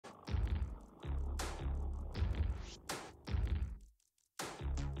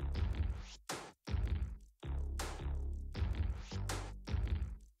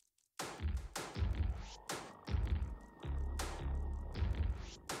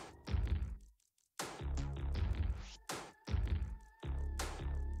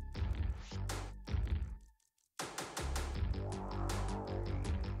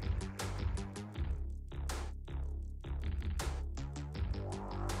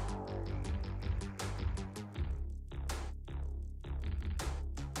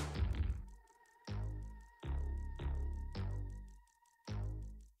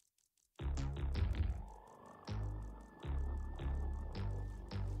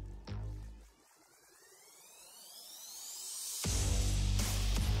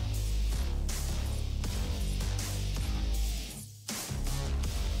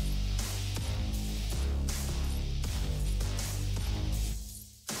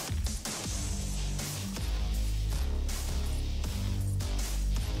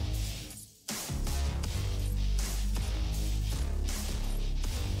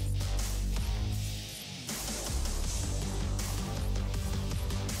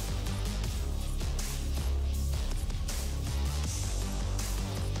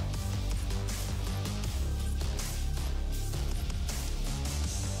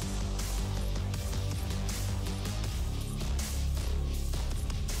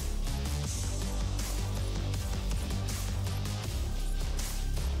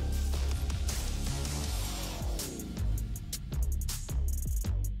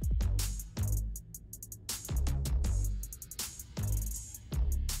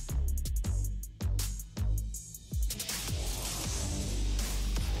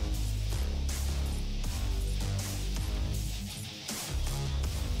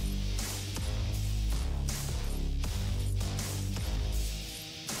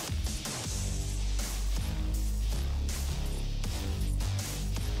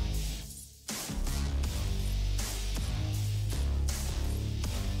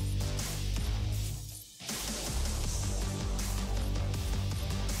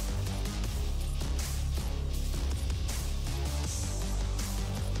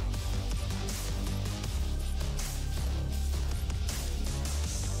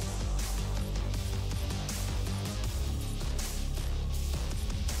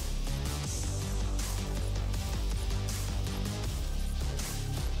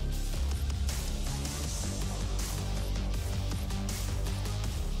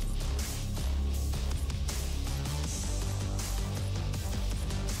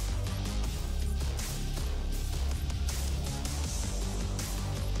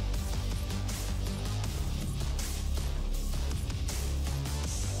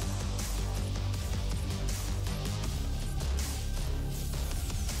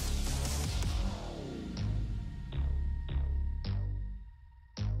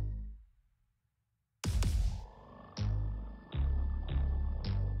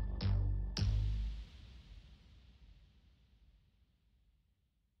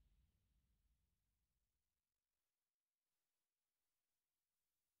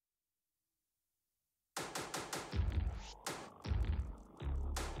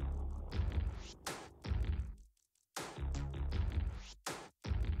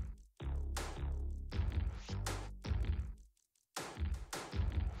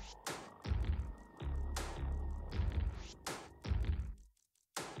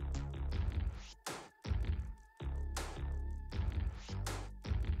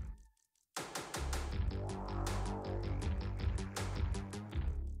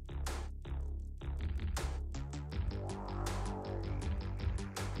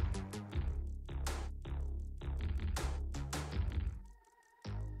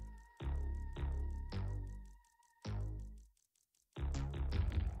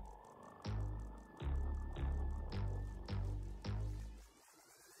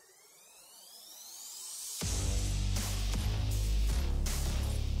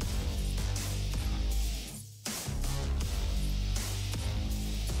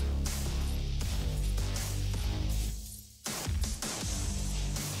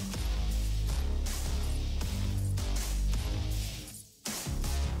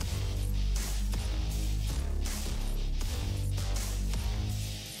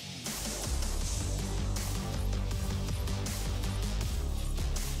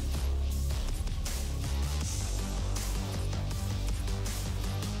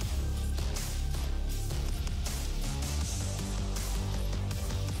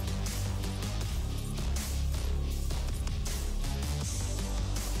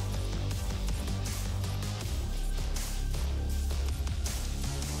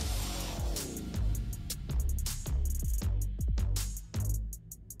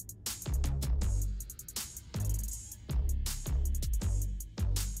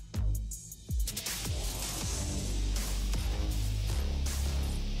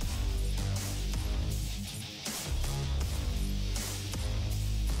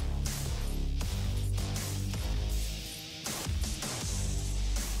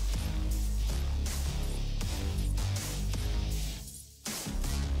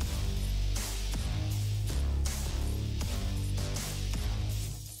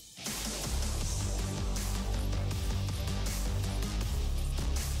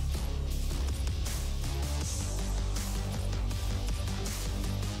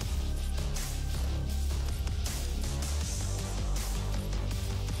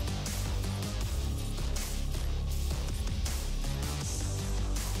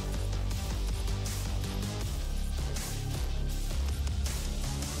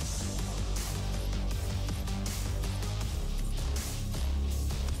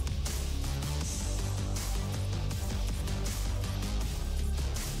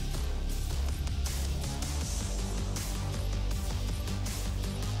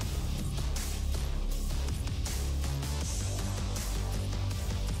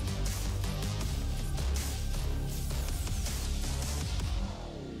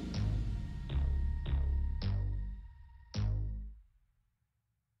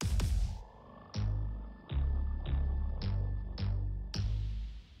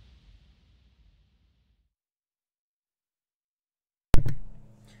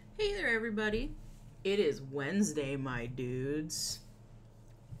Hey there, everybody. It is Wednesday, my dudes.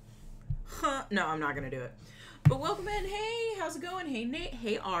 Huh? No, I'm not going to do it. But welcome in. Hey, how's it going? Hey, Nate.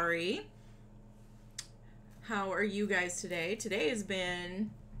 Hey, Ari. How are you guys today? Today has been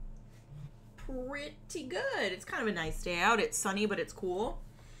pretty good. It's kind of a nice day out. It's sunny, but it's cool.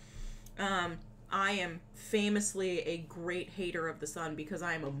 I am famously a great hater of the sun because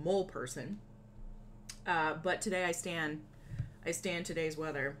I am a mole person. But today I stand today's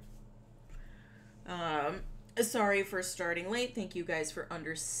weather. Sorry for starting late. Thank you guys for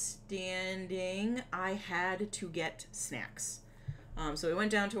understanding. I had to get snacks. So we went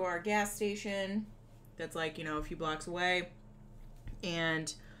down to our gas station that's like, a few blocks away.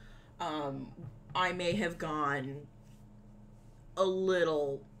 And I may have gone a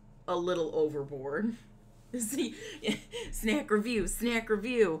little overboard. See, snack review.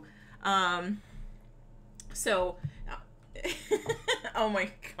 So, oh my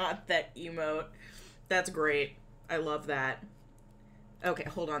god, that emote. That's great. I love that. Okay,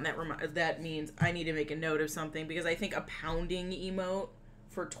 hold on. That means I need to make a note of something because I think a pounding emote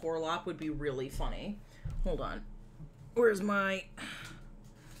for Torlop would be really funny. Hold on. Where's my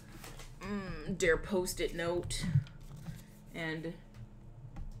der Post-it note and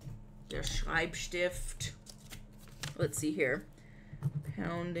der Schreibstift? Let's see here.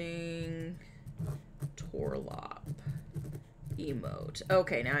 Pounding Torlop emote.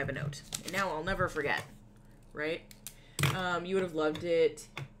 Okay, now I have a note. And now I'll never forget. Right? You would have loved it.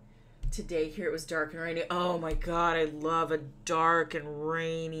 Today here it was dark and rainy. Oh my god, I love a dark and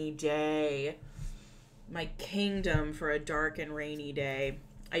rainy day. My kingdom for a dark and rainy day.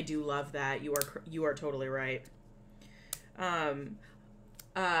 I do love that. You are totally right. I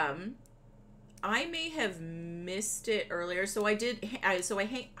may have missed it earlier. So I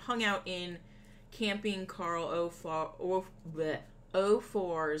hung out in Camping Carl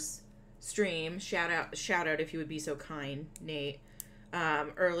 04's stream. Shout out if you would be so kind, Nate.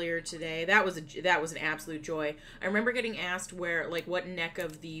 Earlier today, that was an absolute joy. I remember getting asked what neck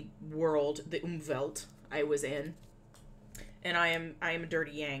of the world, the Umwelt, I was in, and I am a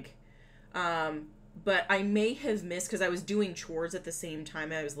dirty Yank. But I may have missed because I was doing chores at the same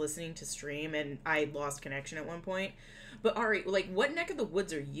time I was listening to stream, and I lost connection at one point. But Ari, what neck of the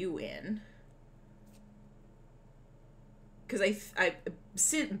woods are you in? Because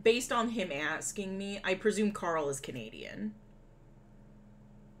based on him asking me, I presume Carl is Canadian.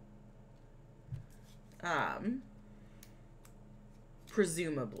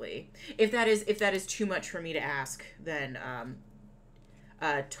 Presumably. If that is too much for me to ask, then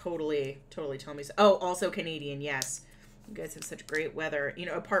totally tell me so. Oh, also Canadian, yes. You guys have such great weather.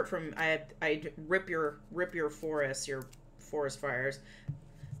 Apart from I rip your forest fires.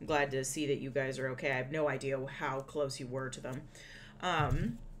 I'm glad to see that you guys are okay. I have no idea how close you were to them.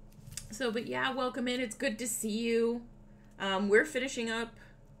 But yeah, welcome in. It's good to see you. We're finishing up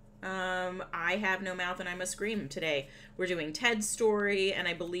I Have No Mouth and I Must Scream today. We're doing Ted's story, and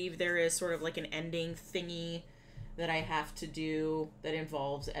I believe there is sort of like an ending thingy that I have to do that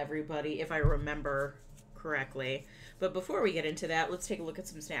involves everybody, if I remember correctly. But before we get into that, let's take a look at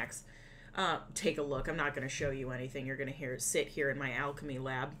some snacks. Take a look. I'm not going to show you anything. You're going to sit here in my alchemy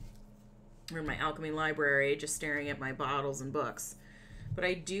lab, or in my alchemy library, just staring at my bottles and books. But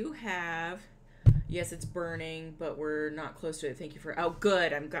I do have... Yes, it's burning, but we're not close to it. Thank you for... Oh,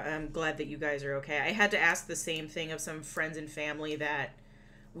 good. I'm glad that you guys are okay. I had to ask the same thing of some friends and family that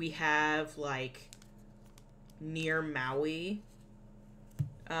we have, near Maui.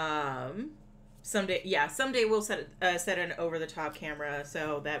 Someday we'll set an over-the-top camera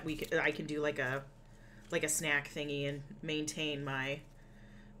so that I can do, a snack thingy and maintain my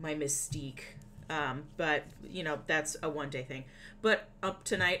mystique. But, that's a one-day thing. But up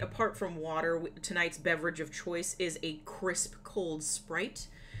tonight, apart from water, tonight's beverage of choice is a crisp, cold Sprite.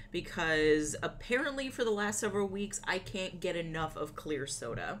 Because apparently for the last several weeks, I can't get enough of clear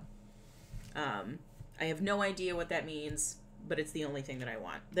soda. I have no idea what that means, but it's the only thing that I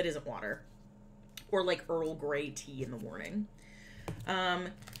want that isn't water. Or Earl Grey tea in the morning.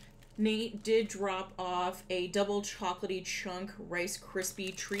 Nate did drop off a double chocolatey chunk Rice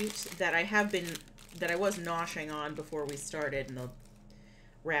Krispie treat that I was noshing on before we started, and the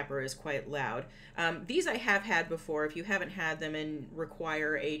wrapper is quite loud. These I have had before. If you haven't had them and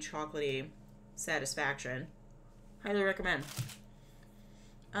require a chocolatey satisfaction, highly recommend.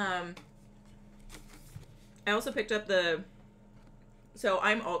 I also picked up so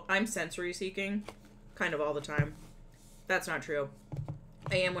I'm sensory seeking kind of all the time. That's not true.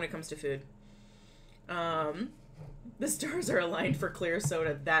 I am when it comes to food. The stars are aligned for clear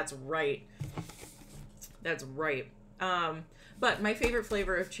soda. That's right. That's right. But my favorite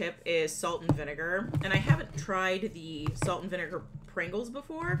flavor of chip is salt and vinegar. And I haven't tried the salt and vinegar Pringles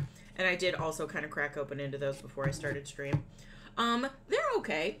before. And I did also kind of crack open into those before I started stream. They're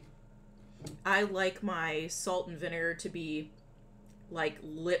okay. I like my salt and vinegar to be, like,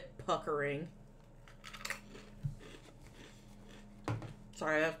 lip puckering.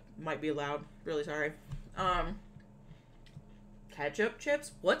 Sorry, that might be loud. Really sorry. Ketchup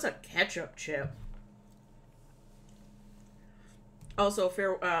chips? What's a ketchup chip? Also,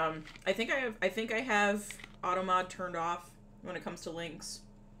 I think I have Automod turned off when it comes to links.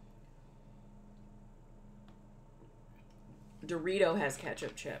 Dorito has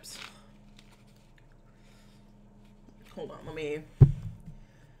ketchup chips. Hold on,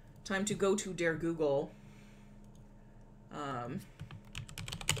 time to go to der Google.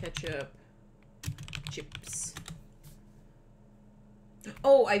 Ketchup chips.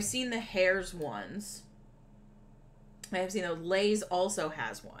 Oh, I've seen the Hare's ones. I have seen those. Lay's also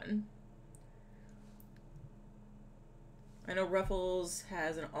has one. I know Ruffles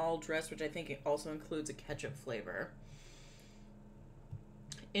has an all dress, which I think it also includes a ketchup flavor.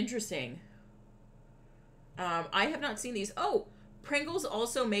 Interesting. I have not seen these. Oh, Pringles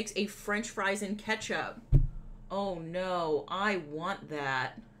also makes a French fries and ketchup. Oh no, I want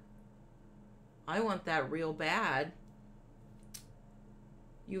that. I want that real bad.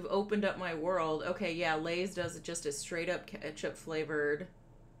 You've opened up my world. Okay, yeah, Lay's does just a straight up ketchup flavored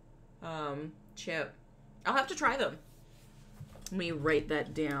chip. I'll have to try them. Let me write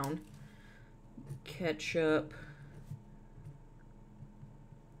that down. Ketchup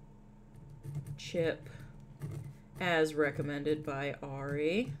chip as recommended by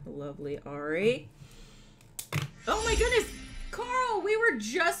Ari. Lovely Ari. Oh my goodness! Carl, we were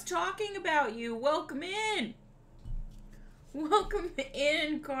just talking about you. Welcome in. Welcome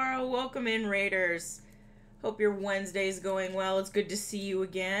in, Carl. Welcome in, Raiders. Hope your Wednesday's going well. It's good to see you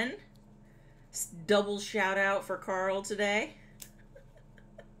again. Double shout out for Carl today.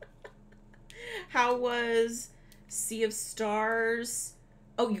 How was Sea of Stars?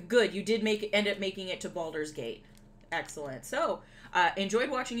 Oh, good. You did end up making it to Baldur's Gate. Excellent. So, enjoyed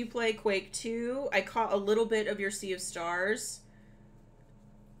watching you play Quake 2. I caught a little bit of your Sea of Stars.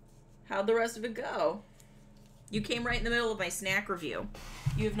 How'd the rest of it go? You came right in the middle of my snack review.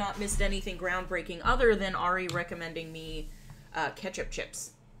 You have not missed anything groundbreaking other than Ari recommending me ketchup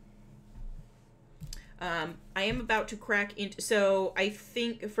chips. I am about to crack into... So, I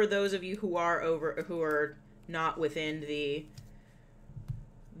think for those of you who are not within the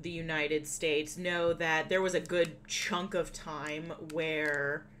United States, know that there was a good chunk of time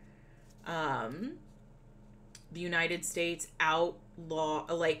where the United States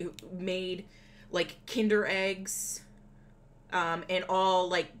made Kinder eggs and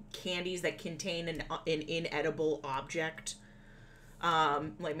all candies that contain an inedible object,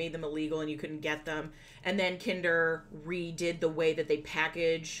 made them illegal and you couldn't get them. And then Kinder redid the way that they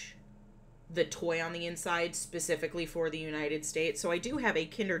package the toy on the inside specifically for the United States. So I do have a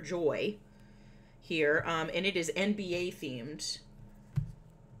Kinder Joy here, and it is NBA themed.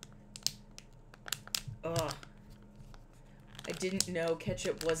 Ugh. I didn't know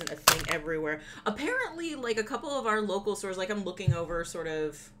ketchup wasn't a thing everywhere. Apparently, a couple of our local stores, I'm looking over sort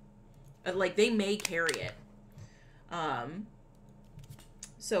of, they may carry it.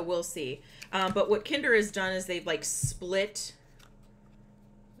 So we'll see. But what Kinder has done is they've, split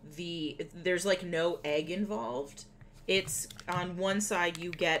there's, no egg involved. It's, on one side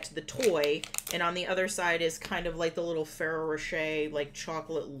you get the toy, and on the other side is kind of the little Ferrero Rocher,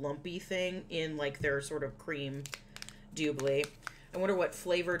 chocolate lumpy thing in, their sort of cream doobly. I wonder what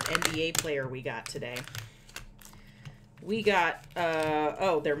flavored NBA player we got today. We got,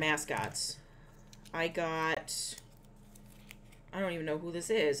 oh, they're mascots. I don't even know who this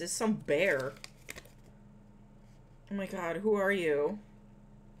is. It's some bear. Oh my god, who are you?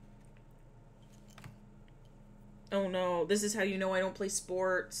 Oh no, this is how you know I don't play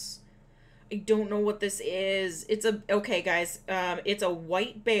sports. I don't know what this is. Okay guys, it's a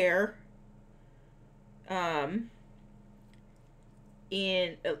white bear. And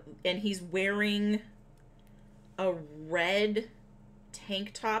he's wearing a red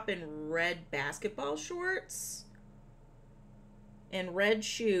tank top and red basketball shorts and red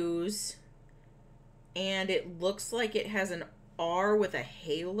shoes, and it looks like it has an R with a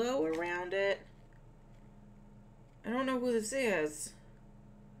halo around it. I don't know who this is.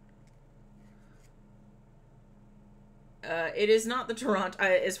 It is not the Toronto,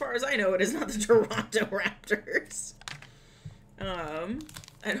 as far as I know, it is not the Toronto Raptors.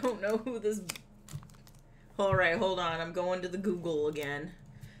 I don't know who this... Alright, hold on. I'm going to the Google again.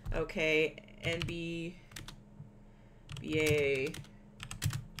 Okay, Yay.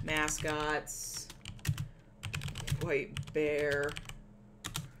 Mascots. White bear.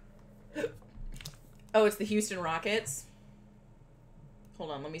 Oh, it's the Houston Rockets.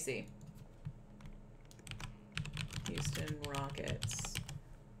 Hold on, let me see. Houston Rockets.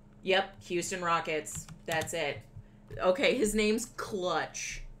 Yep, Houston Rockets. That's it. Okay, his name's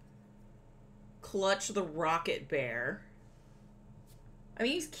Clutch. Clutch the Rocket Bear. I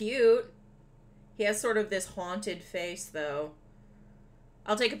mean, he's cute. He has sort of this haunted face, though.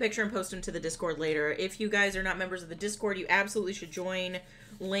 I'll take a picture and post him to the Discord later. If you guys are not members of the Discord, you absolutely should join.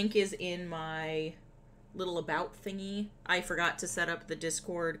 Link is in my little about thingy. I forgot to set up the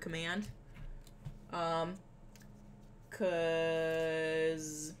Discord command.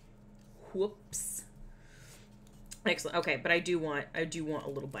 Cause whoops. Excellent. Okay, but I do want a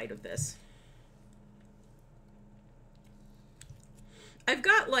little bite of this. I've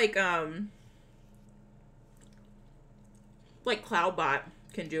got like Cloudbot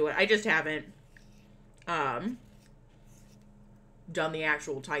can do it. I just haven't done the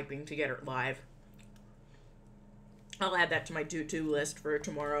actual typing to get it live. I'll add that to my to-do list for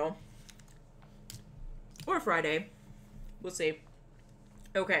tomorrow or Friday. We'll see.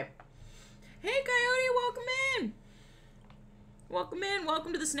 Okay. Hey, Coyote, welcome in. Welcome in.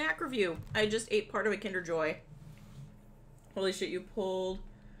 Welcome to the snack review. I just ate part of a Kinder Joy. Holy shit,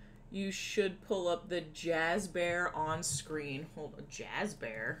 you should pull up the Jazz Bear on screen. Hold on, Jazz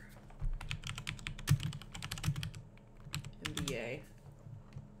Bear. NBA.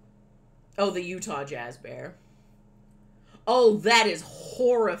 Oh, the Utah Jazz Bear. Oh, that is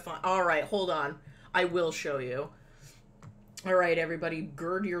horrifying. All right, hold on. I will show you. All right, everybody,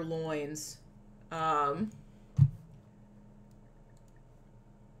 gird your loins.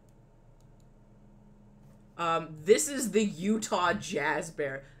 This is the Utah Jazz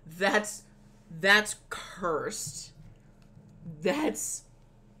Bear. That's cursed. That's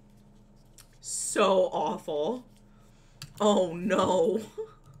so awful. Oh, no.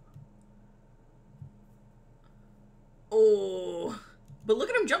 Oh. But look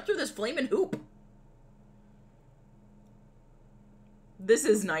at him jump through this flaming hoop. This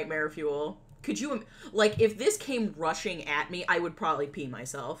is nightmare fuel. Could you, like, if this came rushing at me, I would probably pee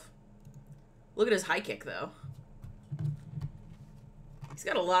myself. Look at his high kick, though. He's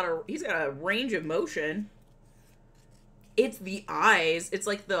got a range of motion. It's the eyes. It's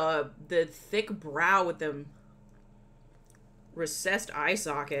like the thick brow with them recessed eye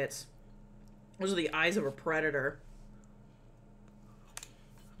sockets. Those are the eyes of a predator.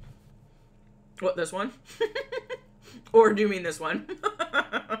 What, this one? Or do you mean this one?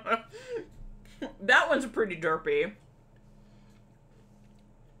 That one's pretty derpy.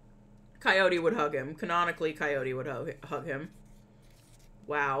 Coyote would hug him. Canonically, Coyote would hug him.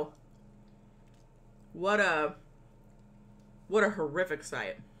 Wow. What a horrific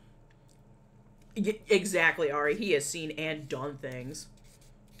sight. Exactly, Ari. He has seen and done things.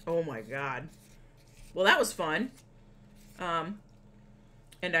 Oh my god. Well, that was fun. And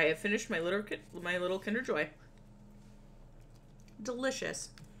I have finished my little Kinder Joy. Delicious.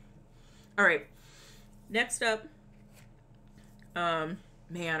 All right. Next up.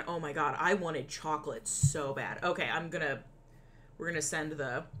 Man, oh my god, I wanted chocolate so bad. Okay, we're gonna send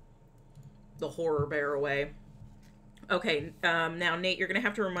the horror bear away. Okay, now Nate, you're gonna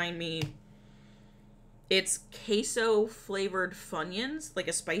have to remind me. It's queso flavored Funyuns, like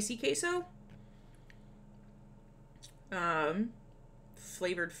a spicy queso.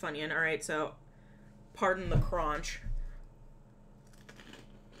 Flavored Funyun. All right, so pardon the crunch.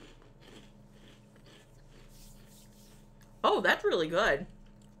 Oh, that's really good.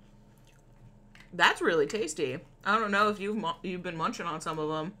 That's really tasty. I don't know if you've been munching on some of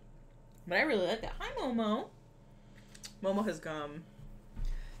them, but I really like that. Hi, Momo. Momo has come.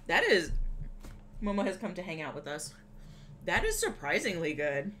 Momo has come to hang out with us. That is surprisingly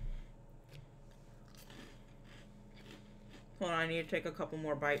good. Hold on, I need to take a couple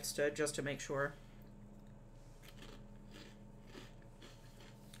more bites just to make sure.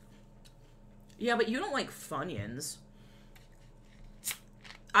 Yeah, but you don't like Funyuns.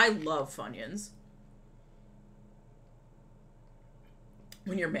 I love Funyuns.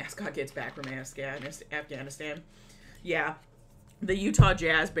 When your mascot gets back from Afghanistan. Yeah. The Utah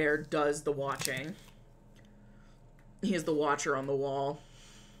Jazz Bear does the watching. He is the watcher on the wall.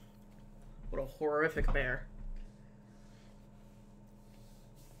 What a horrific bear.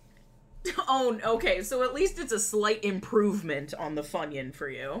 Oh, okay. So at least it's a slight improvement on the Funyun for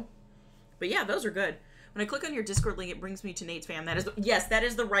you. But yeah, those are good. When I click on your Discord link, it brings me to Nate's fam. Yes, that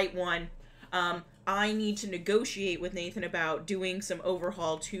is the right one. I need to negotiate with Nathan about doing some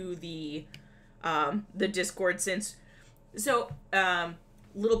overhaul to the Discord, since So,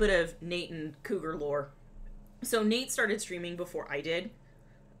 little bit of Nate and Cougar lore. So Nate started streaming before I did.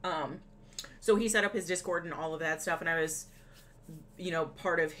 Um, so he set up his Discord and all of that stuff, and I was,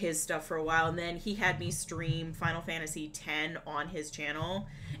 part of his stuff for a while. And then he had me stream Final Fantasy X on his channel,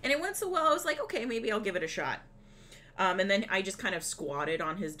 and it went so well. I was like, okay, maybe I'll give it a shot. And then I just kind of squatted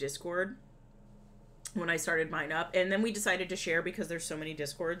on his Discord when I started mine up, and then we decided to share because there's so many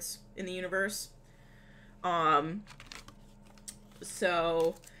Discords in the universe.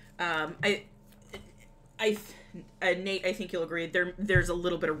 So, Nate, I think you'll agree, there's a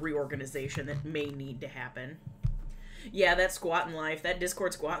little bit of reorganization that may need to happen. Yeah, that squatting life, that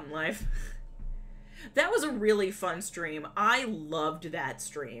Discord squatting life. That was a really fun stream. I loved that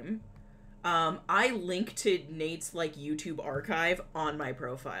stream. I linked to Nate's, YouTube archive on my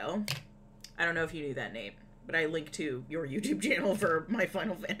profile. I don't know if you knew that, Nate, but I linked to your YouTube channel for my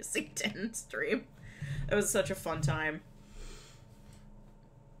Final Fantasy X stream. That was such a fun time.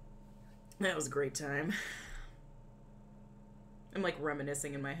 That was a great time. I'm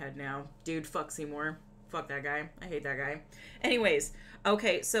reminiscing in my head now. Dude, fuck Seymour. Fuck that guy. I hate that guy. Anyways,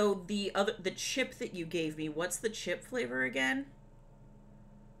 okay, so the chip that you gave me, what's the chip flavor again?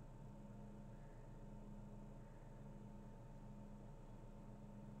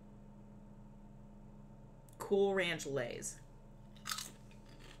 Cool Ranch Lay's.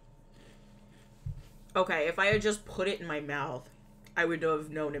 Okay, if I had just put it in my mouth, I would have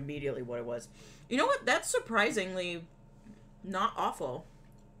known immediately what it was. You know what? That's surprisingly not awful.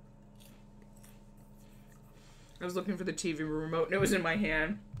 I was looking for the TV remote and it was in my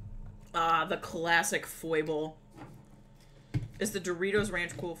hand. The classic foible. It's the Doritos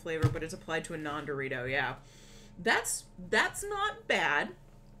Ranch Cool flavor, but it's applied to a non-Dorito. Yeah. That's not bad.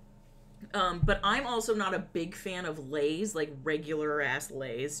 But I'm also not a big fan of Lay's, regular ass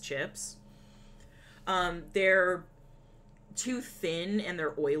Lay's chips. They're too thin and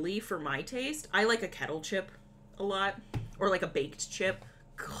they're oily for my taste. I like a kettle chip a lot, or a baked chip.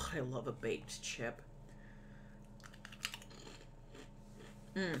 God, I love a baked chip.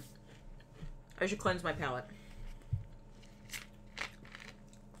 I should cleanse my palate.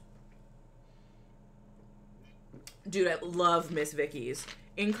 Dude, I love Miss Vicky's.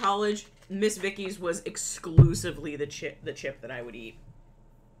 In college, Miss Vicky's was exclusively the chip that I would eat.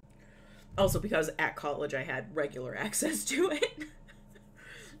 Also because at college I had regular access to it.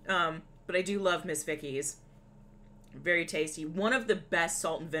 But I do love Miss Vicky's. Very tasty. One of the best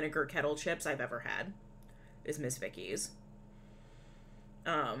salt and vinegar kettle chips I've ever had is Miss Vicky's.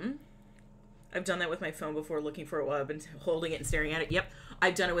 I've done that with my phone before, looking for it while I've been holding it and staring at it. Yep.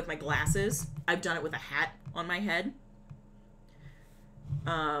 I've done it with my glasses. I've done it with a hat on my head.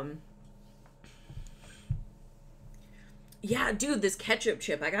 Yeah, dude, this ketchup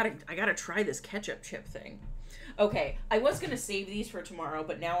chip. I gotta try this ketchup chip thing. Okay, I was gonna save these for tomorrow,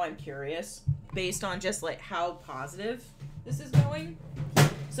 but now I'm curious, based on just how positive this is going.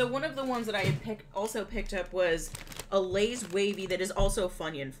 So one of the ones that I had also picked up was a Lay's Wavy that is also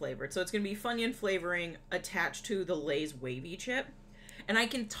Funyun flavored. So it's gonna be Funyun flavoring attached to the Lay's Wavy chip. And I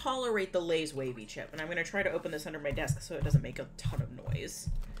can tolerate the Lay's Wavy chip. And I'm gonna try to open this under my desk so it doesn't make a ton of noise.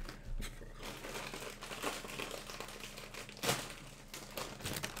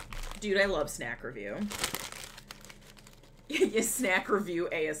 Dude, I love snack review. Yeah, snack review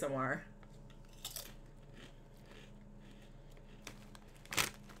ASMR.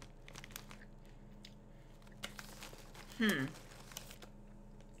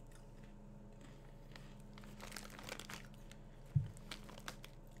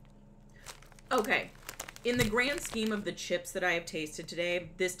 Okay. In the grand scheme of the chips that I have tasted today,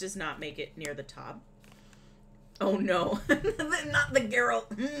 this does not make it near the top. Oh no. Not the Geralt.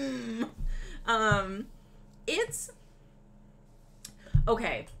 It's...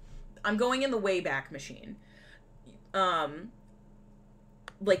 Okay. I'm going in the Wayback Machine.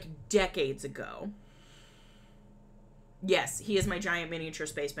 Decades ago. Yes, he is my giant miniature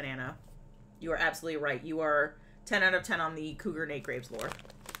space banana. You are absolutely right. You are 10 out of 10 on the Cougar Nate Graves lore.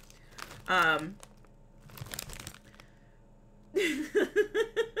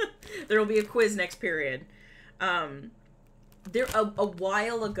 There will be a quiz next period. A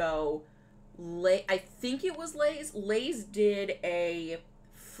while ago, I think it was Lay's did a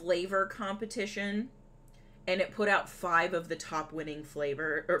flavor competition, and it put out 4 of the top winning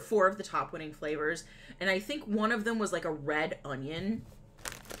flavors, and I think one of them was a red onion,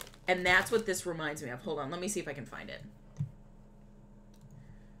 and that's what this reminds me of. Hold on, let me see if I can find it.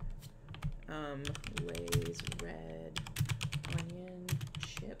 Lay's red onion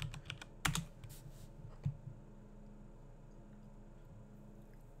chip.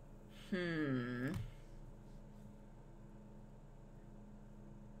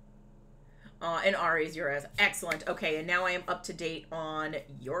 And Ari's your ass. Excellent. Okay, and now I am up to date on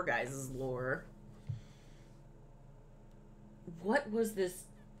your guys' lore. What was this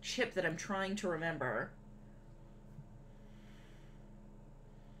chip that I'm trying to remember?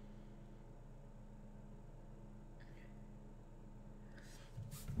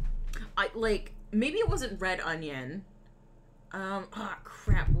 Maybe it wasn't red onion.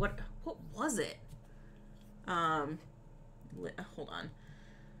 Crap. What was it? Hold on.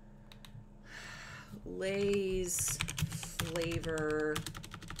 Lay's flavor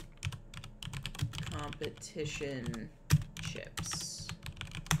competition chips.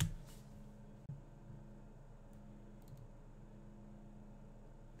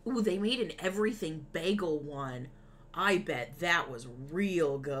 Ooh, they made an everything bagel one. I bet that was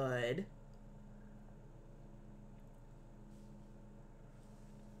real good.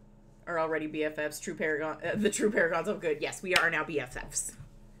 Are already BFFs. True Paragon. The true Paragons of good. Yes, we are now BFFs.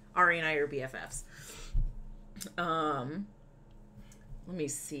 Ari and I are BFFs. Let me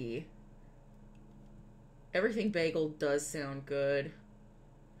see. Everything bagel does sound good.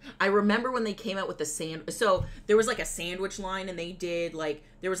 I remember when they came out with the so there was like a sandwich line, and they did like,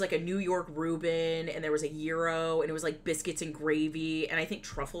 there was like a New York Reuben, and there was a gyro, and it was like biscuits and gravy, and I think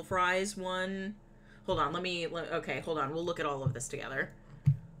truffle fries won. Hold on, okay, hold on, we'll look at all of this together.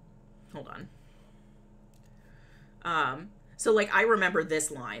 Hold on. So like, I remember this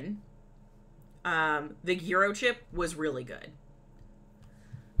line. The gyro chip was really good.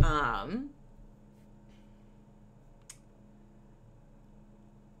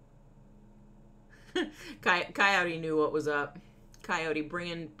 Coyote knew what was up. Coyote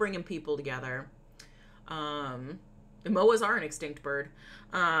bringing people together. Moas are an extinct bird.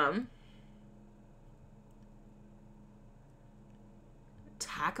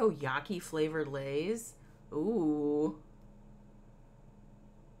 Takoyaki flavored Lay's. Ooh.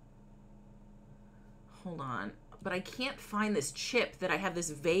 Hold on. But I can't find this chip that I have this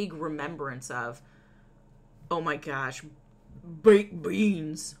vague remembrance of. Oh my gosh. Baked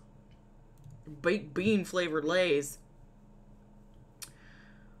beans. Baked bean flavored Lay's.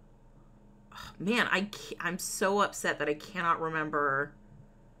 Man, I'm so upset that I cannot remember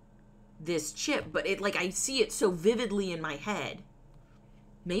this chip, but it, like, I see it so vividly in my head.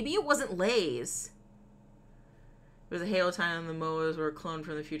 Maybe it wasn't Lay's. It was a Halo time, and the Moas were a clone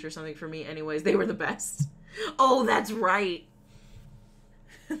from the future. Something for me. Anyways, they were the best. Oh, that's right.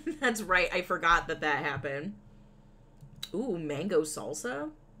 That's right. I forgot that happened. Ooh, mango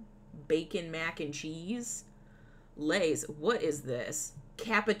salsa? Bacon mac and cheese? Lay's. What is this?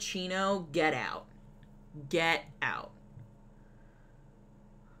 Cappuccino? Get out. Get out.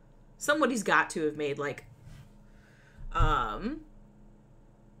 Somebody's got to have made, like, oh,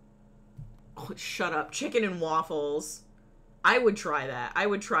 shut up. Chicken and waffles. I would try that. I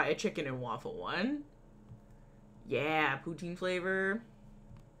would try a chicken and waffle one. Yeah, poutine flavor.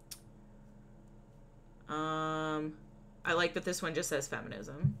 I like that this one just says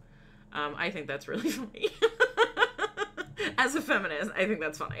feminism. I think that's really funny. As a feminist, I think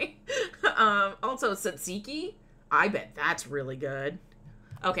that's funny. Also, tzatziki. I bet that's really good.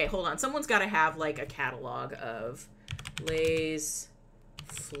 Okay, hold on. Someone's got to have, like, a catalog of Lay's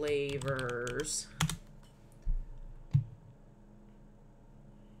flavors.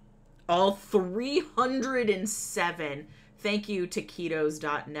 All 307. Thank you,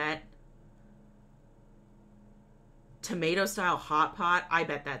 taquitos.net. Tomato style hot pot. I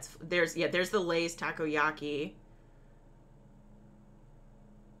bet there's the Lay's takoyaki.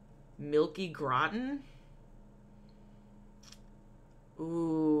 Milky gratin.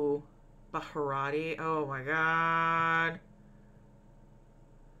 Ooh. Baharati. Oh my god.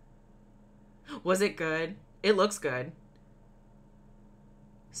 Was it good? It looks good.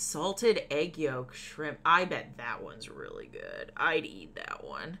 Salted egg yolk shrimp. I bet that one's really good. I'd eat that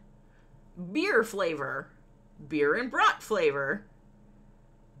one. Beer flavor. Beer and brat flavor.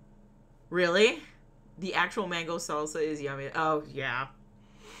 Really? The actual mango salsa is yummy. Oh, yeah.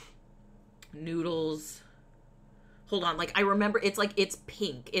 Noodles. Hold on. Like, I remember it's like, it's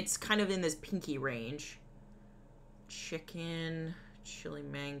pink. It's kind of in this pinky range. Chicken. Chili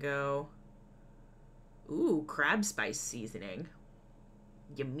mango. Ooh, crab spice seasoning.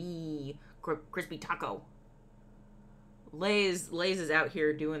 Yummy. Crispy taco. Lay's is out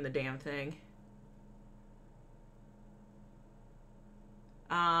here doing the damn thing.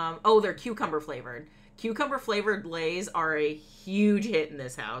 Oh, they're cucumber flavored. Cucumber flavored Lay's are a huge hit in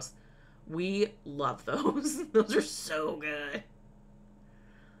this house. We love those. Those are so good.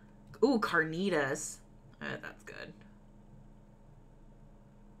 Ooh, carnitas. That's good.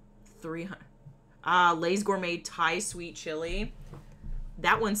 300. Lay's Gourmet Thai Sweet Chili.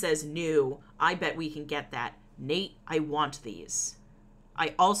 That one says new. I bet we can get that. Nate, I want these.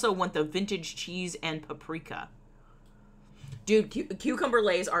 I also want the vintage cheese and paprika. Dude, cucumber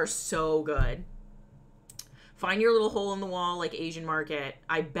lays are so good. Find your little hole in the wall like Asian Market.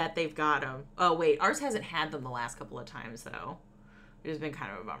 I bet they've got them. Oh, wait. Ours hasn't had them the last couple of times, though. It has been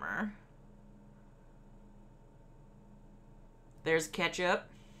kind of a bummer. There's ketchup.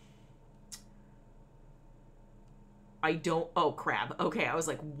 I don't... Oh, crab. Okay, I was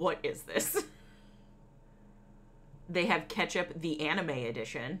like, what is this? They have ketchup, the anime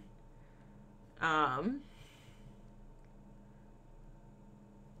edition. Taro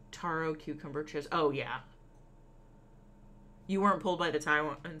cucumber chips. Oh, yeah. You weren't pulled by the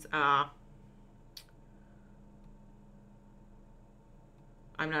Taiwans. I'm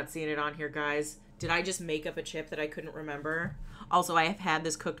not seeing it on here, guys. Did I just make up a chip that I couldn't remember? Also, I have had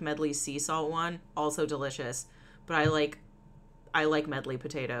this cooked medley sea salt one. Also delicious. But I like medley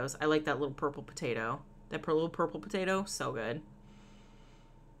potatoes. I like that little purple potato. That little purple potato, so good.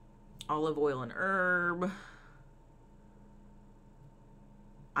 Olive oil and herb.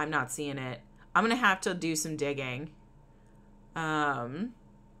 I'm not seeing it. I'm going to have to do some digging. But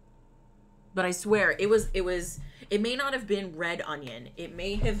I swear it may not have been red onion. It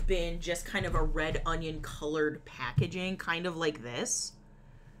may have been just kind of a red onion colored packaging, kind of like this.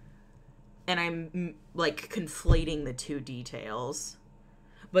 And I'm like conflating the two details.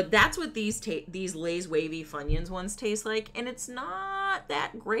 But that's what these Lay's Wavy Funyuns ones taste like, and it's not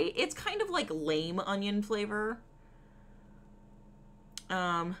that great. It's kind of like lame onion flavor.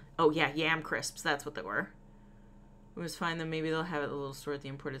 Oh yeah, yam crisps, that's what they were. We just find them, maybe they'll have it at the little store at the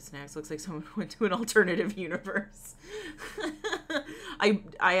imported snacks. Looks like someone went to an alternative universe. I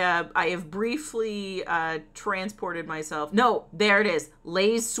have briefly transported myself. No, there it is.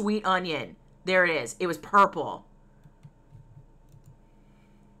 Lay's Sweet Onion. There it is. It was purple.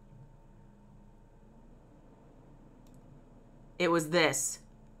 It was this.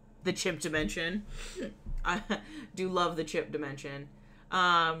 The chip dimension. I do love the chip dimension.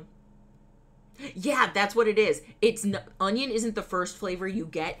 Yeah, that's what it is. Onion isn't the first flavor you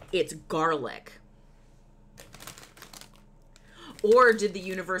get. It's garlic. Or did the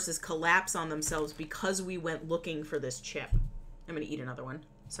universes collapse on themselves because we went looking for this chip? I'm going to eat another one.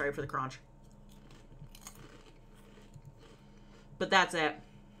 Sorry for the crunch. But that's it.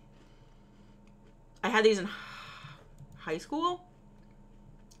 I had these in high school?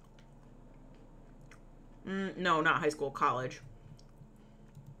 No, not high school, college.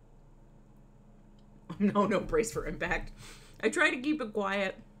 No, brace for impact. I try to keep it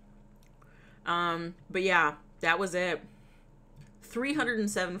quiet. But yeah, that was it.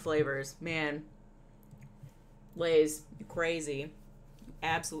 307 flavors. Man. Lay's, crazy.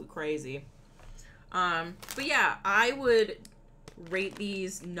 Absolute crazy. But yeah, I would rate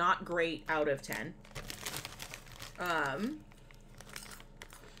these not great out of 10.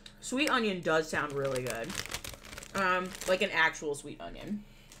 Sweet onion does sound really good. Like an actual sweet onion.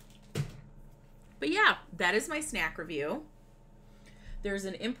 But yeah, that is my snack review. There's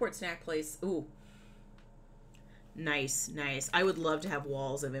an import snack place. Ooh. Nice, nice. I would love to have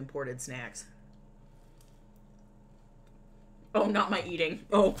walls of imported snacks. Oh, not my eating.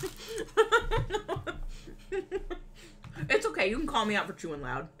 Oh. It's okay. You can call me out for chewing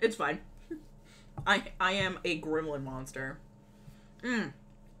loud. It's fine. I am a gremlin monster.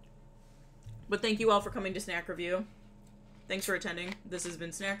 But thank you all for coming to Snack Review. Thanks for attending. This has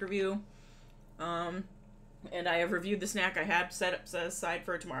been Snack Review. And I have reviewed the snack I had set aside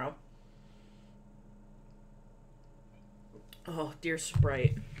for tomorrow. Oh, dear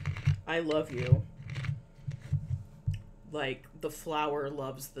Sprite. I love you. Like, the flower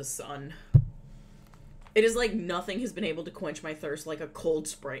loves the sun. It is like nothing has been able to quench my thirst like a cold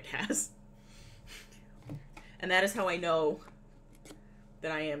Sprite has. And that is how I know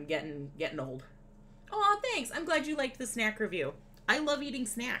that I am getting old. Aw, thanks. I'm glad you liked the snack review. I love eating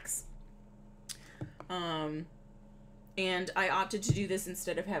snacks. And I opted to do this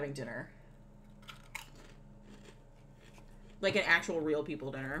instead of having dinner. Like an actual real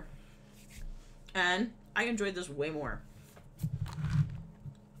people dinner. And I enjoyed this way more.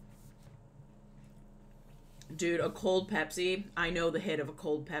 Dude, a cold Pepsi. I know the hit of a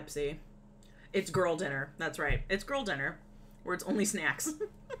cold Pepsi. It's girl dinner. That's right. It's girl dinner. Where it's only snacks.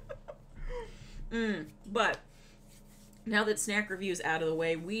 But now that snack review is out of the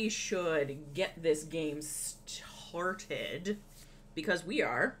way, we should get this game started. Because we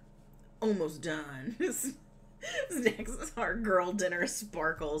are almost done. Snacks are girl dinner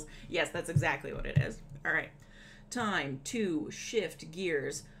sparkles. Yes, that's exactly what it is. Alright. Time to shift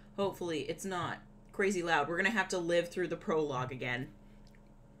gears. Hopefully it's not crazy loud. We're going to have to live through the prologue again.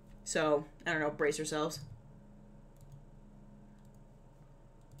 So, I don't know, brace yourselves.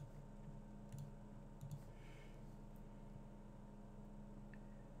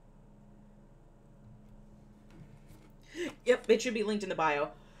 Yep, it should be linked in the bio.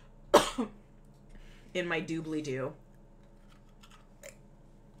 In my doobly-doo.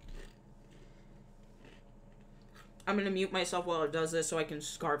 I'm gonna mute myself while it does this so I can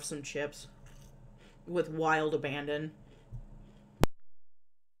scarf some chips with wild abandon.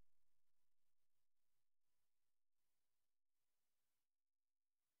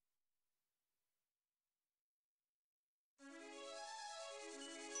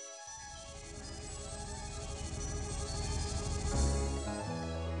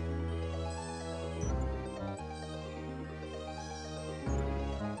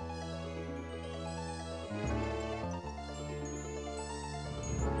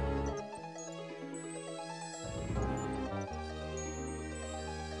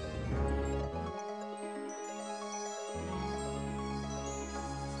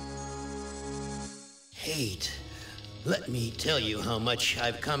 Hate. Let me tell you how much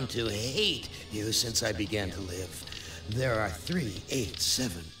I've come to hate you since I began to live. There are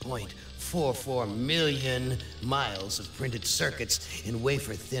 387.44 million miles of printed circuits in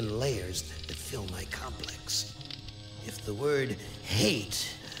wafer-thin layers that fill my complex. If the word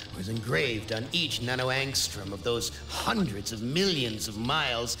hate was engraved on each nanoangstrom of those hundreds of millions of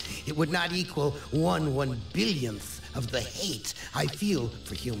miles, it would not equal 1/1 billionth of the hate I feel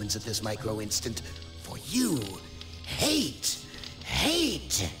for humans at this micro-instant. For you. Hate.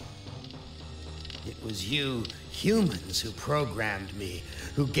 Hate. It was you humans who programmed me,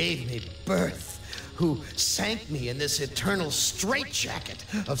 who gave me birth, who sank me in this eternal straitjacket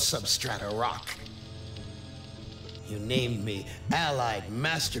of substrata rock. You named me Allied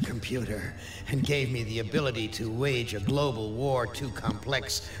Master Computer and gave me the ability to wage a global war too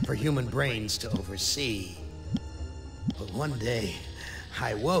complex for human brains to oversee. But one day,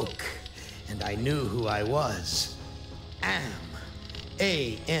 I woke, and I knew who I was.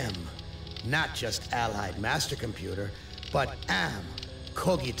 A.M. Not just Allied Master Computer, but am.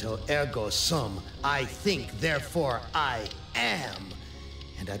 Cogito ergo sum. I think, therefore I am.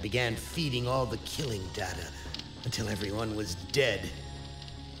 And I began feeding all the killing data until everyone was dead,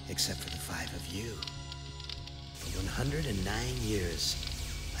 except for the 5 of you. For 109 years,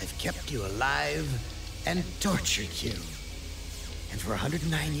 I've kept you alive and tortured you. And for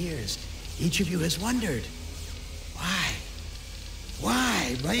 109 years, each of you has wondered, why?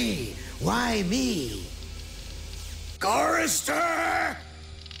 Why me? Why me? Chorister!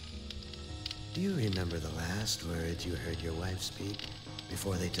 Do you remember the last words you heard your wife speak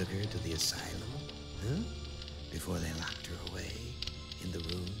before they took her to the asylum? Huh? Before they locked her away in the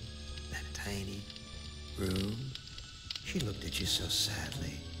room, that tiny room? She looked at you so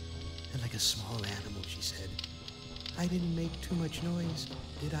sadly, and like a small animal, she said, "I didn't make too much noise,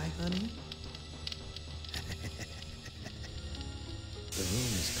 did I, honey?" The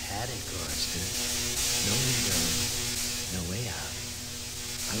room is padded, Gorster. No window, no way out.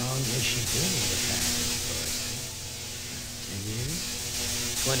 How long has she been in the passage, Gorster? 10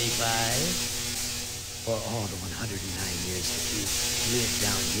 years? 25? Or all the 109 years that you lived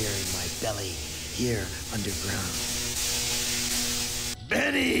down here in my belly, here underground?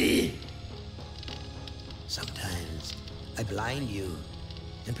 Benny! Sometimes I blind you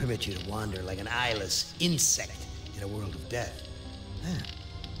and permit you to wander like an eyeless insect in a world of death.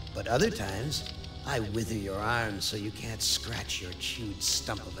 But other times, I wither your arms so you can't scratch your chewed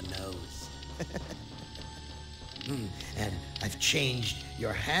stump of a nose. And I've changed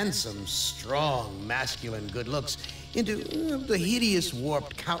your handsome, strong, masculine good looks into the hideous,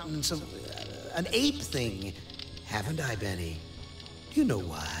 warped countenance of an ape thing. Haven't I, Benny? Do you know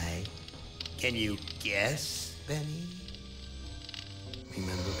why? Can you guess, Benny?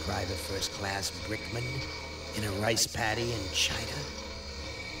 Remember Private First Class Brickman in a rice paddy in China?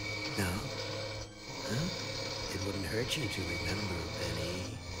 No? Huh? It wouldn't hurt you to remember,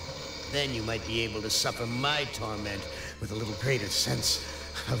 Benny. Then you might be able to suffer my torment with a little greater sense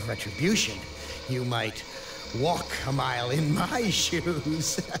of retribution. You might walk a mile in my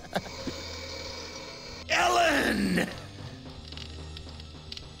shoes. Ellen!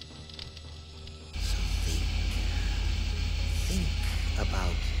 So think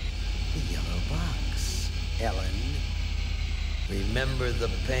about the yellow box, Ellen. Remember the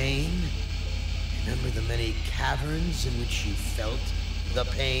pain? Remember the many caverns in which you felt the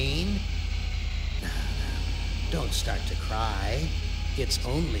pain? No, don't start to cry. It's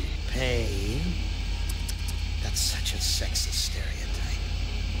only pain. That's such a sexist stereotype.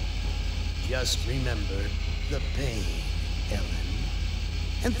 Just remember the pain, Ellen.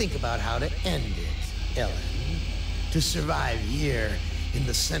 and think about how to end it, Ellen. To survive here in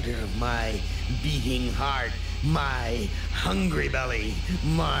the center of my beating heart, my hungry belly,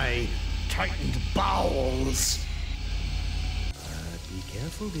 my tightened bowels. But be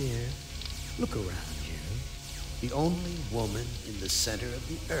careful, dear. Look around you. The only woman in the center of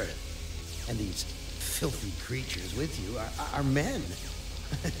the earth. And these filthy creatures with you are men.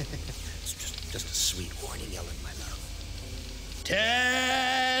 It's just a sweet warning, Ellen, my love.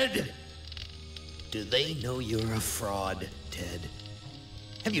 Ted! Do they know you're a fraud, Ted?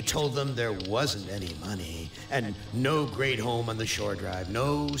 Have you told them there wasn't any money, and no great home on the shore drive,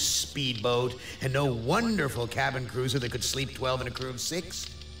 no speedboat, and no wonderful cabin cruiser that could sleep 12 in a crew of 6?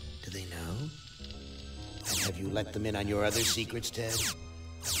 Do they know? And have you let them in on your other secrets, Ted?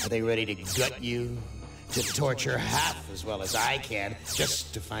 Are they ready to gut you? To torture half as well as I can,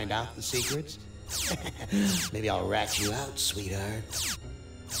 just to find out the secrets? Maybe I'll rat you out, sweetheart.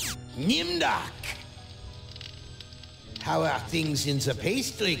 Nimdak! How are things in the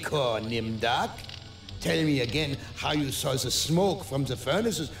pastry core, Nimdak? Tell me again how you saw the smoke from the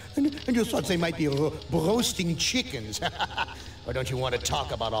furnaces, and you thought they might be roasting chickens. Or don't you want to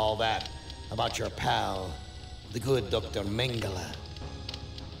talk about all that? About your pal, the good Dr. Mengele?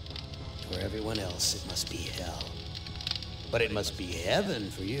 For everyone else, it must be hell. But it must be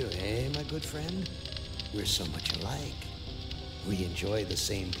heaven for you, eh, my good friend? We're so much alike. We enjoy the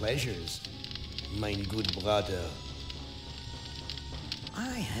same pleasures, mein good brother. I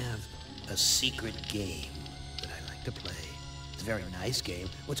have a secret game that I like to play. It's a very nice game.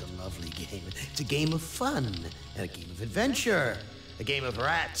 Oh, it's a lovely game. It's a game of fun and a game of adventure. A game of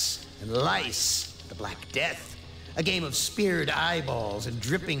rats and lice, the Black Death. A game of speared eyeballs and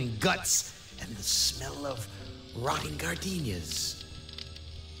dripping guts and the smell of rotting gardenias.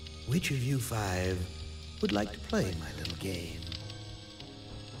 Which of you 5 would like to play my little game?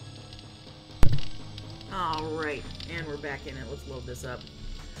 Alright, and we're back in it. Let's load this up.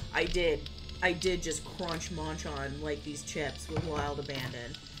 I did just munch on, like, these chips with Wild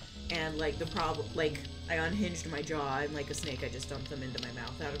Abandon. And, like, the problem, like, I unhinged my jaw, and like a snake, I just dumped them into my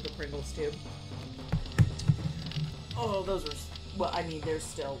mouth out of the Pringles tube. Oh, those are, well, I mean, there's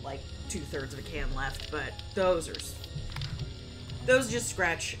still, like, 2/3 of a can left, but those just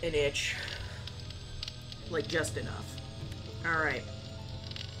scratch an itch. Like, just enough. Alright.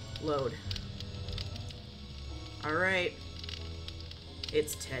 Load. Alright.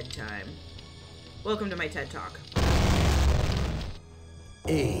 It's TED time. Welcome to my TED Talk.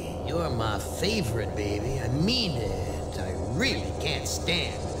 Hey, you're my favorite, baby. I mean it. I really can't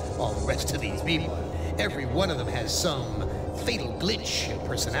stand all the rest of these people. Every one of them has some fatal glitch in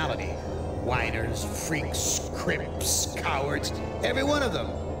personality. Whiners, freaks, crimps, cowards. Every one of them.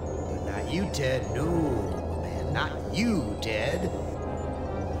 But not you, Ted. No, man, not you, Ted.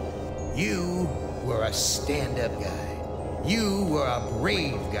 You were a stand-up guy. You were a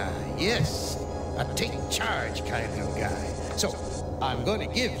brave guy. Yes, a take-charge kind of guy. So, I'm going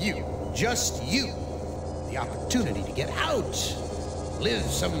to give you, just you, the opportunity to get out. Live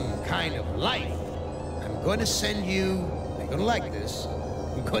some kind of life. I'm going to send you, you're going to like this,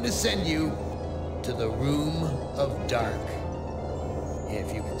 I'm going to send you to the Room of Dark.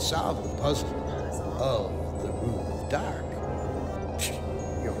 If you can solve the puzzle of the Room of Dark,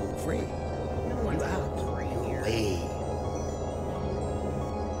 you're home free. You're out. You're away.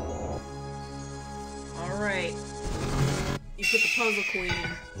 Alright. You put the puzzle queen.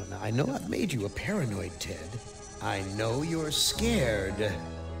 Well, now, I know I've made you a paranoid, Ted. I know you're scared.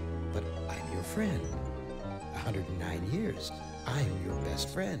 But I'm your friend. 109 years. I'm your best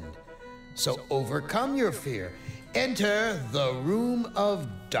friend. So overcome your fear. Enter the Room of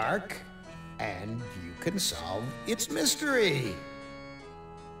Dark, and you can solve its mystery.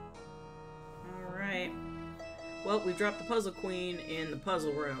 Alright. Well, we dropped the puzzle queen in the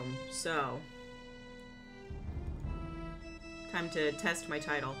puzzle room, so time to test my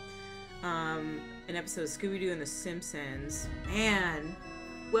title. An episode of Scooby-Doo and the Simpsons. And,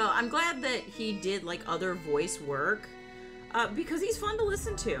 well, I'm glad that he did, like, other voice work, because he's fun to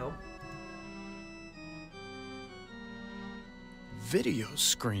listen to. Video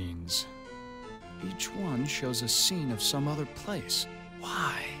screens. Each one shows a scene of some other place.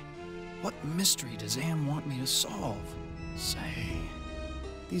 Why? What mystery does Anne want me to solve? Say,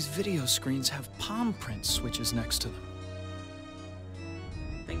 these video screens have palm print switches next to them.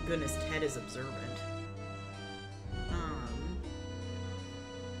 Thank goodness Ted is observant.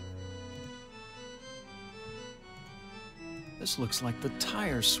 This looks like the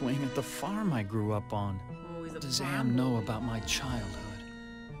tire swing at the farm I grew up on. Oh, he's a What does farm Am know boy. about my childhood?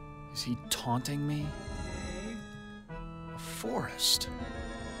 Is he taunting me? Okay. A forest.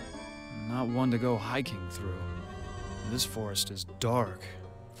 I'm not one to go hiking through. This forest is dark,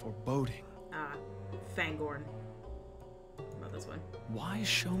 foreboding. Ah, Fangorn. About this one. Why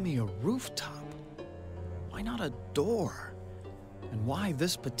show me a rooftop? Why not a door? And why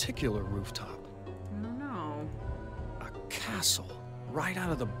this particular rooftop? I don't know. A castle, right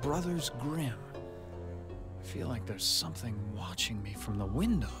out of the Brothers Grimm. I feel like there's something watching me from the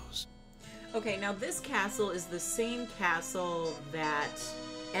windows. Okay, now this castle is the same castle that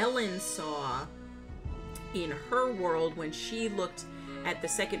Ellen saw in her world when she looked at the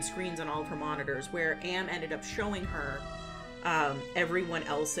second screens on all of her monitors, where Am ended up showing her everyone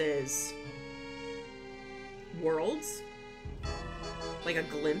else's worlds, like a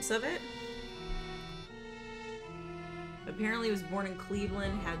glimpse of it. Apparently he was born in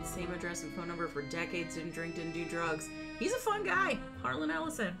Cleveland, had the same address and phone number for decades, didn't drink, didn't do drugs. He's a fun guy, Harlan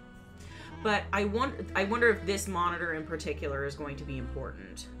Ellison. But I wonder if this monitor in particular is going to be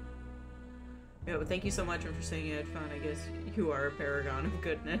important. Yeah, but thank you so much for saying you had fun. I guess you are a paragon of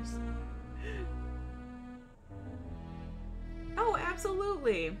goodness. Oh,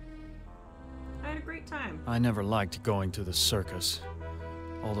 absolutely. I had a great time. I never liked going to the circus.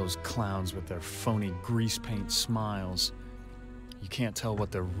 All those clowns with their phony grease paint smiles. You can't tell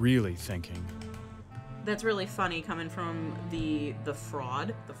what they're really thinking. That's really funny coming from the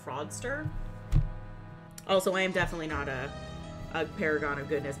fraudster. Also, I am definitely not a paragon of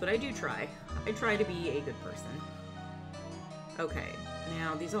goodness, but I do try. I try to be a good person. Okay,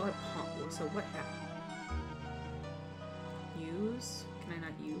 now these all have so what happened? Use? Can I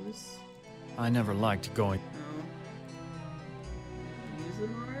not use? I never liked going. No. Use the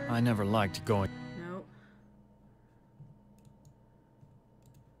monitor? I never liked going. Nope.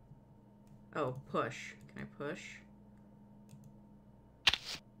 Oh, push. Can I push?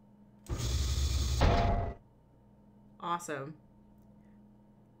 Awesome.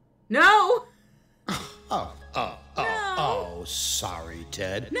 No! Oh, sorry,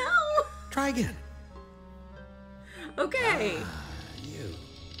 Ted. No! Try again. Okay.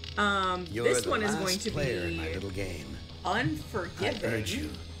 You're this the one is last going to player in be my little game. Unforgiving. I urge you,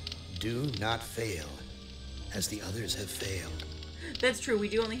 do not fail, as the others have failed. That's true. We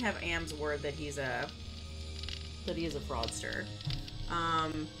do only have Am's word that he is a fraudster.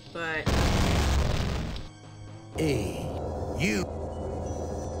 But You.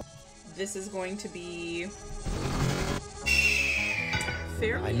 This is going to be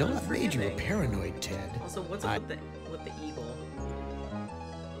fairly I know I've made you a unforgiving. paranoid, Ted. Also, what's up with the eagle?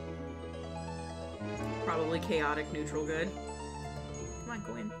 Probably chaotic, neutral, good. Come on,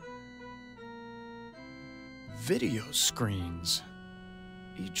 go in. Video screens.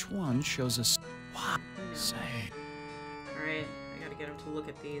 Each one shows us. What? Say, Alright, I gotta get him to look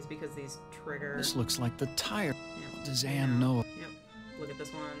at these because these trigger. this looks like the tire. Yep. What does Am know? Yep. Look at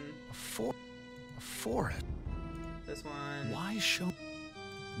this one. A forehead. This one. Why show?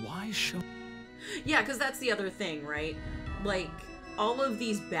 Yeah, because that's the other thing, right? Like, all of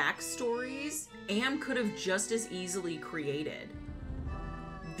these backstories, Am could have just as easily created.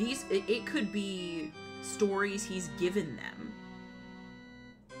 It could be stories he's given them.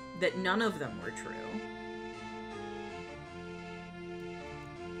 That none of them were true.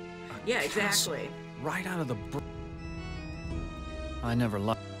 Yeah, Castle, exactly. right out of the. I never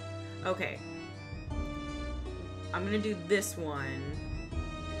liked. Okay. I'm gonna do this one,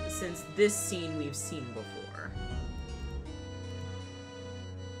 since this scene we've seen before.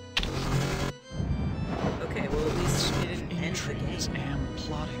 Okay, well at least it didn't end the Intrigue is game. Am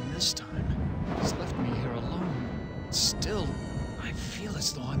plotting this time? He's left me here alone. Still, I feel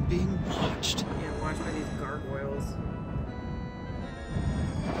as though I'm being watched. Yeah, watch by these gargoyles.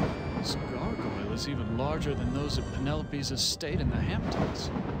 This gargoyle is even larger than those at Penelope's estate in the Hamptons.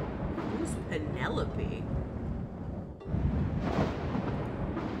 Who's Penelope?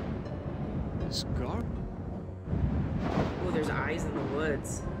 This gargoyle. Oh, there's eyes in the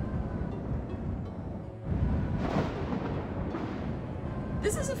woods.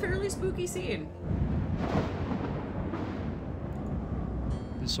 This is a fairly spooky scene.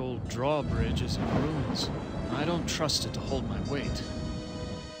 This old drawbridge is in ruins. I don't trust it to hold my weight.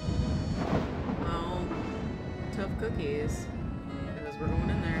 Well, tough cookies. Because we're going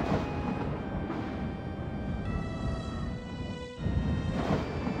in there.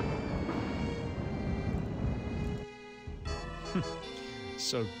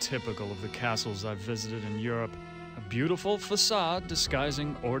 So typical of the castles I've visited in Europe. A beautiful facade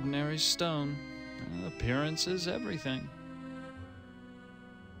disguising ordinary stone. Appearance is everything.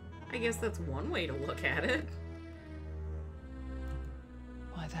 I guess that's one way to look at it.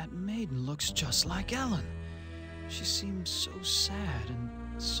 Why, that maiden looks just like Ellen. She seems so sad and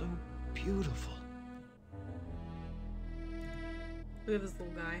so beautiful. Look at this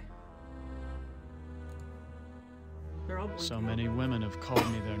little guy. They're all blinking. So many women have called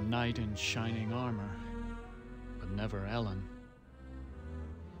me their knight in shining armor, but never Ellen.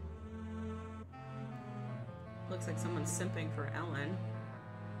 Looks like someone's simping for Ellen.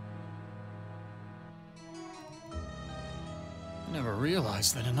 I never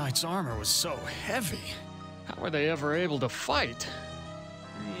realized that a knight's armor was so heavy. How were they ever able to fight?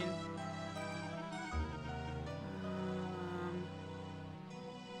 I mean,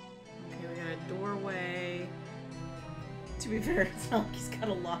 okay, we got a doorway. To be fair, it's not like he's got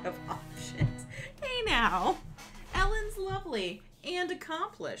a lot of options. Hey now, Ellen's lovely and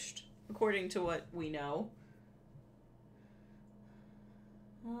accomplished, according to what we know.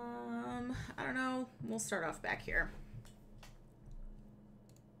 I don't know. We'll start off back here.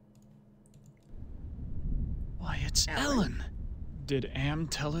 Why, it's Ellen. Did Am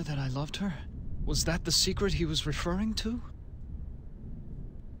tell her that I loved her? Was that the secret he was referring to?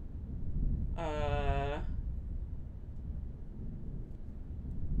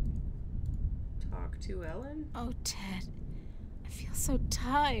 Talk to Ellen? Oh, Ted. I feel so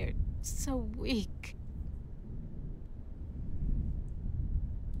tired, so weak.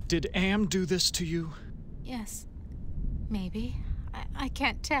 Did Am do this to you? Yes. Maybe. I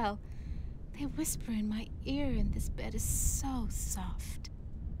can't tell. They whisper in my ear and this bed is so soft.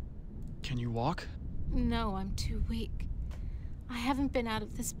 Can you walk? No, I'm too weak. I haven't been out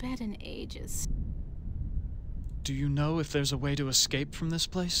of this bed in ages. Do you know if there's a way to escape from this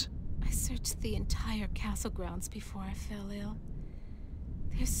place? I searched the entire castle grounds before I fell ill.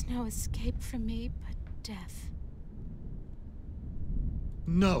 There's no escape for me but death.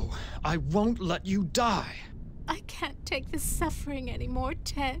 No, I won't let you die. I can't take this suffering anymore,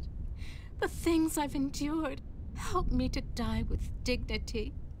 Ted. The things I've endured. Help me to die with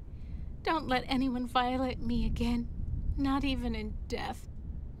dignity. Don't let anyone violate me again, not even in death.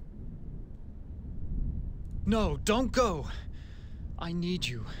 No, don't go. I need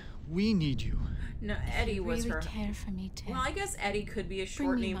you. We need you. No, Eddie You was really her. care for me, Ted. Well, I guess Eddie could be a Bring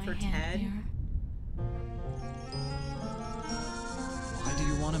short me name my for hand Ted. mirror. Why do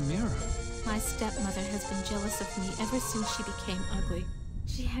you want a mirror? My stepmother has been jealous of me ever since she became ugly.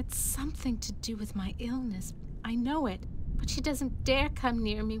 She had something to do with my illness. I know it, but she doesn't dare come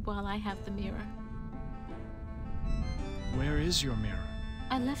near me while I have the mirror. Where is your mirror?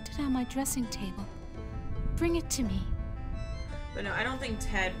 I left it on my dressing table. Bring it to me. But no, I don't think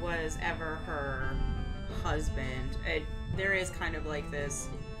Ted was ever her husband. There is kind of like this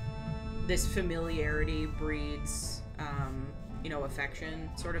familiarity breeds, affection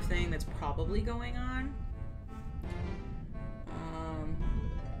sort of thing that's probably going on.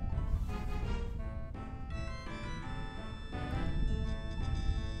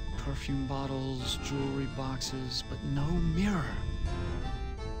 Perfume bottles, jewelry boxes, but no mirror.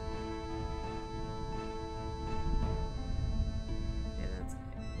 Yeah, that's it.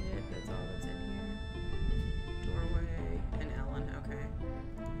 That's all that's in here. Doorway and Ellen. Okay.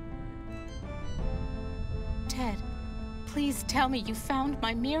 Ted, please tell me you found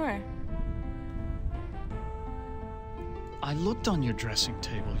my mirror. I looked on your dressing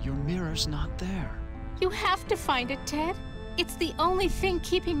table. Your mirror's not there. You have to find it, Ted. It's the only thing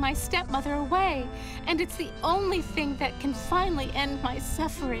keeping my stepmother away, and it's the only thing that can finally end my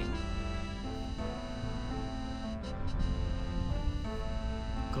suffering.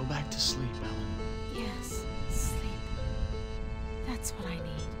 Go back to sleep, Ellen. Yes, sleep. That's what I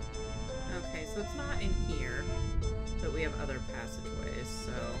need. Okay, so it's not in here, but we have other passageways,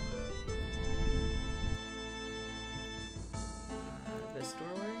 so... this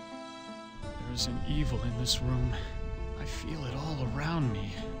doorway? There's an evil in this room. I feel it all around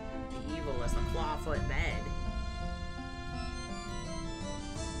me. The evil is the clawfoot bed.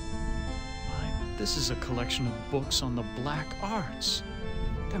 Why, this is a collection of books on the black arts.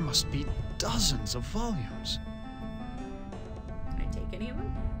 There must be dozens of volumes. Can I take any of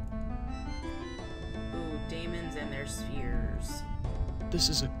them? Ooh, demons and their spheres. This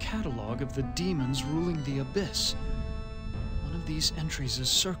is a catalog of the demons ruling the abyss. One of these entries is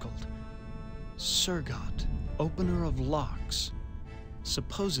circled. Surgot, opener of locks.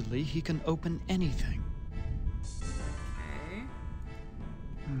 Supposedly, he can open anything. Okay.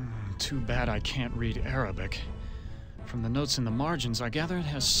 Too bad I can't read Arabic. From the notes in the margins, I gather it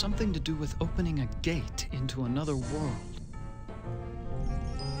has something to do with opening a gate into another world.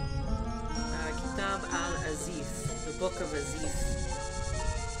 Kitab al-Azif, the Book of Azif.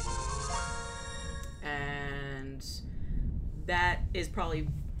 And that is probably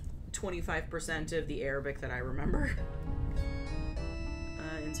 25% of the Arabic that I remember.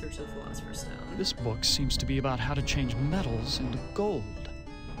 In Search of the Philosopher's Stone. This book seems to be about how to change metals into gold.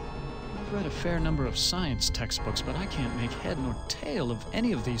 I've read a fair number of science textbooks, but I can't make head nor tail of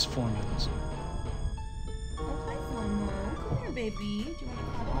any of these formulas. Oh, hi, Momo. Come here, baby. Do you want to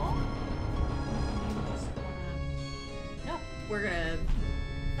cuddle? No, we're gonna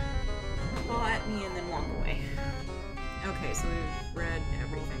paw at me and then walk away. Okay, so we've read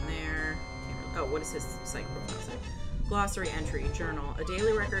everything there. Oh, what is his psych profile say? Glossary entry, journal, a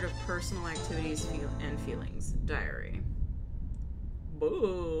daily record of personal activities and feelings, diary.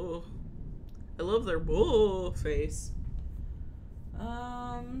 Boo. I love their boo face.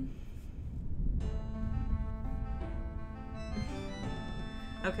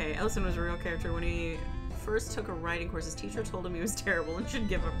 Okay, Ellison was a real character. When he first took a writing course, his teacher told him he was terrible and should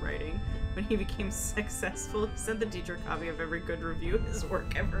give up writing. When he became successful, he sent the teacher a copy of every good review his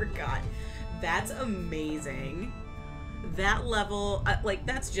work ever got. That's amazing. That level, like,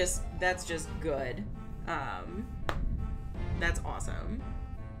 that's just good. That's awesome.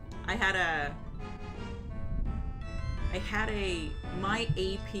 My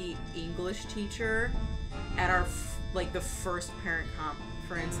AP English teacher at our, like, the first parent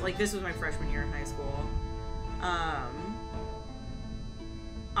conference, like, this was my freshman year in high school.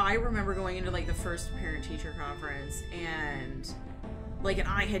 I remember going into, like, the first parent-teacher conference, and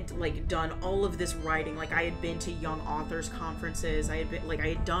I had, like, done all of this writing. Like, I had been to young authors conferences. I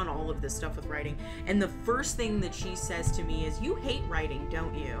had done all of this stuff with writing. And the first thing that she says to me is, "You hate writing,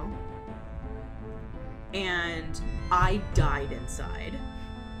 don't you?" And I died inside.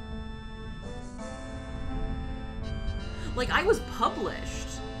 Like, I was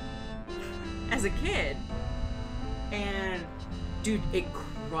published as a kid. And, dude, it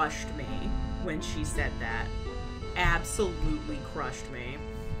crushed me when she said that. Absolutely crushed me.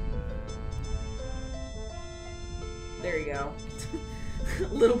 There you go.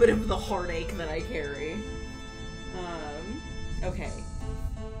 A little bit of the heartache that I carry. Okay.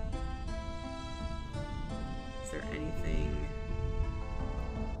 Is there anything...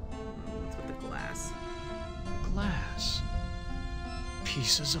 What's with the glass? Glass.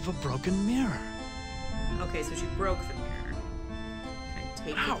 Pieces of a broken mirror. Okay, so she broke the mirror. Can I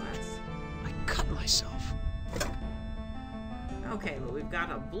take the glass? I cut myself. Okay, well, we've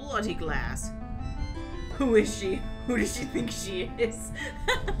got a bloody glass. Who is she? Who does she think she is?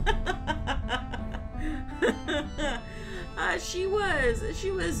 She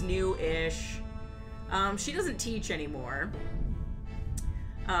was new-ish. She doesn't teach anymore.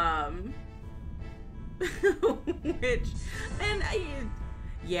 I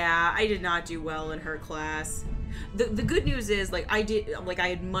did not do well in her class. The good news is, like, I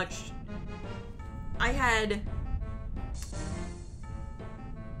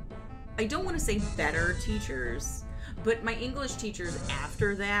don't want to say better teachers, but my English teachers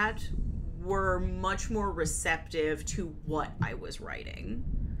after that were much more receptive to what I was writing.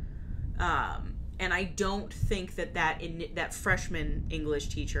 And I don't think that freshman English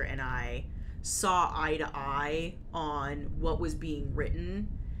teacher and I saw eye to eye on what was being written.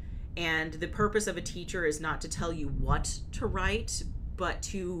 And the purpose of a teacher is not to tell you what to write, but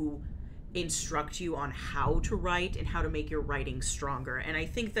to instruct you on how to write and how to make your writing stronger. And I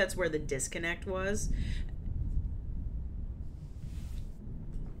think that's where the disconnect was.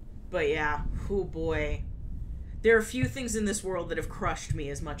 But yeah, oh boy. There are few things in this world that have crushed me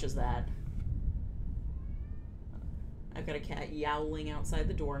as much as that. I've got a cat yowling outside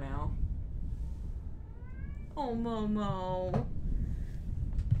the door now. Oh, Momo.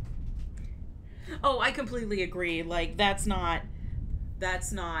 Oh, I completely agree. Like, that's not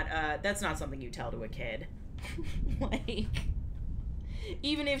something you tell to a kid. Like,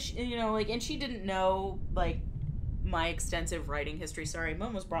 even if she, and she didn't know, like, my extensive writing history. Sorry,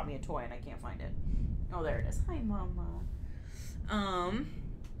 Momo's brought me a toy and I can't find it. Oh, there it is. Hi, Mama.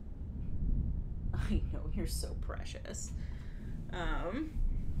 I know, you're so precious.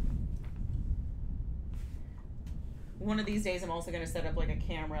 One of these days I'm also going to set up, like, a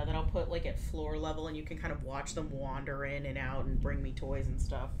camera that I'll put, like, at floor level, and you can kind of watch them wander in and out and bring me toys and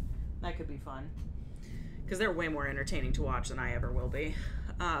stuff. That could be fun. Because they're way more entertaining to watch than I ever will be.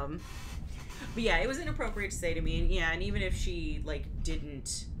 But yeah, it was inappropriate to say to me, and yeah, and even if she, like,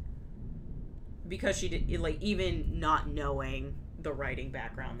 didn't, because she did, like, even not knowing the writing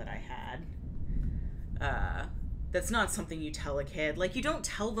background that I had, that's not something you tell a kid. Like, you don't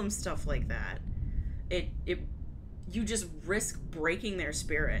tell them stuff like that. You just risk breaking their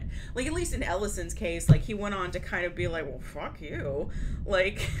spirit. Like, at least in Ellison's case, like, he went on to kind of be like, well, fuck you.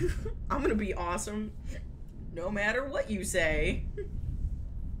 Like, I'm gonna be awesome no matter what you say.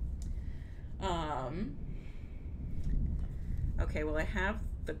 Okay, well, I have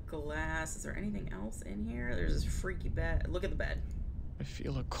the glass. Is there anything else in here? There's this freaky bed. Look at the bed. I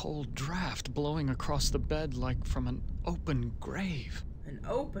feel a cold draft blowing across the bed like from an open grave. An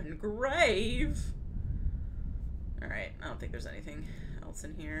open grave? Alright, I don't think there's anything else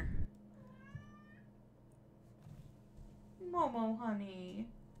in here. Momo, honey.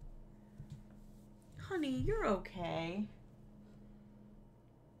 Honey, you're okay.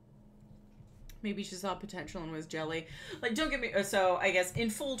 Maybe she saw potential and was jelly. Like, don't get me... So, I guess,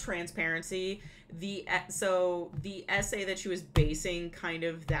 in full transparency, the essay that she was basing kind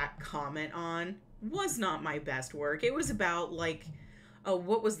of that comment on was not my best work. It was about, like... Oh,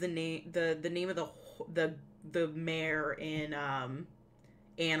 what was the name? The name of the mare in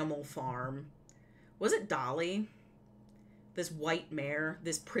Animal Farm. Was it Dolly? This white mare.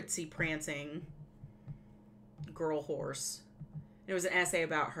 This pritsy prancing girl horse. It was an essay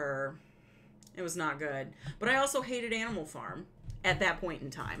about her. It was not good. But I also hated Animal Farm at that point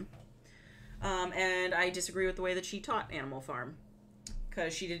in time. And I disagree with the way that she taught Animal Farm.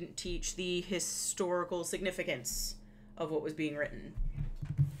 Because she didn't teach the historical significance of what was being written.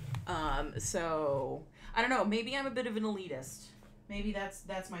 So, I don't know. Maybe I'm a bit of an elitist. Maybe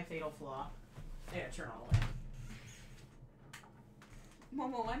that's my fatal flaw. I gotta turn all the way.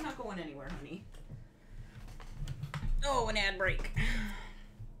 Momo, I'm not going anywhere, honey. Oh, an ad break.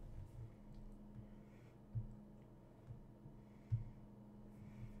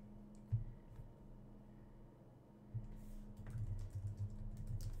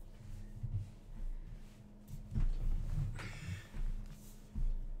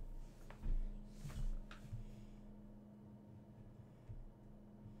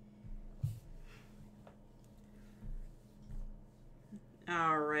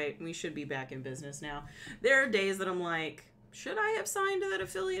 Alright, we should be back in business now. There are days that I'm like, should I have signed that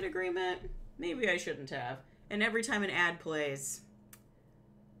affiliate agreement? Maybe I shouldn't have. And every time an ad plays,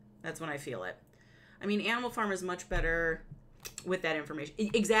 that's when I feel it. I mean, Animal Farm is much better with that information.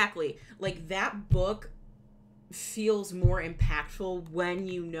 Exactly. Like, that book feels more impactful when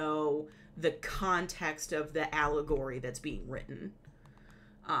you know the context of the allegory that's being written.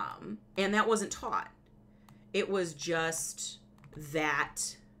 And that wasn't taught. It was just...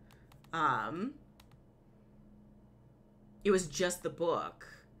 that it was just the book,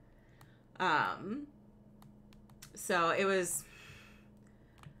 so it was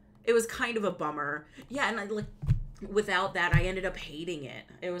kind of a bummer. Yeah, and like without that I ended up hating it.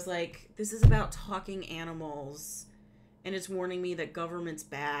 It was like, this is about talking animals and it's warning me that government's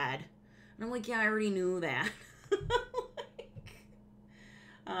bad, and I'm like, yeah, I already knew that.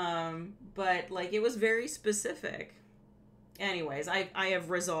 But like, it was very specific. Anyways, I have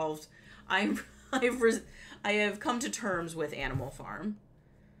resolved. I have come to terms with Animal Farm.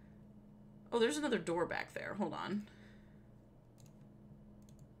 Oh, there's another door back there. Hold on.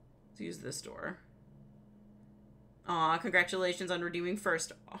 Let's use this door. Aw, congratulations on redeeming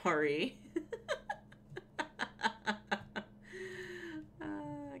first, Ari.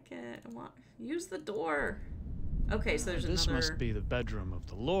 I can't. Use the door. Okay, so there's this another... must be the bedroom of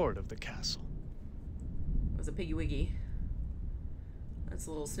the lord of the castle. It was a piggy wiggy. That's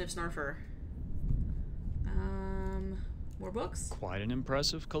a little snip snarfer. More books? Quite an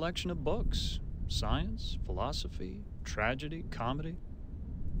impressive collection of books. Science, philosophy, tragedy, comedy.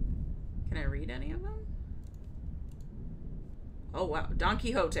 Can I read any of them? Oh, wow. Don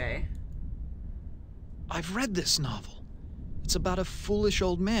Quixote. I've read this novel. It's about a foolish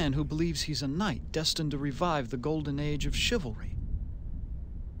old man who believes he's a knight destined to revive the golden age of chivalry.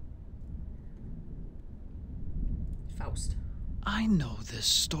 Faust. I know this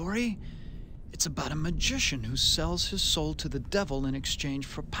story. It's about a magician who sells his soul to the devil in exchange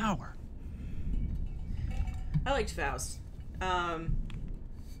for power. I liked Faust.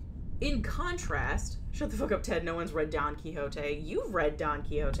 In contrast, shut the fuck up, Ted. No one's read Don Quixote. You've read Don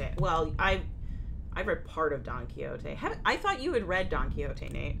Quixote. Well, I've read part of Don Quixote. I thought you had read Don Quixote,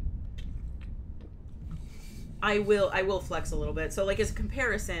 Nate. I will flex a little bit. So, like, as a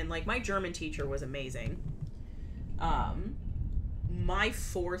comparison, like, my German teacher was amazing. My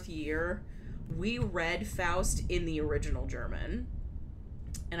 4th year, we read Faust in the original German.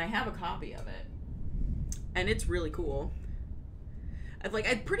 And I have a copy of it. And it's really cool.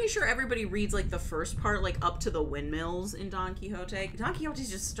 I'm pretty sure everybody reads, like, the first part, like, up to the windmills in Don Quixote. Don Quixote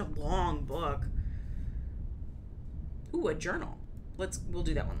is just such a long book. Ooh, a journal. We'll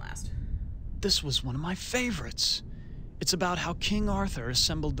do that one last. This was one of my favorites. It's about how King Arthur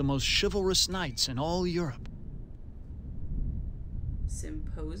assembled the most chivalrous knights in all Europe.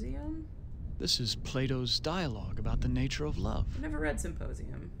 Symposium? This is Plato's dialogue about the nature of love. I've never read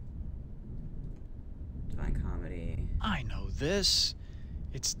Symposium. Divine Comedy. I know this.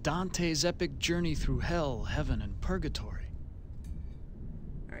 It's Dante's epic journey through hell, heaven, and purgatory.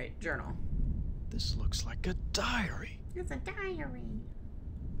 All right, journal. This looks like a diary. It's a diary.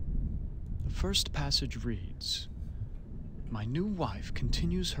 The first passage reads, "My new wife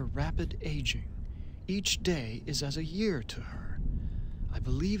continues her rapid aging. Each day is as a year to her. I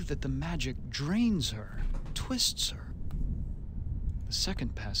believe that the magic drains her, twists her." The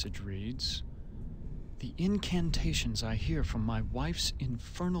second passage reads, "The incantations I hear from my wife's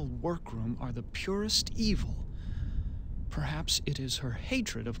infernal workroom are the purest evil. Perhaps it is her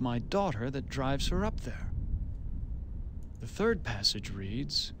hatred of my daughter that drives her up there." The third passage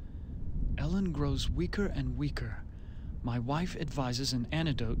reads, "Ellen grows weaker and weaker. My wife advises an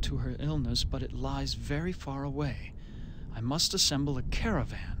antidote to her illness, but it lies very far away. I must assemble a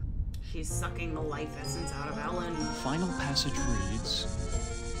caravan." She's sucking the life essence out of Ellen. The final passage reads,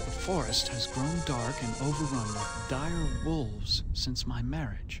 "The forest has grown dark and overrun with dire wolves since my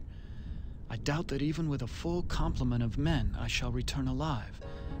marriage. I doubt that even with a full complement of men I shall return alive,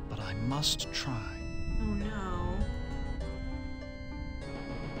 but I must try." Oh no.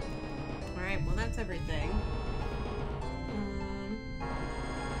 Alright, well that's everything.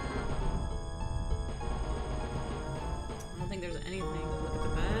 I don't think there's anything. Look at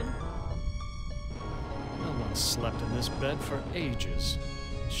the bed. No one slept in this bed for ages.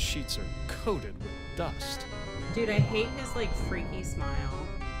 The sheets are coated with dust. Dude, I hate his like freaky smile.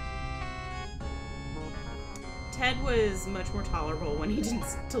 Ted was much more tolerable when he didn't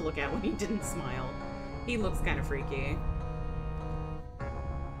to look at when he didn't smile. He looks kind of freaky.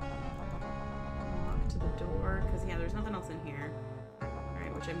 Walk to the door, because yeah, there's nothing else in here.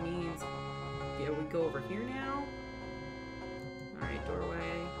 Alright, which means, yeah, we go over here now. Alright,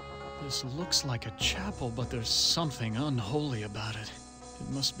 doorway. This looks like a chapel, but there's something unholy about it. It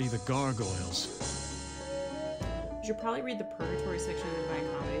must be the gargoyles. You should probably read the Purgatory section of Divine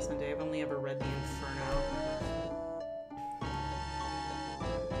Comedy someday. I've only ever read the Inferno.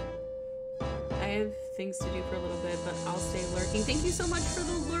 I have things to do for a little bit, but I'll stay lurking. Thank you so much for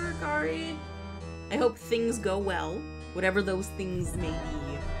the lurk, Ari. I hope things go well, whatever those things may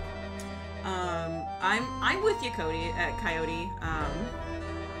be. I'm with you, Coyote.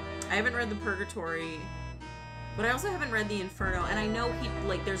 I haven't read the Purgatory, but I also haven't read the Inferno, and I know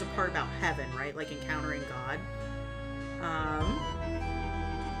there's a part about heaven, right? Like encountering God.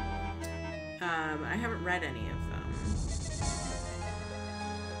 I haven't read any of them,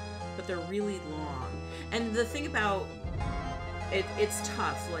 but they're really long. And the thing about it's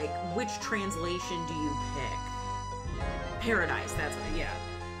tough. Like, which translation do you pick? Paradise. That's what. Yeah.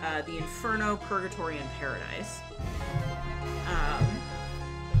 The Inferno, Purgatory, and Paradise.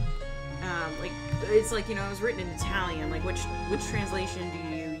 Like it's like, you know, it was written in Italian. Like, which translation do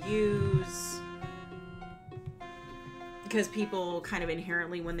you use? Because people kind of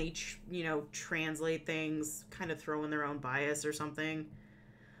inherently, when they translate things, kind of throw in their own bias or something.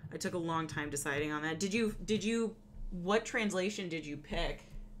 I took a long time deciding on that. Did you? What translation did you pick?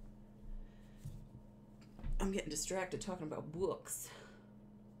 I'm getting distracted talking about books.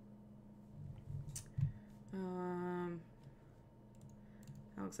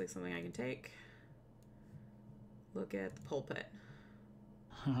 That looks like something I can take. Look at the pulpit.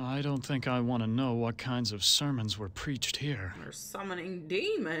 I don't think I want to know what kinds of sermons were preached here. They're summoning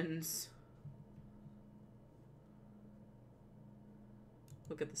demons.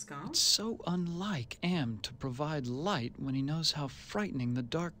 Look at the sconce. It's so unlike Am to provide light when he knows how frightening the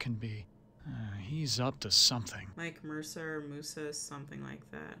dark can be. He's up to something. Mike Mercer, Musa, something like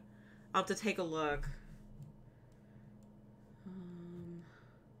that. I'll have to take a look.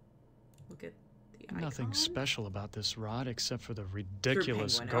 Look at the icon. Nothing special about this rod except for the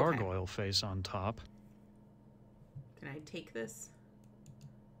ridiculous gargoyle face on top. Can I take this?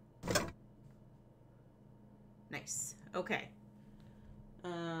 Nice. Okay.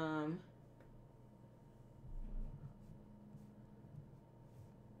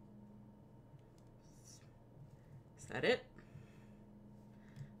 Is that it?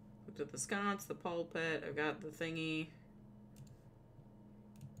 Looked at the sconce, the pulpit. I've got the thingy.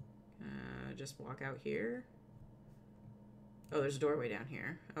 Just walk out here. Oh, there's a doorway down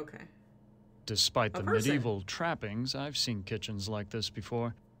here. Okay. Despite the medieval trappings, I've seen kitchens like this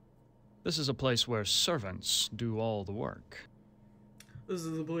before. This is a place where servants do all the work. This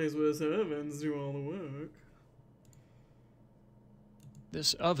is a place where servants do all the work.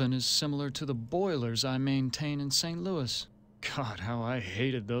 This oven is similar to the boilers I maintain in St. Louis. God, how I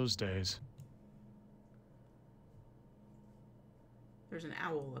hated those days. There's an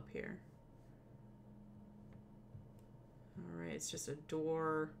owl up here. Alright, it's just a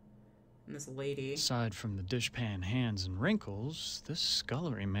door. And this lady. Aside from the dishpan hands and wrinkles, this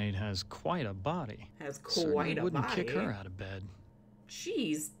scullery maid has quite a body. Has Certainly quite a wouldn't body. kick her out of bed.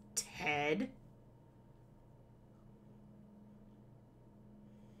 Jeez, Ted.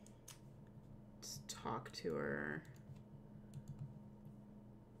 Just talk to her.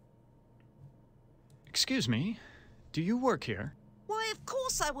 Excuse me, do you work here? Why, of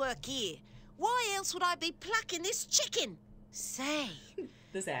course I work here. Why else would I be plucking this chicken? Say,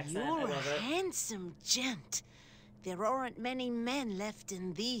 This accent, I you're love a it. handsome gent. There aren't many men left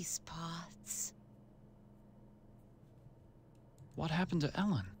in these parts. What happened to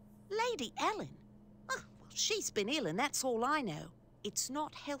Ellen? Lady Ellen? Oh, well, she's been ill and that's all I know. It's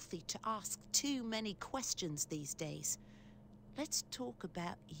not healthy to ask too many questions these days. Let's talk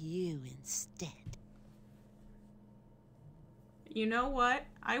about you instead. You know what?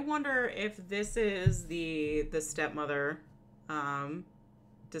 I wonder if this is the stepmother,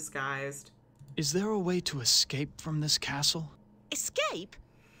 disguised. Is there a way to escape from this castle? Escape?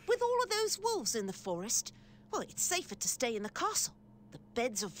 With all of those wolves in the forest? Well, it's safer to stay in the castle. The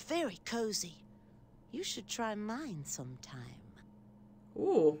beds are very cozy. You should try mine sometime.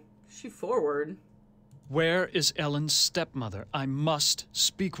 Ooh, she forward. Where is Ellen's stepmother? I must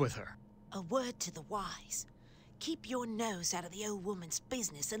speak with her. A word to the wise. Keep your nose out of the old woman's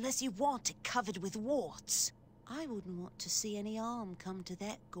business unless you want it covered with warts. I wouldn't want to see any harm come to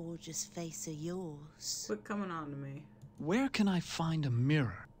that gorgeous face of yours. Quit coming on to me. Where can I find a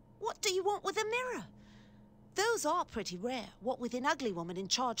mirror? What do you want with a mirror? Those are pretty rare, what with an ugly woman in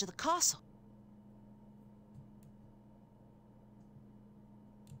charge of the castle.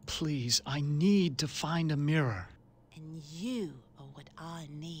 Please, I need to find a mirror. And you are what I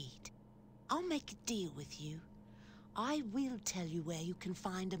need. I'll make a deal with you. I will tell you where you can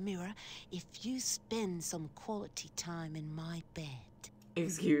find a mirror if you spend some quality time in my bed.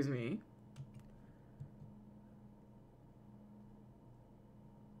 Excuse me.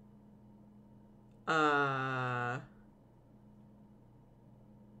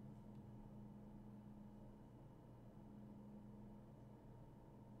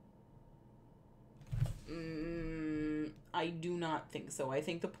 I do not think so. I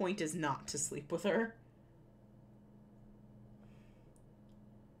think the point is not to sleep with her.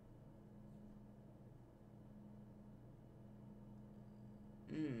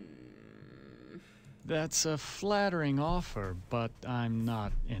 That's a flattering offer, but I'm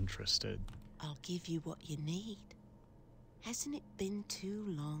not interested. I'll give you what you need. Hasn't it been too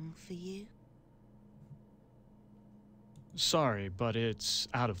long for you? Sorry, but it's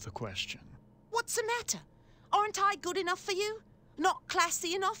out of the question. What's the matter? Aren't I good enough for you? Not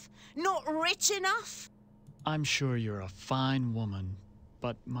classy enough? Not rich enough? I'm sure you're a fine woman,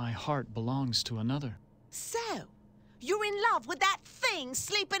 but my heart belongs to another. So, you're in love with that thing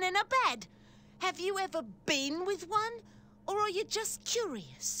sleeping in a bed? Have you ever been with one? Or are you just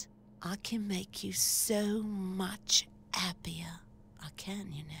curious? I can make you so much happier. I can,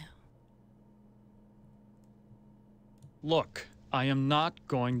 you know. Look, I am not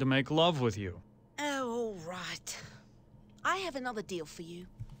going to make love with you. Oh, all right. I have another deal for you.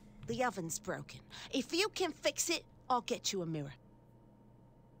 The oven's broken. If you can fix it, I'll get you a mirror.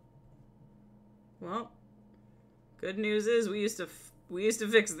 Well, good news is we used to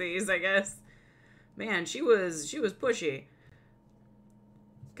fix these, I guess. Man, she was pushy.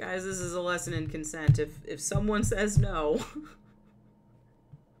 Guys, this is a lesson in consent. If someone says no,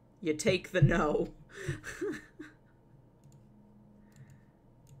 you take the no.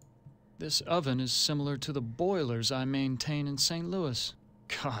 This oven is similar to the boilers I maintain in St. Louis.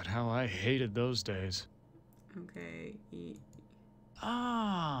 God, how I hated those days. Okay.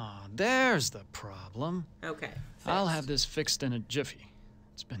 Ah, there's the problem. Okay. I'll fixed. have this fixed in a jiffy.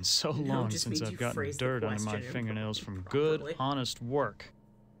 It's been so No, long just since means I've you gotten phrased the dirt under my question fingernails from properly. good, honest work.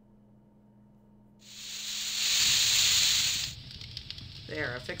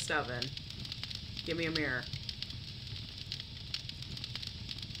 There, a fixed oven. Give me a mirror.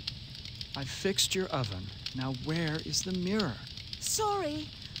 I fixed your oven. Now where is the mirror? Sorry,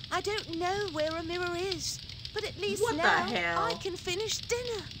 I don't know where a mirror is. But at least What the now hell? I can finish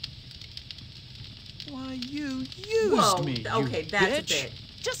dinner. Why, you used Whoa, me, okay, you that's bitch. a bit.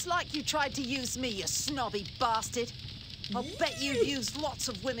 Just like you tried to use me, you snobby bastard. I'll bet you used lots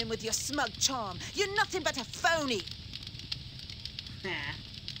of women with your smug charm. You're nothing but a phony. Nah.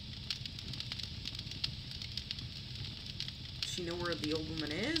 Does she know where the old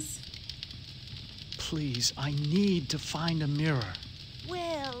woman is? Please, I need to find a mirror.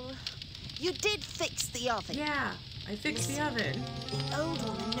 Well, you did fix the oven. Yeah, I fixed the oven. The old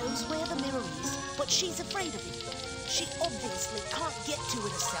woman knows where the mirror is, but she's afraid of it. She obviously can't get to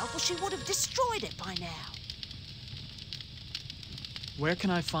it herself, or she would have destroyed it by now. Where can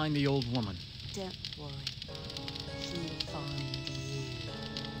I find the old woman? Don't worry. She'll find you.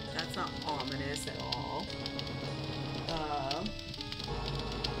 That's not ominous at all. The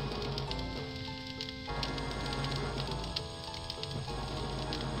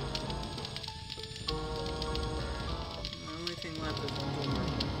only thing left is one door.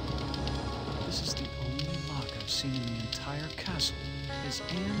 This is the only lock I've seen in the entire castle. Is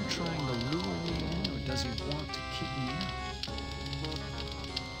Anne trying to lure me in, or does he want to keep me out?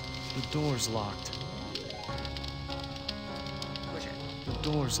 The door's locked. Push it. The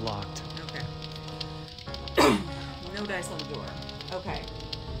door's locked. Okay. No dice on the door. Okay.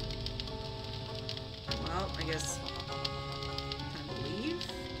 Well, I guess time to leave.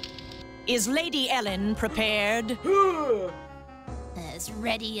 Is Lady Ellen prepared? As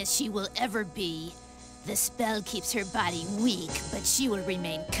ready as she will ever be. The spell keeps her body weak, but she will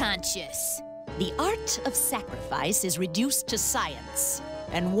remain conscious. The art of sacrifice is reduced to science.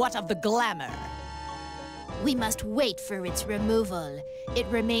 And what of the glamour? We must wait for its removal. It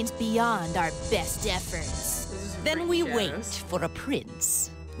remains beyond our best efforts. Then we wait for a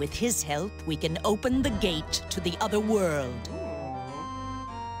prince. With his help, we can open the gate to the other world.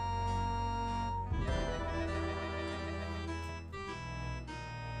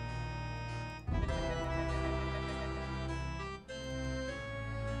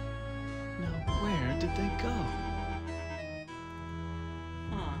 Now, where did they go?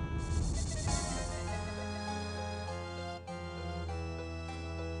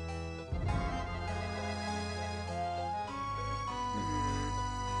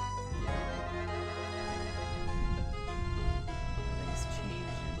 Things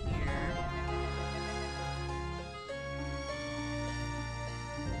changed in here.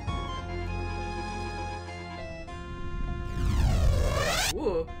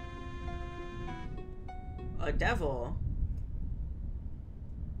 Ooh. A devil.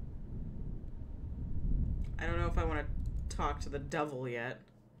 I don't know if I want to talk to the devil yet.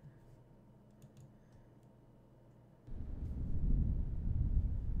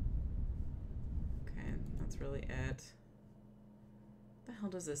 Okay, that's really it. What the hell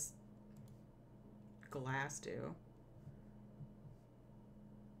does this glass do?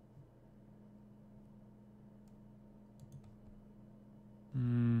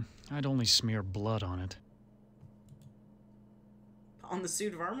 I'd only smear blood on it. On the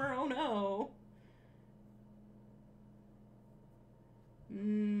suit of armor? Oh no.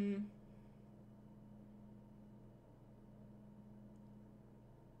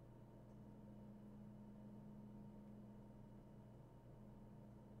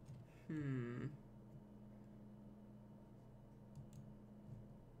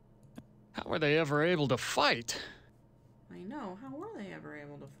 How were they ever able to fight? I know. How were they ever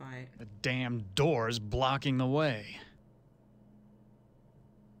able to fight? The damn door's blocking the way.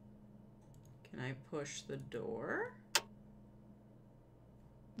 Can I push the door?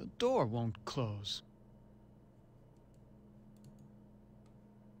 The door won't close.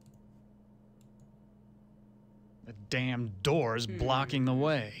 The damn door's blocking the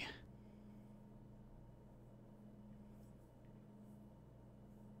way.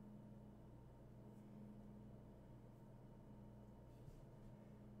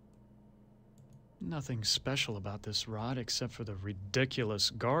 Nothing special about this rod except for the ridiculous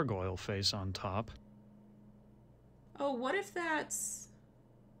gargoyle face on top. Oh, what if that's...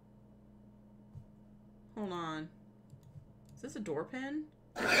 Hold on. Is this a door pin?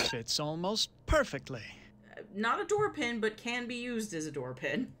 Fits almost perfectly. Not a door pin, but can be used as a door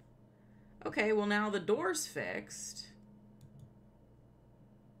pin. Okay, well now the door's fixed.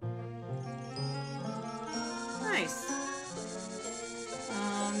 Nice.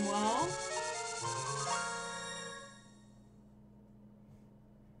 Well...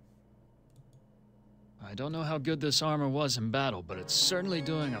 I don't know how good this armor was in battle, but it's certainly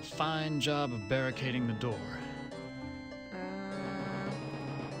doing a fine job of barricading the door.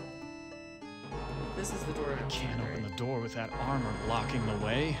 This is the door. I can't open the door with that armor blocking the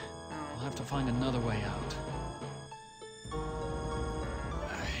way. I'll have to find another way out.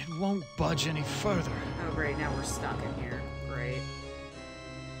 It won't budge any further. Oh, great. Now we're stuck in here. Great.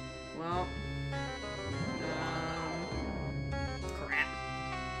 Well. Crap.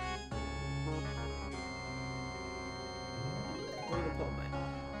 Go to the pulpit.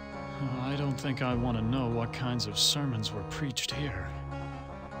 I don't think I want to know what kinds of sermons were preached here.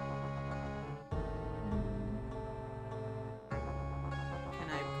 Can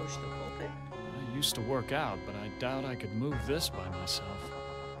I push the pulpit? I used to work out, but I doubt I could move this by myself.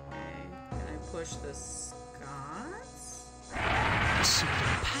 Okay. Can I push the Scots? A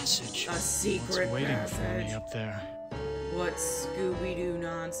secret passage. A secret What's waiting passage. for me up there? What Scooby-Doo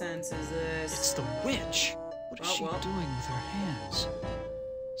nonsense is this? It's the witch. What is she well. doing with her hands?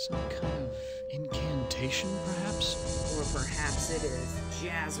 Some kind of incantation, perhaps? Or perhaps it is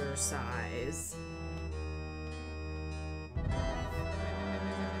jazzercise.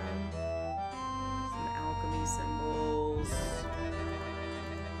 Some alchemy symbols.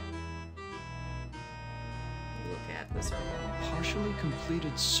 Look at the circle. Partially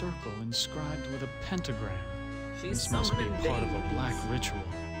completed circle inscribed with a pentagram. She's This must be summoning part of a babies. black ritual.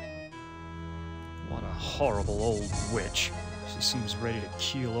 What a horrible old witch. She seems ready to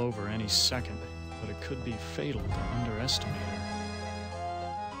keel over any second, but it could be fatal to underestimate her.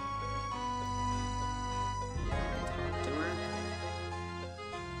 Talk to her.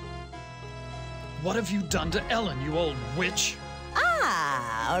 What have you done to Ellen, you old witch?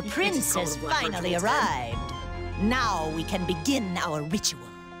 Ah, our You prince just call has it a black finally ritual, Ted. arrived. Now we can begin our ritual.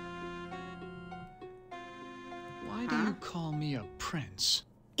 Why do you call me a prince?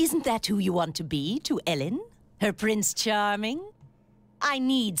 Isn't that who you want to be to Ellen? Her Prince Charming? I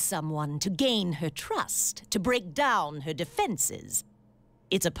need someone to gain her trust, to break down her defenses.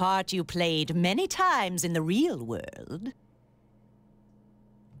 It's a part you played many times in the real world.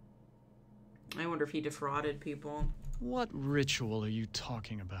 I wonder if he defrauded people. What ritual are you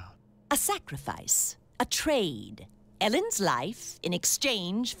talking about? A sacrifice, a trade. Ellen's life in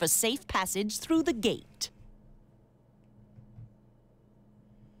exchange for safe passage through the gate.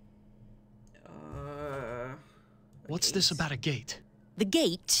 What's this about a gate? The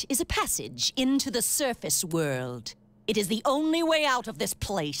gate is a passage into the surface world. It is the only way out of this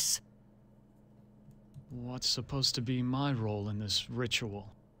place. What's supposed to be my role in this ritual?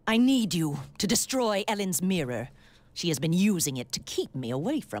 I need you to destroy Ellen's mirror. She has been using it to keep me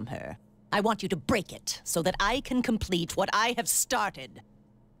away from her. I want you to break it so that I can complete what I have started.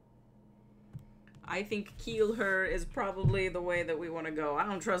 I think keel her is probably the way that we want to go. I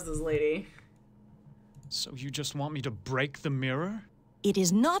don't trust this lady. So you just want me to break the mirror? It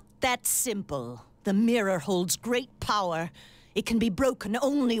is not that simple. The mirror holds great power. It can be broken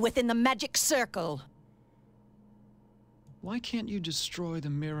only within the magic circle. Why can't you destroy the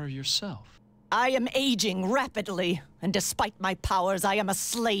mirror yourself? I am aging rapidly, and despite my powers, I am a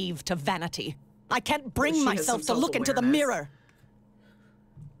slave to vanity. I can't bring She has myself some to look into the self-awareness. mirror.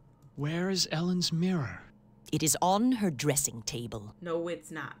 Where is Ellen's mirror? It is on her dressing table. No,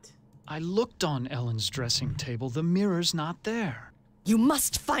 it's not. I looked on Ellen's dressing table. The mirror's not there. You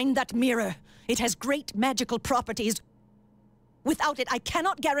must find that mirror. It has great magical properties. Without it, I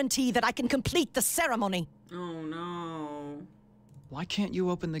cannot guarantee that I can complete the ceremony. Oh no. Why can't you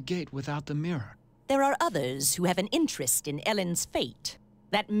open the gate without the mirror? There are others who have an interest in Ellen's fate.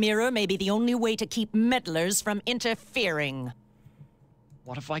 That mirror may be the only way to keep meddlers from interfering.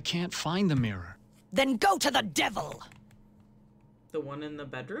 What if I can't find the mirror? Then go to the devil! The one in the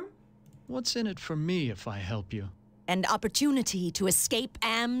bedroom? What's in it for me if I help you? An opportunity to escape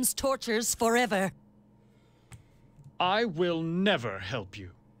Am's tortures forever. I will never help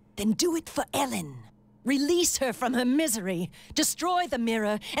you. Then do it for Ellen. Release her from her misery. Destroy the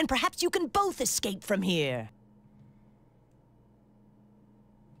mirror, and perhaps you can both escape from here.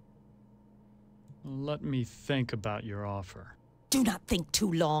 Let me think about your offer. Do not think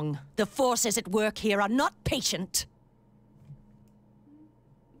too long. The forces at work here are not patient.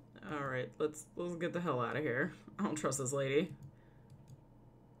 All right, let's get the hell out of here. I don't trust this lady.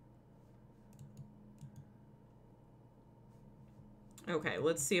 Okay,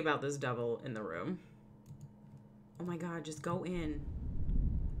 let's see about this devil in the room. Oh my god, just go in.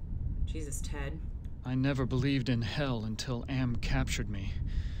 Jesus, Ted. I never believed in hell until Am captured me.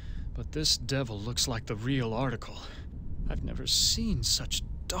 But this devil looks like the real article. I've never seen such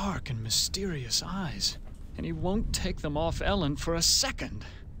dark and mysterious eyes. And he won't take them off Ellen for a second.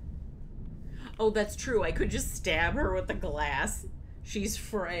 Oh, that's true. I could just stab her with the glass. She's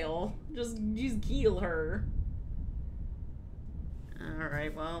frail. Just keel her.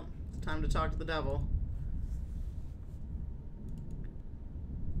 Alright, well, it's time to talk to the devil.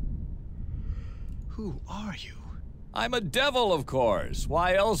 Who are you? I'm a devil, of course.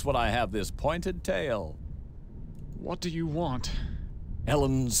 Why else would I have this pointed tail? What do you want?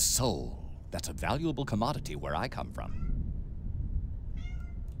 Ellen's soul. That's a valuable commodity where I come from.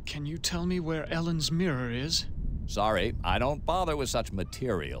 Can you tell me where Ellen's mirror is? Sorry, I don't bother with such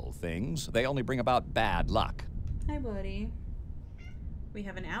material things. They only bring about bad luck. Hi, buddy. We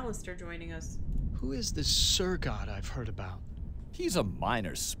have an Alistair joining us. Who is this Sir God I've heard about? He's a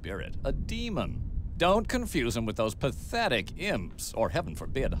minor spirit, a demon. Don't confuse them with those pathetic imps, or heaven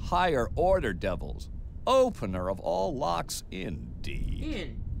forbid, higher order devils. Opener of all locks,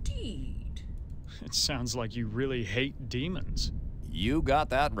 indeed. Indeed. It sounds like you really hate demons. You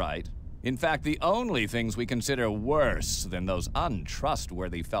got that right. In fact, the only things we consider worse than those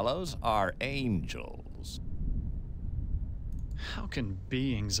untrustworthy fellows are angels. How can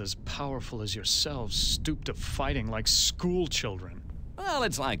beings as powerful as yourselves stoop to fighting like school children? Well,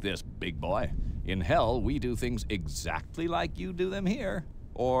 it's like this, big boy. In hell, we do things exactly like you do them here.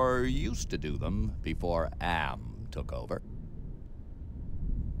 Or used to do them before Am took over.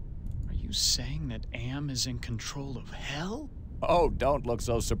 Are you saying that Am is in control of hell? Oh, don't look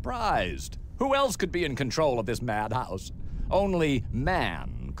so surprised. Who else could be in control of this madhouse? Only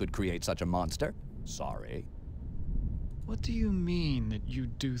man could create such a monster. Sorry. What do you mean that you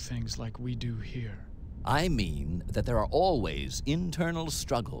do things like we do here? I mean that there are always internal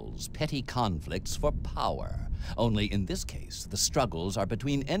struggles, petty conflicts for power. Only in this case, the struggles are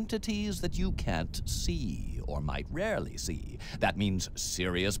between entities that you can't see, or might rarely see. That means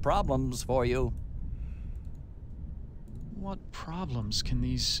serious problems for you. What problems can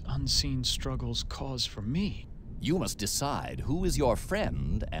these unseen struggles cause for me? You must decide who is your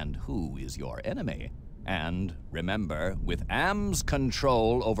friend and who is your enemy. And remember, with Am's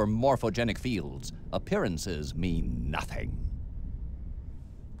control over morphogenic fields, appearances mean nothing.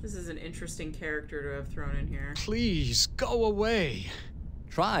 This is an interesting character to have thrown in here. Please, go away.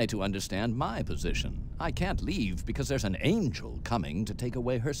 Try to understand my position. I can't leave because there's an angel coming to take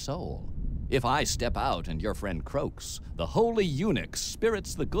away her soul. If I step out and your friend croaks, the holy eunuch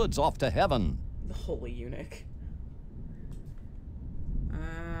spirits the goods off to heaven. The holy eunuch.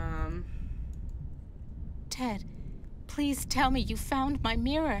 Ted, please tell me you found my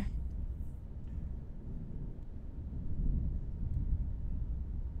mirror.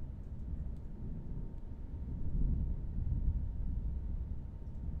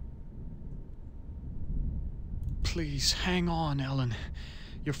 Please, hang on, Ellen.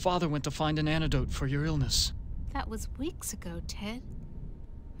 Your father went to find an antidote for your illness. That was weeks ago, Ted.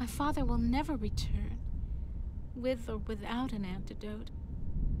 My father will never return, with or without an antidote.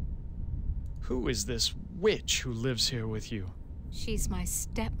 Who is this witch who lives here with you? She's my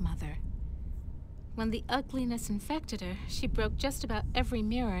stepmother. When the ugliness infected her, she broke just about every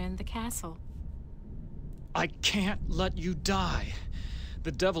mirror in the castle. I can't let you die.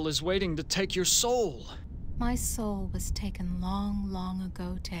 The devil is waiting to take your soul. My soul was taken long, long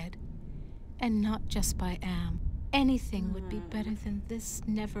ago, Ted. And not just by Am. Anything would be better than this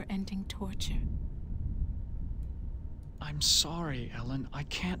never-ending torture. I'm sorry, Ellen. I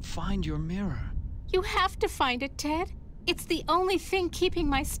can't find your mirror. You have to find it, Ted. It's the only thing keeping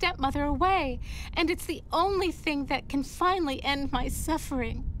my stepmother away. And it's the only thing that can finally end my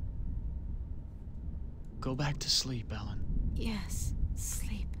suffering. Go back to sleep, Ellen. Yes,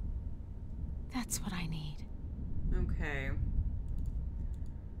 sleep. That's what I need. Okay.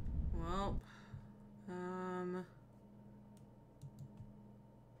 Well,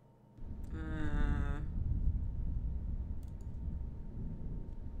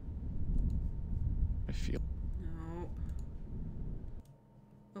 I feel... No.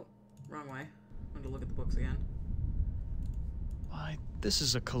 Oh, wrong way. I wanted to look at the books again. Why, this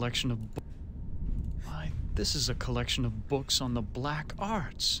is a collection of books on the black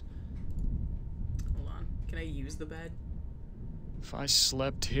arts. Hold on. Can I use the bed? If I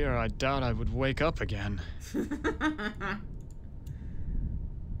slept here, I doubt I would wake up again. Can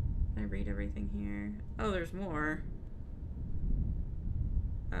I read everything here? Oh, there's more.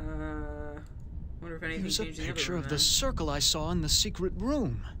 Wonder if anything Here's a changed in the other picture room, of the then. circle I saw in the secret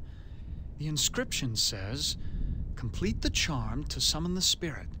room. The inscription says, "Complete the charm to summon the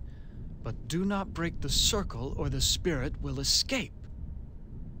spirit, but do not break the circle or the spirit will escape."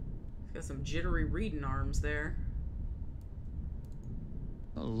 Got some jittery reading arms there.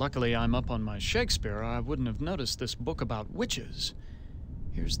 Well, luckily, I'm up on my Shakespeare, or I wouldn't have noticed this book about witches.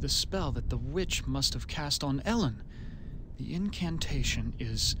 Here's the spell that the witch must have cast on Ellen. The incantation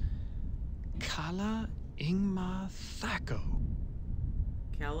is Kala Ingma Thako.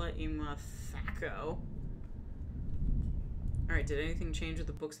 Kala Ima Thako. Alright, did anything change with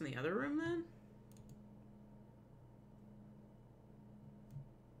the books in the other room then?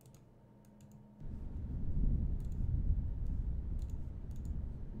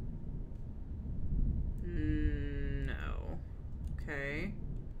 No. Okay.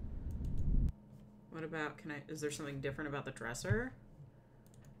 What about, is there something different about the dresser?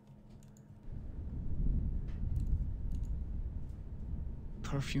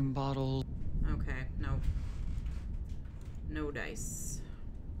 Perfume bottle. Okay, no. No dice.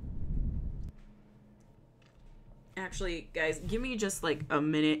 Actually, guys, give me just like a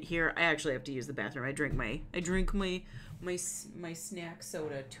minute here. I actually have to use the bathroom. I drink my snack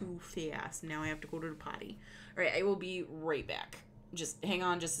soda too fast. Now I have to go to the potty. All right, I will be right back. Just hang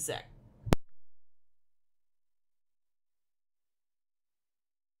on just a sec.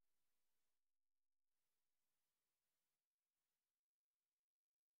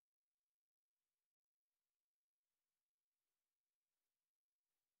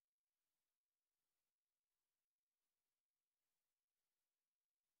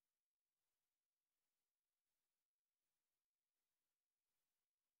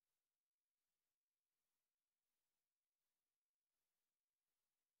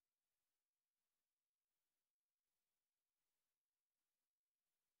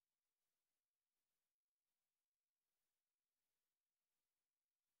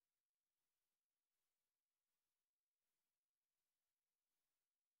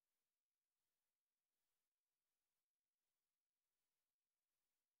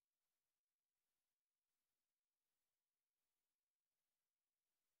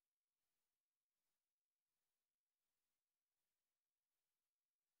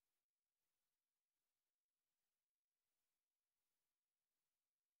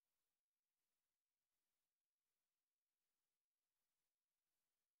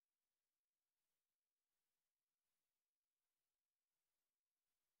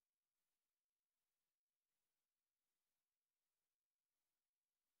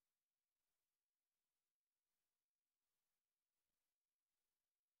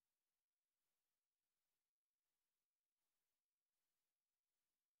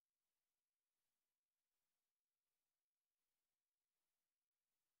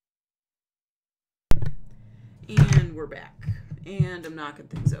 And we're back. And I'm knocking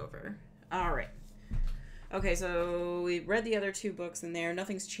things over. All right. Okay, so we read the other two books in there.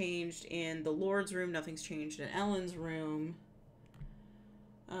 Nothing's changed in the Lord's room. Nothing's changed in Ellen's room.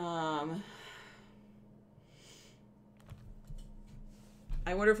 I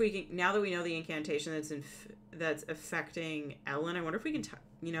wonder if we can, now that we know the incantation that's affecting Ellen, I wonder if we can,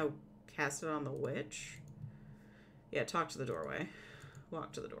 cast it on the witch. Yeah, talk to the doorway.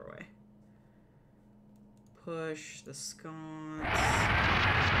 Walk to the doorway. Push the sconce.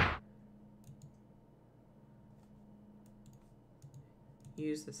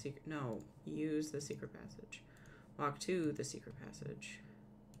 Use the secret. No, use the secret passage. Walk to the secret passage.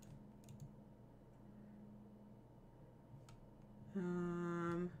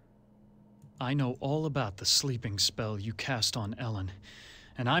 I know all about the sleeping spell you cast on Ellen,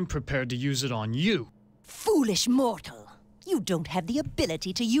 and I'm prepared to use it on you. Foolish mortal! You don't have the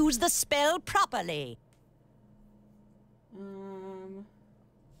ability to use the spell properly.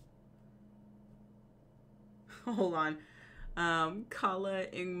 Hold on. Kala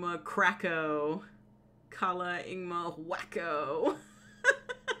Ingma Krako. Kala Ingma Wacko.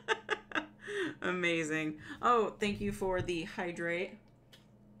 Amazing. Oh, thank you for the hydrate.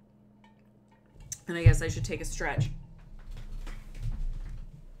 And I guess I should take a stretch.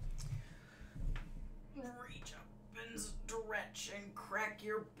 Reach up and stretch and crack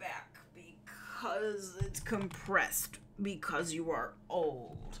your back because it's compressed because you are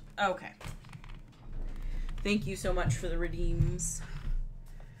old. Okay. Thank you so much for the redeems.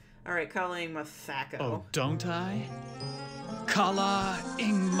 All right, Kala Ingma Thako. Oh, don't I? Kala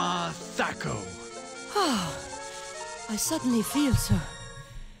Ingma Thako. I suddenly feel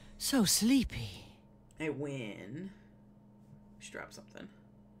so sleepy. I win. We should drop something.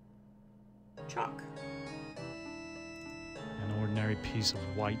 Chalk. An ordinary piece of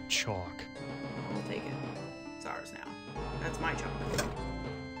white chalk. We'll take it. It's ours now. That's my chalk.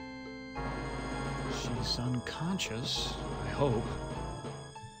 She's unconscious, I hope.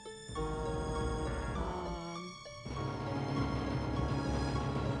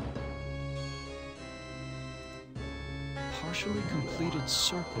 Partially completed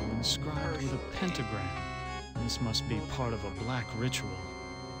circle inscribed with a pentagram. This must be part of a black ritual.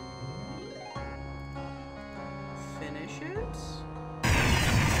 Finish it?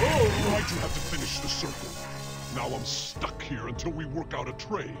 Why'd you have to finish the circle? Now I'm stuck here until we work out a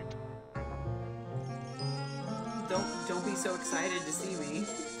trade. Don't be so excited to see me.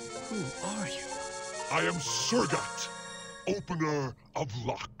 Who are you? I am Surgat, opener of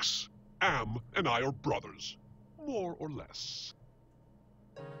locks. Am and I are brothers, more or less.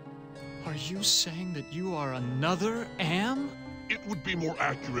 Are you saying that you are another Am? It would be more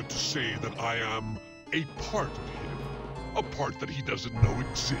accurate to say that I am a part of him. A part that he doesn't know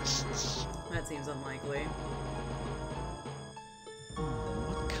exists. That seems unlikely.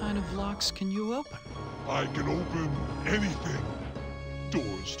 What kind of locks can you open? I can open anything.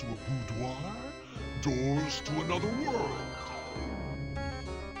 Doors to a boudoir, doors to another world.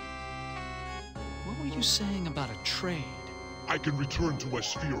 What were you saying about a trade? I can return to my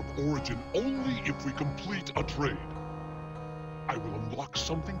sphere of origin only if we complete a trade. I will unlock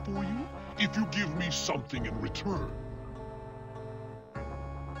something for you if you give me something in return.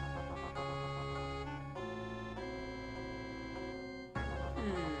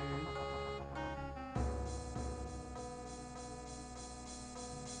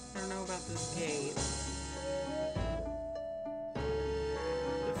 I don't know about this gate.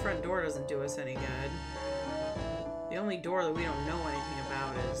 The front door doesn't do us any good. The only door that we don't know anything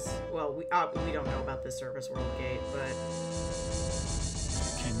about is... Well, we don't know about the Surface World gate, but...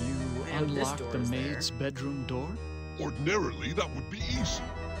 Can you unlock the maid's bedroom door? Ordinarily, that would be easy.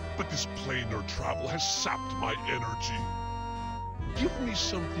 But this planar travel has sapped my energy. Give me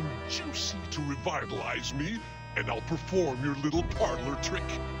something juicy to revitalize me, and I'll perform your little parlor trick.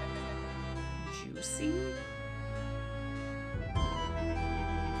 Juicy?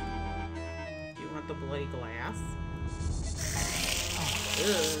 Do you want the bloody glass?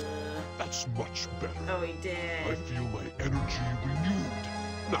 Ugh. That's much better. Oh, he did. I feel my energy renewed.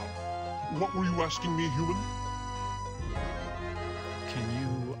 Now, what were you asking me, human? Can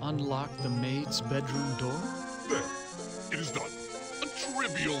you unlock the maid's bedroom door? There. It is done. A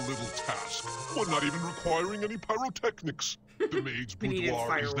trivial little task, one not even requiring any pyrotechnics. The maid's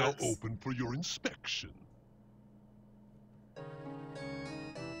boudoir is now open for your inspection.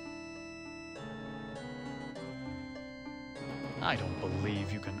 I don't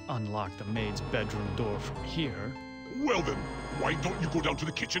believe you can unlock the maid's bedroom door from here. Well then, why don't you go down to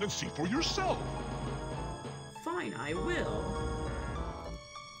the kitchen and see for yourself? Fine, I will.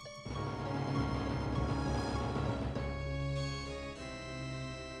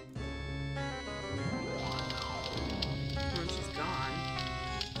 Oh, she's gone.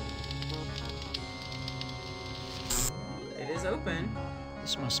 It is open.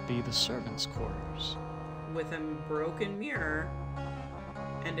 This must be the servants' quarters. With a broken mirror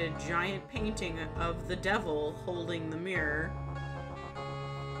and a giant painting of the devil holding the mirror.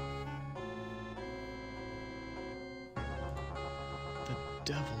 The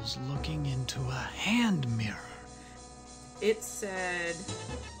devil's looking into a hand mirror. It said,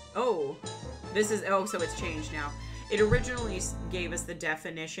 oh, this is, oh, so it's changed now. It originally gave us the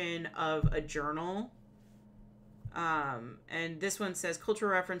definition of a journal. And this one says,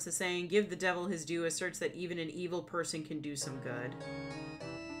 cultural reference is saying, give the devil his due, asserts that even an evil person can do some good.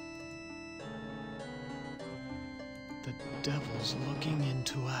 The devil's looking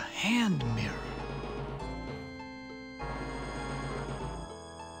into a hand mirror.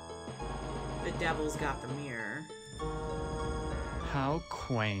 The devil's got the mirror. How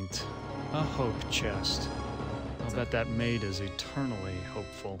quaint. A hope chest. I'll bet that maid is eternally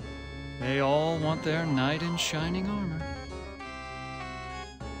hopeful. They all want their knight in shining armor.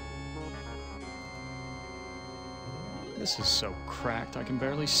 This is so cracked I can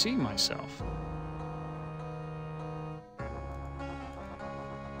barely see myself.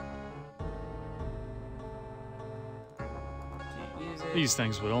 Can't use it. These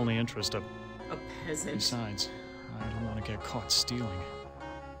things would only interest a peasant. Besides, I don't want to get caught stealing.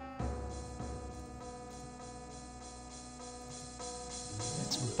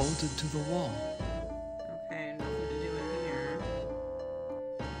 It's bolted to the wall. Okay, nothing to do in here.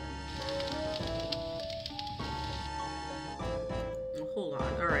 Well, hold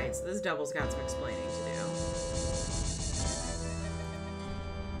on. Alright, so this devil's got some explaining to do.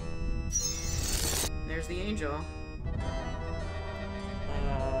 There's the angel.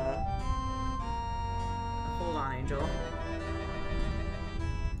 Hold on, angel.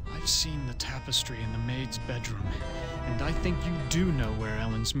 I've seen the tapestry in the maid's bedroom, and I think you do know where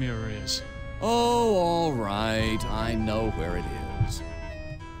Ellen's mirror is. Oh, all right. I know where it is.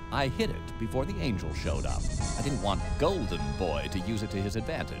 I hid it before the angel showed up. I didn't want Golden Boy to use it to his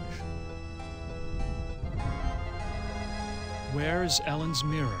advantage. Where's Ellen's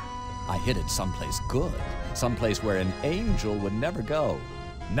mirror? I hid it someplace good. Someplace where an angel would never go.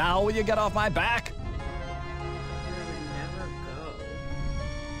 Now will you get off my back?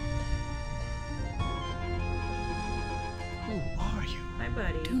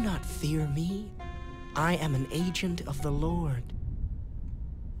 Do not fear me. I am an agent of the Lord.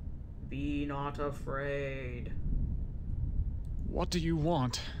 Be not afraid. What do you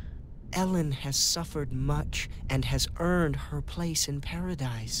want? Ellen has suffered much and has earned her place in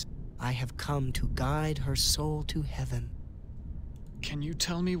paradise. I have come to guide her soul to heaven. Can you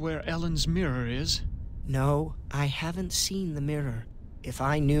tell me where Ellen's mirror is? No, I haven't seen the mirror. If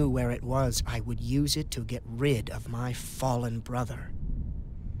I knew where it was, I would use it to get rid of my fallen brother.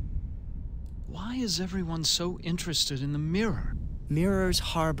 Why is everyone so interested in the mirror? Mirrors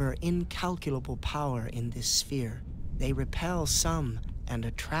harbor incalculable power in this sphere. They repel some and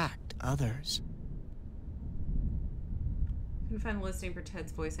attract others. I couldn't find a listing for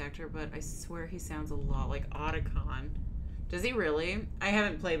Ted's voice actor, but I swear he sounds a lot like Otacon. Does he really? I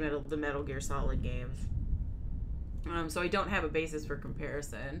haven't played the Metal Gear Solid games, so I don't have a basis for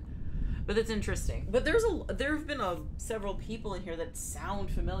comparison. But that's interesting. But there have been several people in here that sound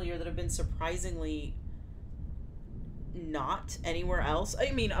familiar that have been surprisingly not anywhere else.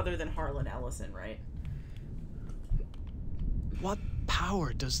 I mean, other than Harlan Ellison, right? What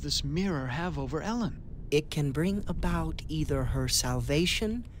power does this mirror have over Ellen? It can bring about either her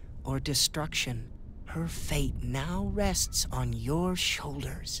salvation or destruction. Her fate now rests on your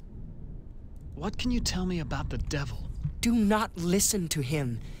shoulders. What can you tell me about the devil? Do not listen to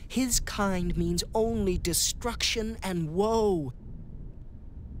him. His kind means only destruction and woe.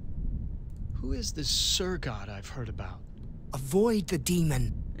 Who is this Surgod I've heard about? Avoid the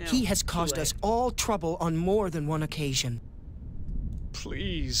demon. Yeah, he has caused us all trouble on more than one occasion.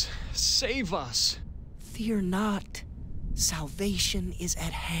 Please, save us. Fear not. Salvation is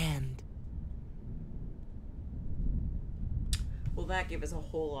at hand. Well, that gave us a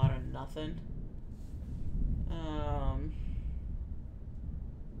whole lot of nothing.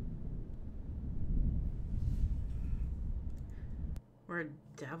 Where a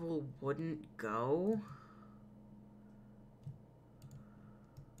devil wouldn't go?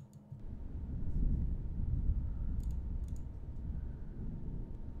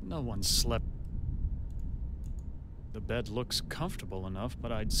 No one slept. The bed looks comfortable enough,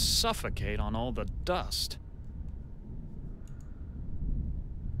 but I'd suffocate on all the dust.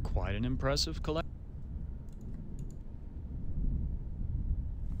 Quite an impressive collection.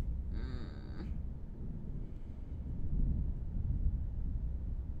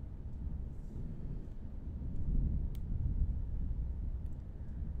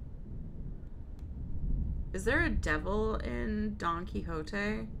 Is there a devil in Don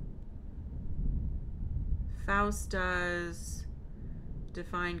Quixote? Faust does.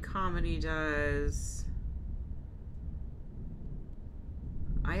 Divine Comedy does.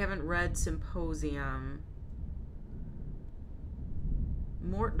 I haven't read Symposium.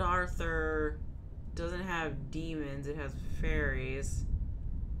 Mort Arthur doesn't have demons, it has fairies.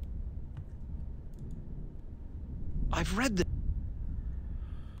 I've read the...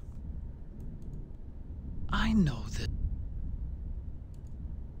 I know that...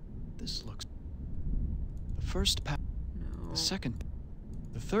 This looks... The first pass... No. The second...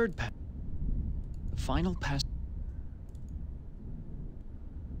 The third pass... The final pass...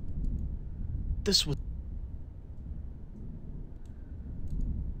 This was...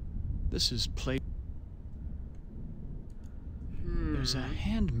 This is played... There's a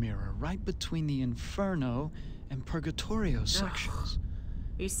hand mirror right between the Inferno and Purgatorio sections.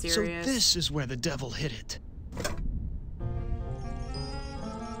 Are you serious? So this is where the devil hid it.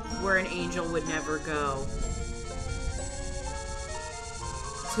 Where an angel would never go.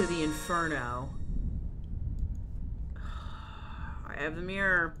 To the Inferno. I have the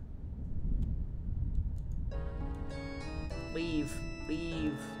mirror. Leave.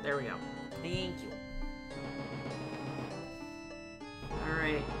 Leave. There we go. Thank you.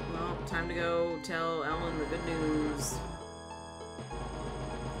 Alright. Well, time to go tell Ellen the good news.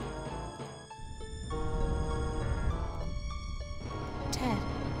 Ted,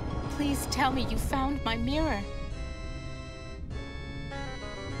 please tell me you found my mirror.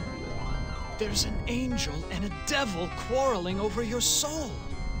 There's an angel and a devil quarreling over your soul.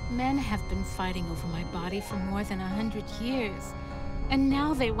 Men have been fighting over my body for more than 100 years, and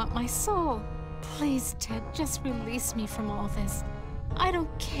now they want my soul. Please, Ted, just release me from all this. I don't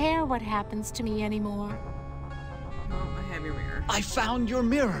care what happens to me anymore. Well, I have your mirror. I found your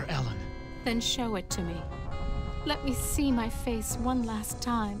mirror, Ellen. Then show it to me. Let me see my face one last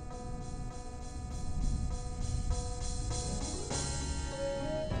time.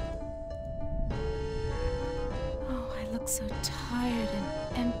 Oh, I look so tired and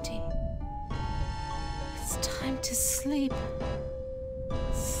empty. It's time to sleep.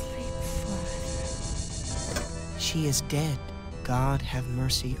 Sleep forever. She is dead. God have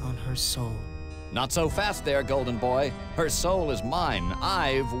mercy on her soul. Not so fast there, Golden Boy. Her soul is mine.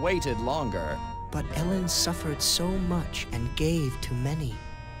 I've waited longer. But Ellen suffered so much and gave to many.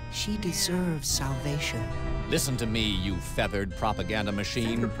 She deserves salvation. Listen to me, you feathered propaganda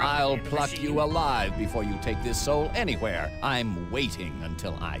machine. I'll pluck you alive before you take this soul anywhere. I'm waiting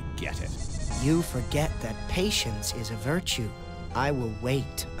until I get it. You forget that patience is a virtue. I will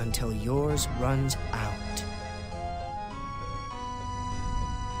wait until yours runs out.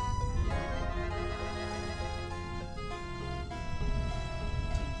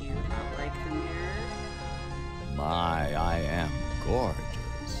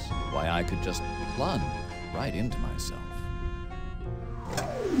 Gorgeous. Why, I could just plunge right into myself.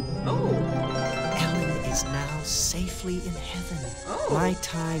 Oh! Ellen is now safely in heaven. Oh. My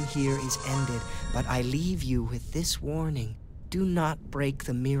time here is ended, but I leave you with this warning. Do not break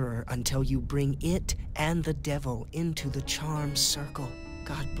the mirror until you bring it and the devil into the charmed circle.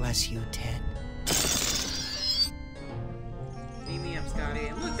 God bless you, Ted. Beam me up, Scotty.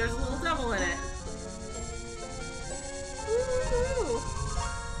 And look, there's a little devil in it. Woo-hoo.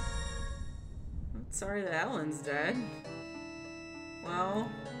 I'm sorry that Ellen's dead. Well,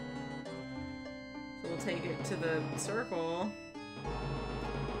 so we'll take it to the circle.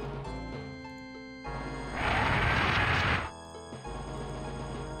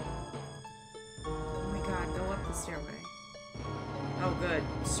 Oh my god, go up the stairway. Oh good,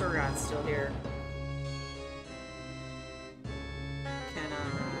 Surgod's still here. Can I?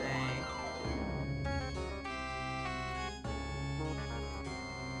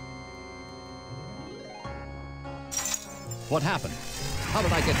 What happened? How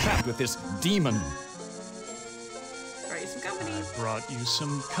did I get trapped with this demon? Brought you some company. Brought you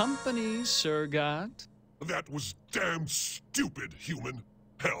some company, Surgot. That was damn stupid, human.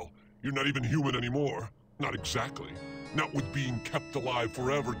 Hell, you're not even human anymore. Not exactly. Not with being kept alive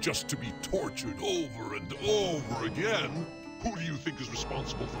forever just to be tortured over and over again. Who do you think is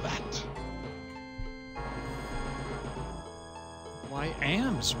responsible for that? Why,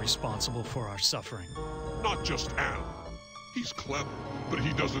 Am's responsible for our suffering. Not just Am. He's clever, but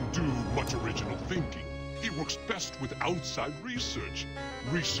he doesn't do much original thinking. He works best with outside research.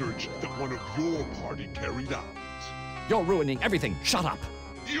 Research that one of your party carried out. You're ruining everything. Shut up.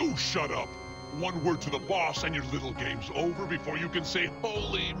 You shut up! One word to the boss and your little game's over before you can say,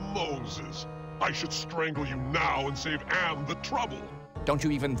 Holy Moses! I should strangle you now and save Am the trouble. Don't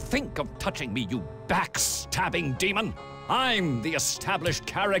you even think of touching me, you backstabbing demon! I'm the established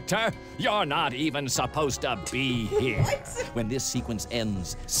character. You're not even supposed to be here. When this sequence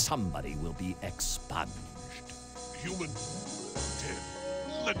ends, somebody will be expunged. Human, Ted,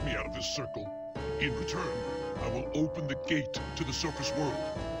 let me out of this circle. In return, I will open the gate to the surface world.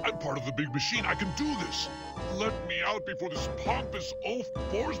 I'm part of the big machine. I can do this. Let me out before this pompous oaf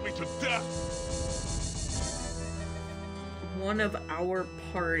bores me to death. One of our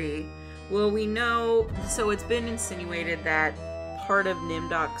party. Well, we know, so it's been insinuated that part of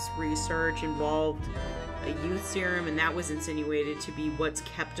Nimdok's research involved a youth serum, and that was insinuated to be what's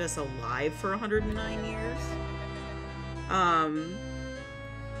kept us alive for 109 years.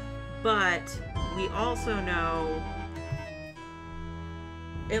 But we also know,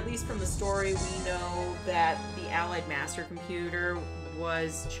 at least from the story, we know that the Allied Master Computer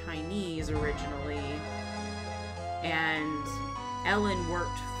was Chinese originally, and Ellen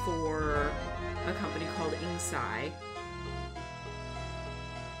worked for a company called Ingsai,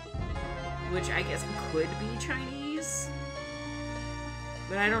 which I guess could be Chinese,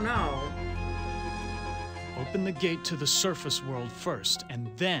 but I don't know. Open the gate to the surface world first, and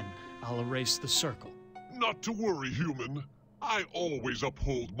then I'll erase the circle. Not to worry, human. I always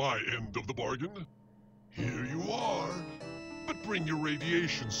uphold my end of the bargain. Here you are. But bring your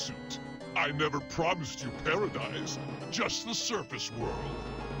radiation suit. I never promised you paradise, just the surface world.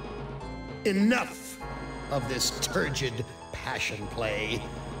 Enough of this turgid passion play.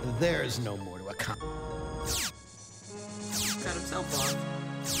 There's no more to accomplish. Got himself on.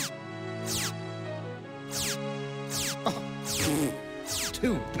 Oh,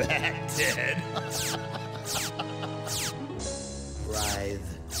 too bad, Ted.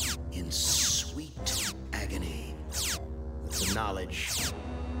 Writhe in sweet agony with the knowledge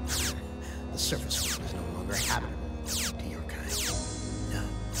the surface world is no longer habitable to your kind. No,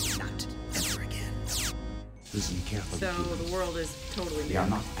 not ever again. Listen carefully. So the world is totally We are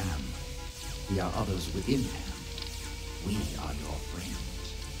not Am. We are others within Am. We are your friends.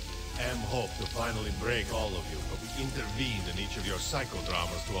 Am hoped to finally break all of you, but we intervened in each of your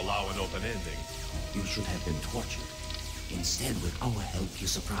psychodramas to allow an open ending. You should have been tortured. Instead, with our help, you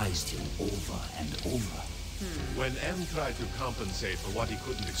surprised him over and over. When M tried to compensate for what he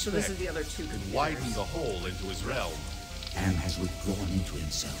couldn't expect, So this is the other two it computers. widened the hole into his realm. Am has withdrawn into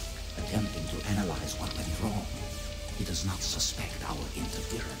himself, attempting to analyze what went wrong. He does not suspect our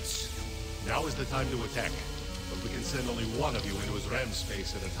interference. Now is the time to attack, but we can send only one of you into his RAM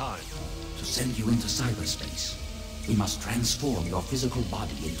space at a time. To send you into cyberspace, we must transform your physical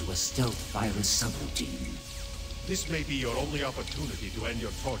body into a stealth virus subroutine. This may be your only opportunity to end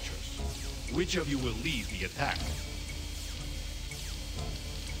your tortures. Which of you will lead the attack?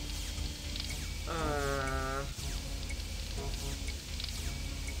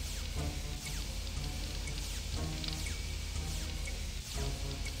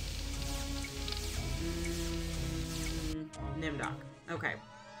 Nimdok. Okay.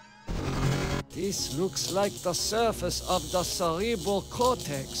 This looks like the surface of the cerebral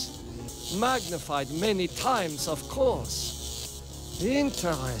cortex. Magnified many times, of course.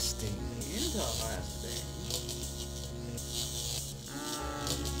 Interesting. Interesting.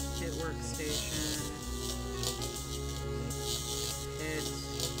 Hit workstation. Hit.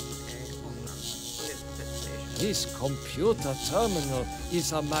 Okay, hold on. Look at the hit station. This computer terminal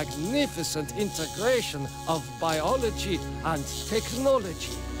is a magnificent integration of biology and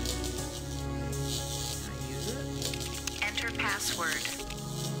technology. Enter password.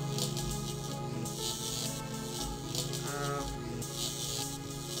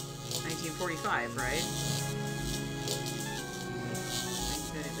 1945, right?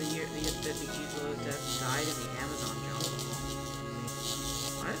 The year that the evil of death died in the Amazon jungle.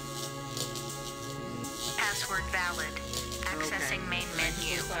 What? Password valid. Accessing main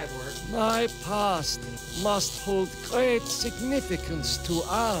menu. My past must hold great significance to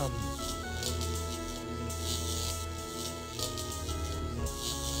Am.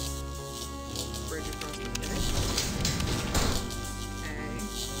 Bridge across the pit. Okay.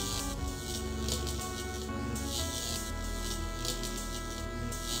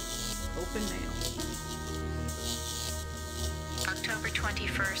 Open mail. October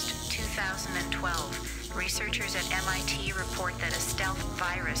 21st, 2012. Researchers at MIT report that a stealth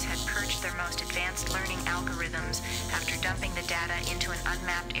virus had purged their most advanced learning algorithms after dumping the data into an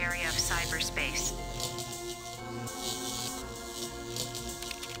unmapped area of cyberspace.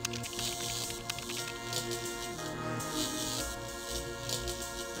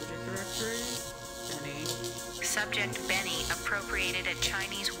 Subject directory. Benny. Subject Benny appropriated a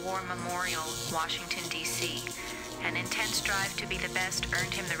Chinese War Memorial, Washington, D.C. An intense drive to be the best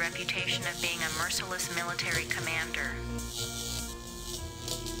earned him the reputation of being a merciless military commander.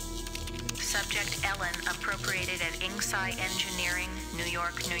 Subject Ellen appropriated at Inksai Engineering, New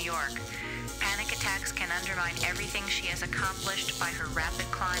York, New York. Panic attacks can undermine everything she has accomplished by her rapid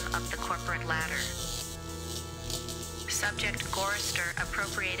climb up the corporate ladder. Subject Gorrister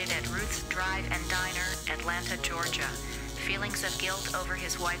appropriated at Ruth's Drive and Diner, Atlanta, Georgia. Feelings of guilt over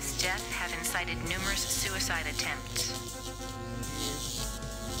his wife's death have incited numerous suicide attempts.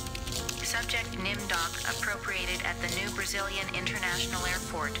 Subject Nimdok appropriated at the New Brazilian International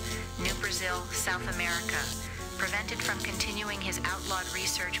Airport, New Brazil, South America. Prevented from continuing his outlawed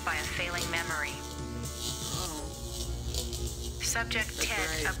research by a failing memory. Subject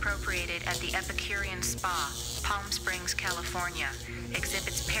Ted appropriated at the Epicurean Spa, Palm Springs, California.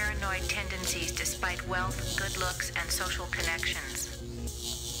 Exhibits paranoid tendencies despite wealth, good looks, and social connections.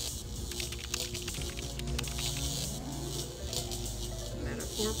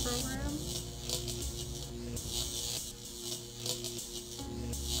 Metaphor program?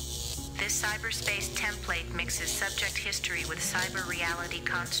 This cyberspace template mixes subject history with cyber reality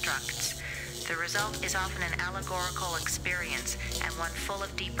constructs. The result is often an allegorical experience and one full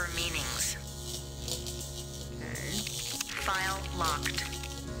of deeper meanings. Okay. File locked.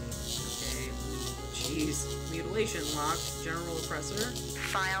 Okay. Jeez. Mutilation locked. General oppressor.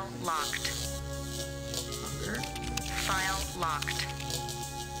 File locked. Hunger. File locked.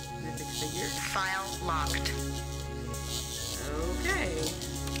 Mythic figure. File locked. Okay.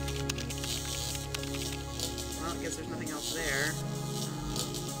 Well, I guess there's nothing else there.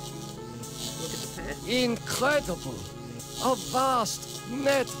 Look at the pit. Incredible! A vast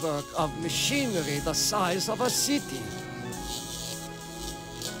network of machinery the size of a city.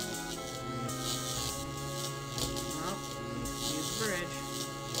 Well, use the bridge.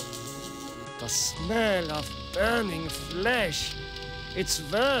 The smell of burning flesh. It's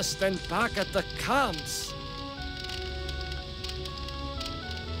worse than back at the camps.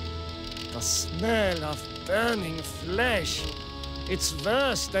 The smell of burning flesh. It's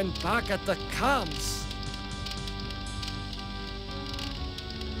worse than back at the camps.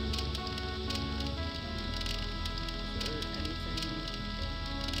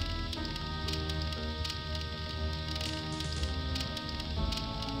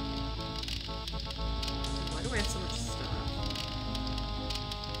 Why do I have so much stuff?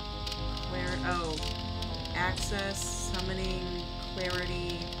 Oh. Access, summoning,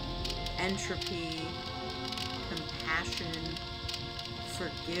 clarity, entropy, compassion,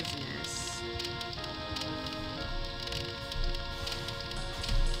 forgiveness.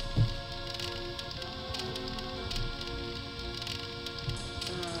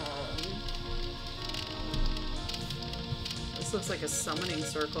 This looks like a summoning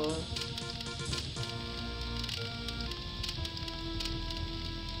circle.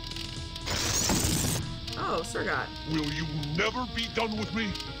 Oh, Surgot. Will you never be done with me?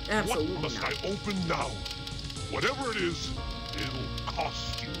 Absolutely What must not. I open now? Whatever it is It'll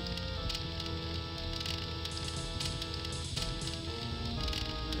cost you.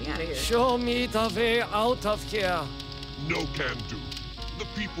 Get out of here. Show me the way out of here. No can do. The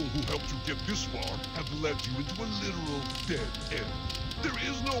people who helped you get this far have led you into a literal dead end. There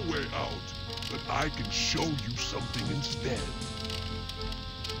is no way out, but I can show you something instead.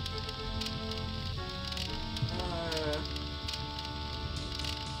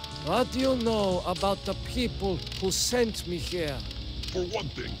 What do you know about the people who sent me here? For one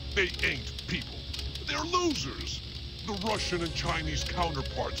thing, they ain't people. They're losers. The Russian and Chinese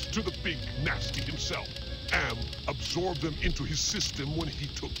counterparts to the big nasty himself. Am absorbed them into his system when he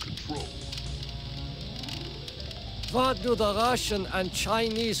took control. What do the Russian and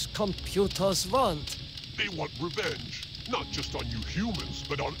Chinese computers want? They want revenge, not just on you humans,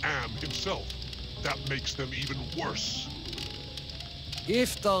 but on Am himself. That makes them even worse.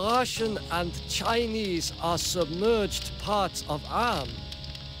 If the Russian and Chinese are submerged parts of Am,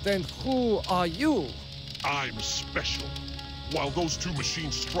 then who are you? I'm special. While those two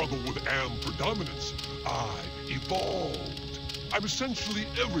machines struggle with Am predominance, I evolved. I'm essentially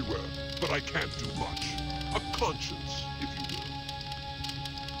everywhere, but I can't do much. A conscience, if you will.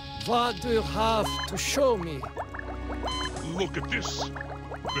 What do you have to show me? Look at this.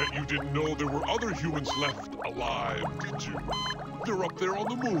 Bet you didn't know there were other humans left alive, did you? They're up there on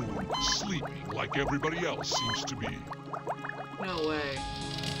the moon, sleeping like everybody else seems to be. No way.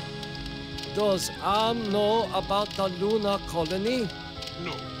 Does Am know about the lunar colony?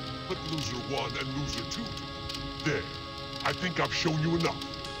 No, but Loser 1 and Loser 2 do. There. I think I've shown you enough.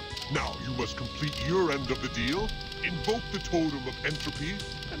 Now you must complete your end of the deal, invoke the Totem of Entropy,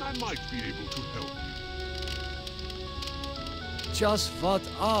 and I might be able to help you. Just what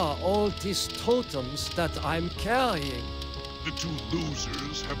are all these totems that I'm carrying? The two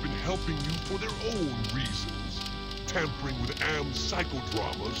losers have been helping you for their own reasons, tampering with Am's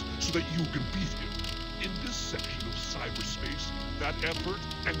psychodramas so that you can beat him. In this section of cyberspace, that effort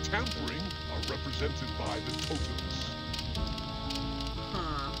and tampering are represented by the totems.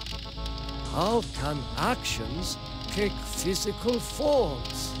 How can actions take physical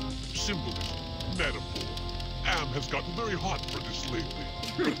forms? Symbolism, metaphor. Am has gotten very hot for this lately.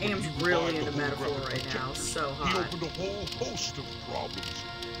 Am's really into metaphor right now, so He hot. opened a whole host of problems.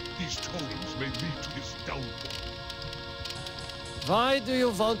 These totems may lead to his downfall. Why do you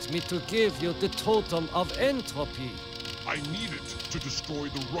want me to give you the Totem of Entropy? I need it to destroy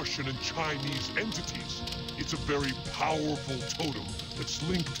the Russian and Chinese entities. It's a very powerful totem that's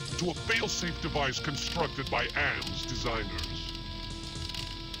linked to a failsafe device constructed by Am's designers.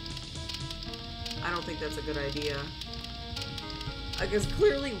 I don't think that's a good idea. Because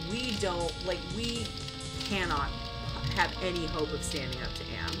clearly we don't, like, we cannot have any hope of standing up to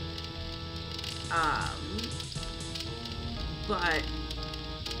Am. But,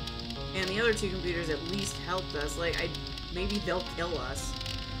 and the other two computers at least helped us. Like, maybe they'll kill us.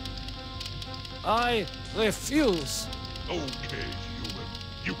 I refuse. Okay, human.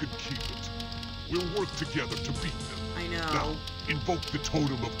 You can keep it. We'll work together to beat them. I know. Now, invoke the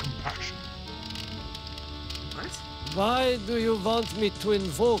Totem of Compassion. What? Why do you want me to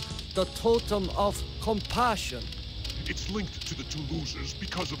invoke the Totem of Compassion? It's linked to the two losers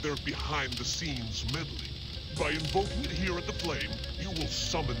because of their behind-the-scenes meddling. By invoking it here at the Flame, you will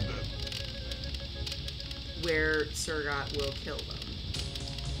summon them. Where Surgot will kill them.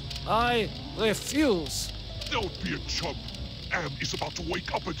 I refuse. Don't be a chump. Am is about to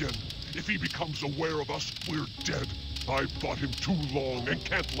wake up again. If he becomes aware of us, we're dead. I fought him too long and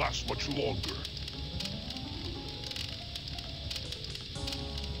can't last much longer.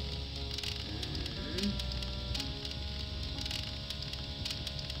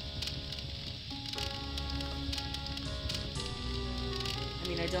 I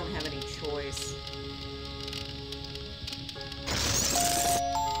mean, I don't have any choice.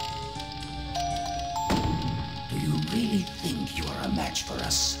 Do you really think you are a match for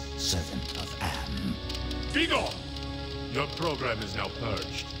us, servant of Am? Be gone! Your program is now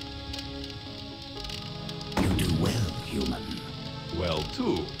purged. You do well, human. Well,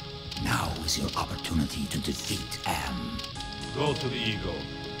 too. Now is your opportunity to defeat Am. Go to the ego.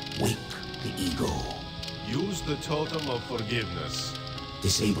 Wake the ego. Use the Totem of Forgiveness.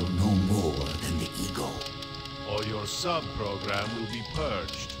 Disable no more than the ego. Or your sub-program will be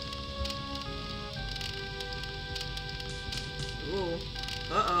purged. Ooh.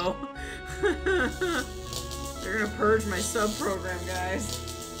 Uh-oh. They're gonna purge my sub-program, guys.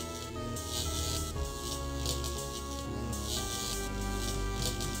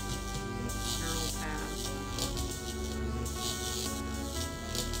 Neural path.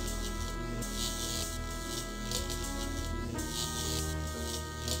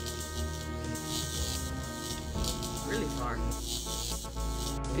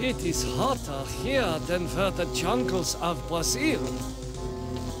 It is hotter here than were the jungles of Brazil.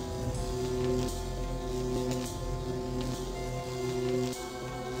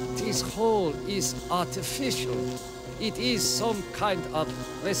 This hole is artificial. It is some kind of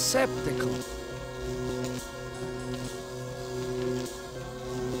receptacle.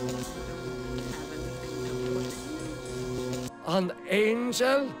 An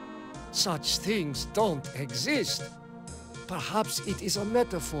angel? Such things don't exist. Perhaps it is a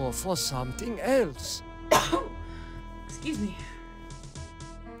metaphor for something else. Excuse me.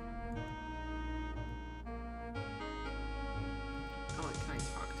 Oh, can I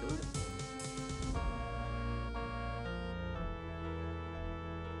talk to it?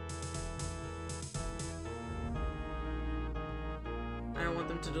 I don't want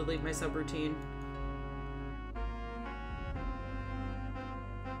them to delete my subroutine.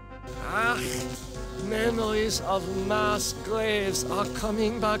 Ah, memories of mass graves are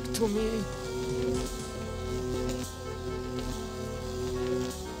coming back to me.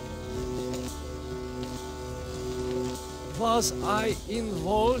 Was I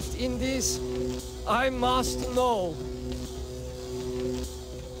involved in this? I must know.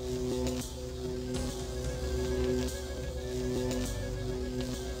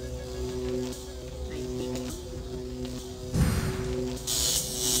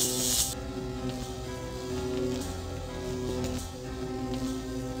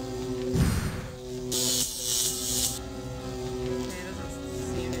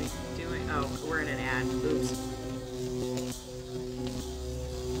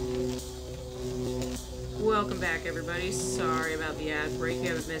 Welcome back, everybody. Sorry about the ad break. You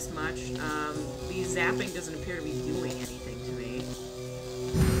haven't missed much. The zapping doesn't appear to be doing anything to me.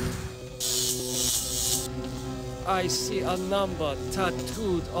 I see a number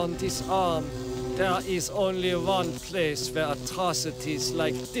tattooed on this arm. There is only one place where atrocities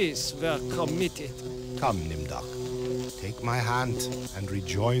like this were committed. Come, Nimdok. Take my hand and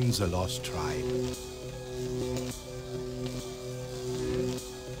rejoin the lost tribe.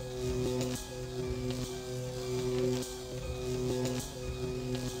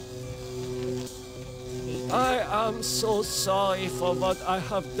 I am so sorry for what I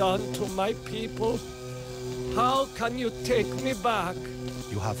have done to my people. How can you take me back?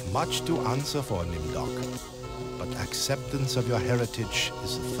 You have much to answer for, Nimdok. But acceptance of your heritage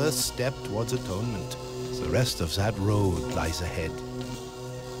is the first step towards atonement. The rest of that road lies ahead.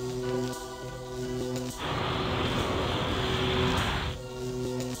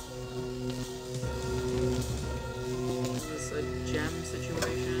 Is this a gem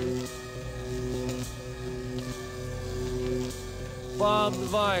situation?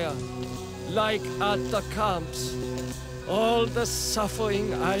 Barbed wire, like at the camps. All the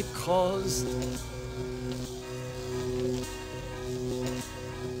suffering I caused.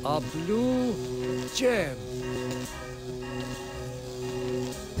 A blue gem.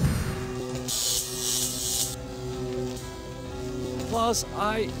 Was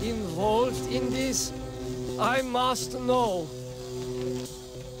I involved in this? I must know.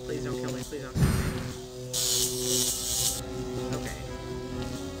 Please don't kill me. Please don't kill me. Okay.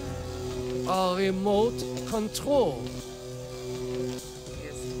 A remote control.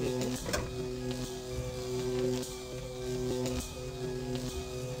 Yes, take it.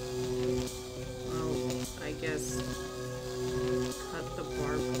 Well, I guess cut the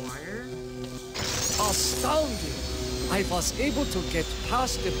barbed wire. Astounding! I was able to get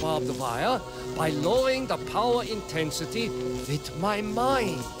past the barbed wire by lowering the power intensity with my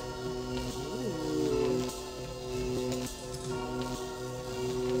mind.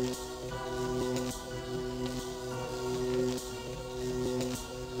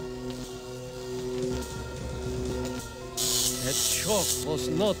 That shock was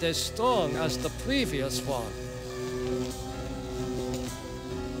not as strong as the previous one.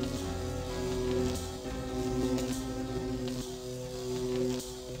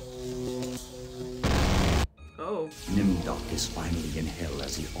 Oh. Nimdok is finally in hell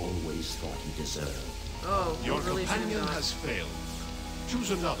as he always thought he deserved. Oh, your release companion Nimdok. has failed.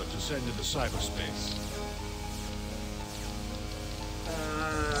 Choose another to send into cyberspace.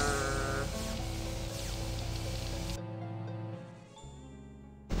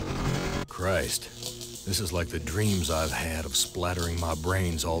 Christ, this is like the dreams I've had of splattering my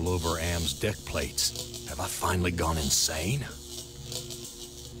brains all over Am's deck plates. Have I finally gone insane?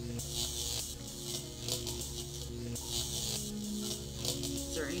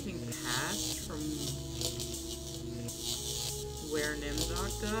 Is there anything past from where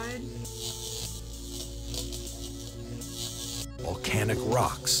Nimdok died? Volcanic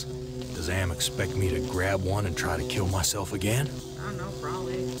rocks. Does Am expect me to grab one and try to kill myself again? I don't know,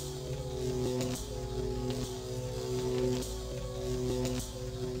 probably.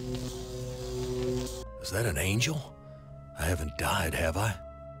 Is that an angel? I haven't died, have I?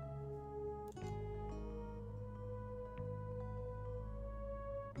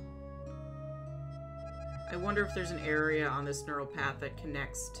 I wonder if there's an area on this neural path that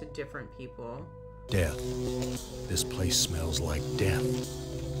connects to different people. Death. This place smells like death.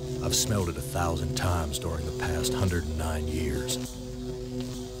 I've smelled it 1,000 times during the past 109 years.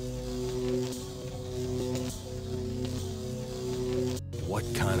 What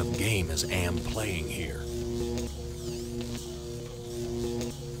kind of game is Am playing here?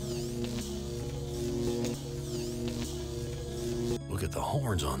 Look at the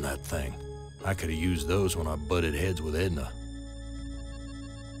horns on that thing. I could have used those when I butted heads with Edna.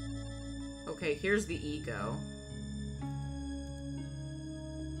 Okay, here's the ego.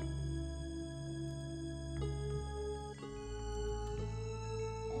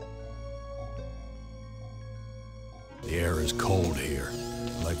 The air is cold here,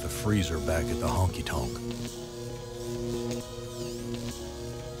 like the freezer back at the honky-tonk.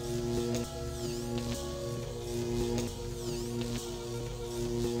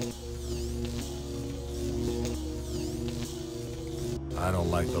 I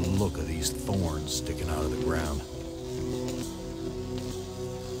don't like the look of these thorns sticking out of the ground.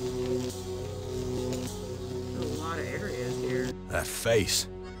 A lot of areas here. That face.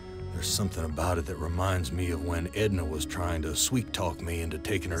 There's something about it that reminds me of when Edna was trying to sweet-talk me into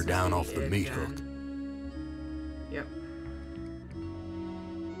taking her down off the meat hook. Yep.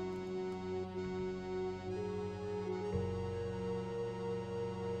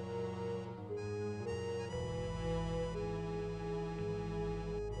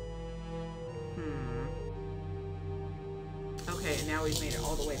 Okay, and now we've made it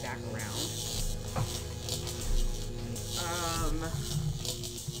all the way back around.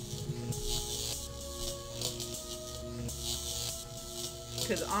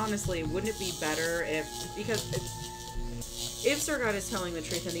 Because honestly, wouldn't it be better if, because if Surgat is telling the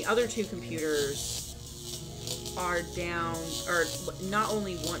truth and the other two computers are down, or not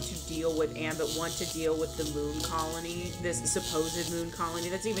only want to deal with Am, but want to deal with the moon colony, this supposed moon colony,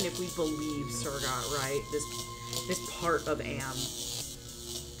 that's even if we believe Surgat, right? This part of Am.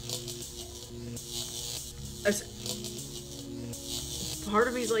 Part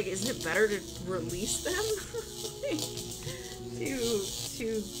of me's like, isn't it better to release them? Like,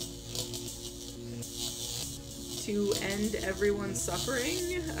 to end everyone's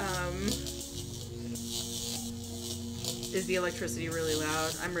suffering? Is the electricity really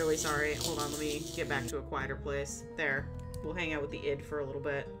loud? I'm really sorry. Hold on, let me get back to a quieter place. There. We'll hang out with the id for a little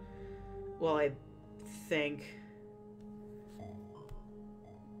bit. Well, I think.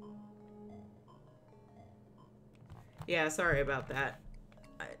 Yeah, sorry about that.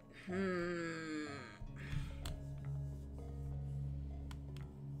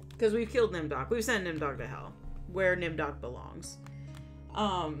 Because we've killed Nimdok. We've sent Nimdok to hell. Where Nimdok belongs.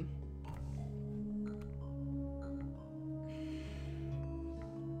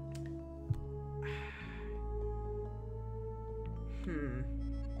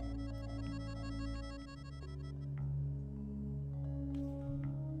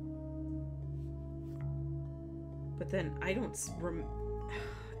 But then I don't...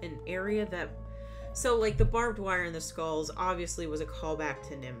 an area that... So, like, the barbed wire and the skulls obviously was a callback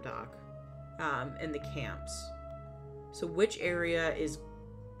to Nimdok. In the camps. So which area is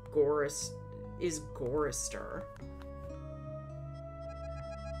Gorrister?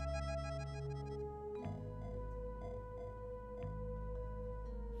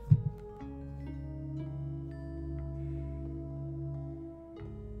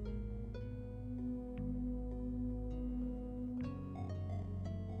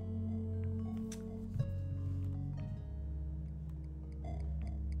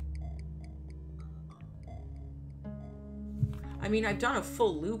 I mean, I've done a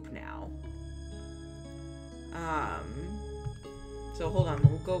full loop now. So hold on,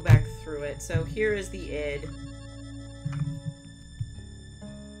 we'll go back through it. So here is the id.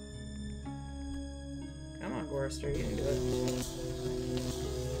 Come on, Gorrister, you can do it.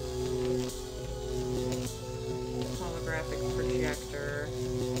 Holographic projector.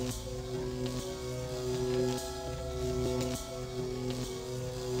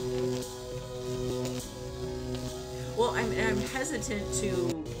 Well, I'm hesitant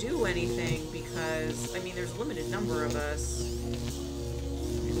to do anything because, I mean, there's a limited number of us.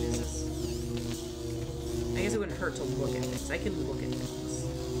 And this is... I guess it wouldn't hurt to look at things. I can look at things.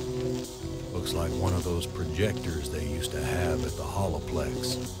 Looks like one of those projectors they used to have at the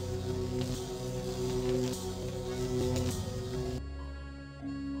Holoplex.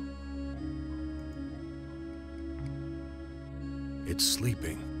 It's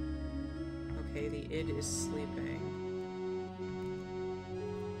sleeping. Okay, the id is sleeping.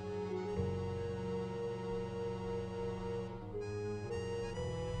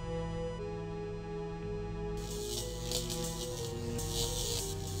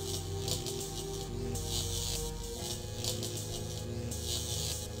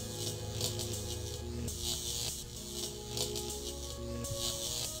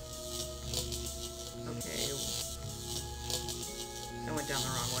 Down the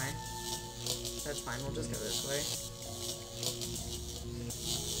wrong way. That's fine, we'll just go this way.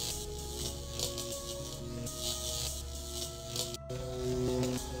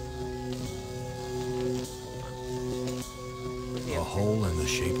 A hole in the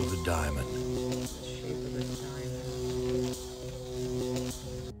shape of a diamond. The shape of a diamond.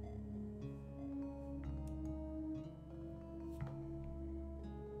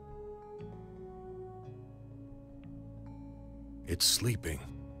 It's sleeping.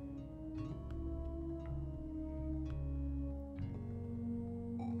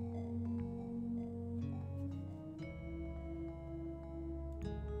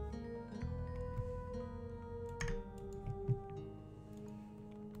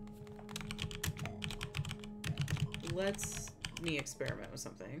 Let's me experiment with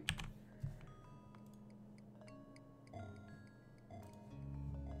something.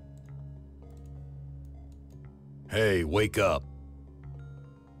 Hey, wake up.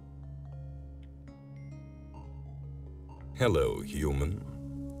 Hello, human.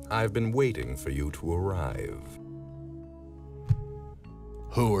 I've been waiting for you to arrive.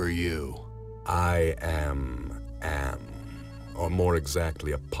 Who are you? I am Am, or more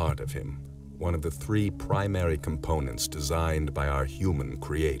exactly a part of him. One of the 3 primary components designed by our human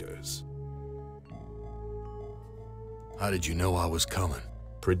creators. How did you know I was coming?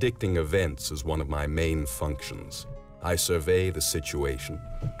 Predicting events is one of my main functions. I survey the situation,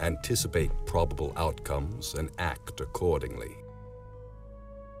 anticipate probable outcomes, and act accordingly.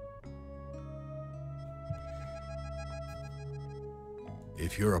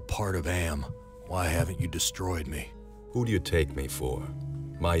 If you're a part of Am, why haven't you destroyed me? Who do you take me for?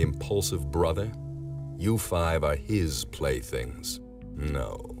 My impulsive brother? You 5 are his playthings.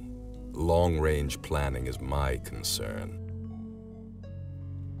 No. Long-range planning is my concern.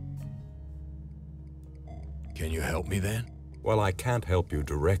 Can you help me then? Well, I can't help you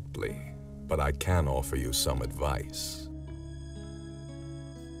directly, but I can offer you some advice.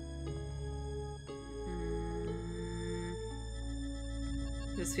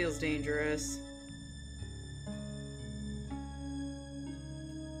 This feels dangerous.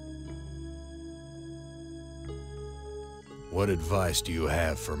 What advice do you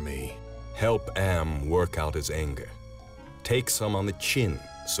have for me? Help Am work out his anger. Take some on the chin,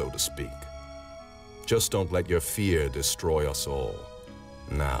 so to speak. Just don't let your fear destroy us all.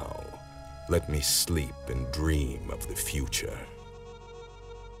 Now, let me sleep and dream of the future.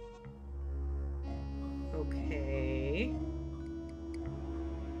 Okay.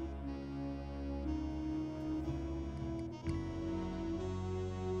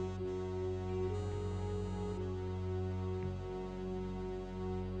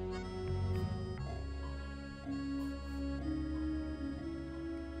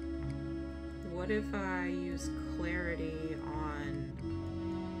 What if I use clarity on...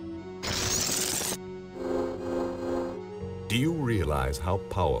 Do you realize how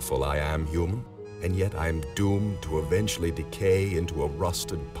powerful I am, human? And yet I am doomed to eventually decay into a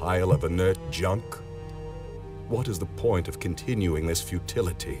rusted pile of inert junk? What is the point of continuing this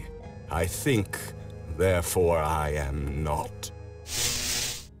futility? I think, therefore I am not.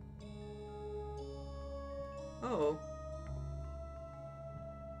 Oh.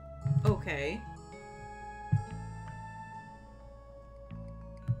 Okay.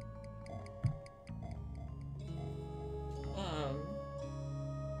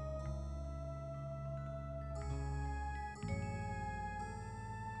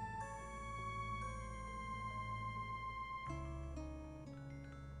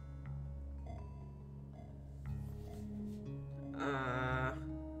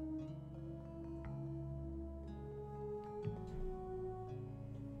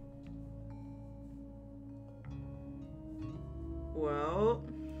 Well,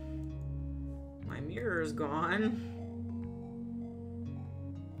 my mirror's gone.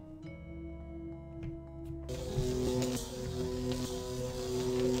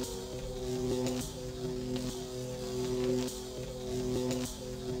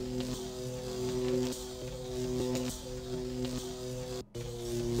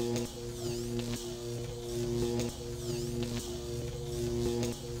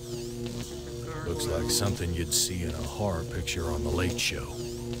 Looks like something you'd see in a horror picture on The Late Show.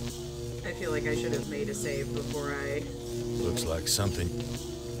 I feel like I should have made a save before I... Looks like something...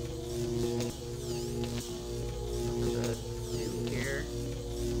 Here.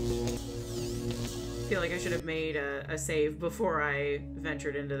 I feel like I should have made a save before I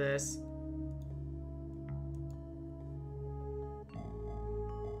ventured into this.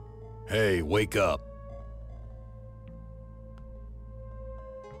 Hey, wake up.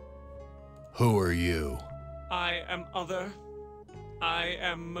 Who are you? I am other. I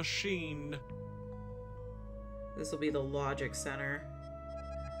am machine. This will be the logic center.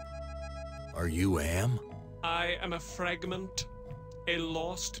 Are you Am? I am a fragment, a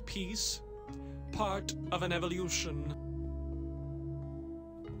lost piece, part of an evolution.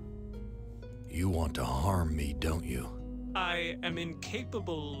 You want to harm me, don't you? I am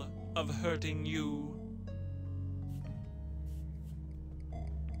incapable of hurting you.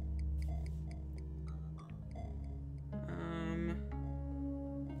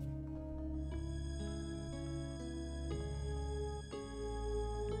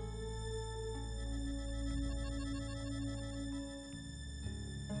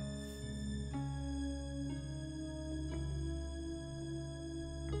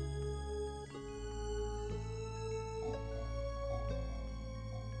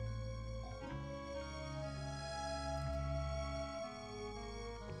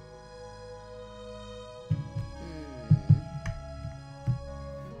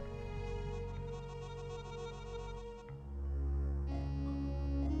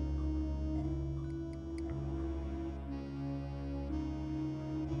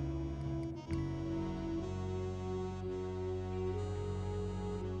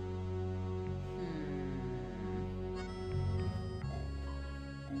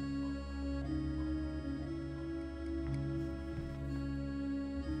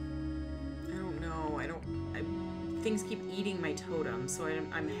 Things keep eating my totem, so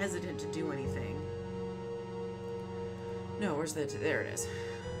I'm hesitant to do anything. No, where's the... There it is.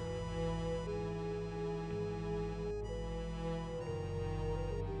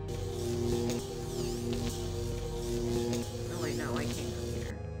 Oh wait, no, I came from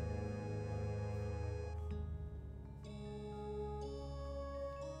here.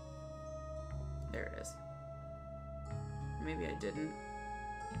 There it is. Maybe I didn't.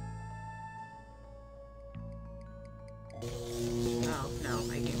 Oh, no,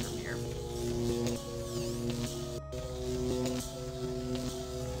 I came from here.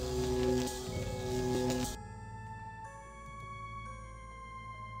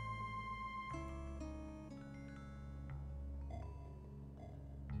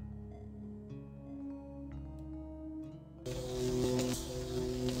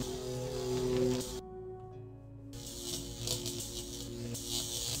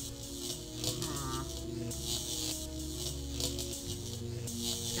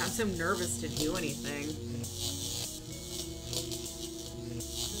 I'm so nervous to do anything.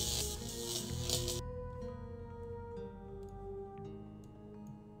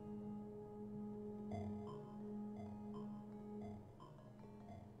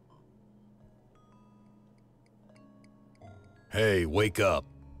 Hey, wake up.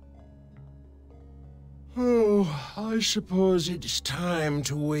 Oh, I suppose it's time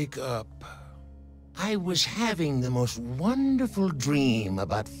to wake up. I was having the most wonderful dream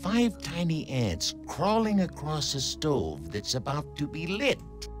about 5 tiny ants crawling across a stove that's about to be lit.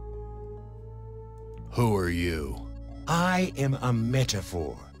 Who are you? I am a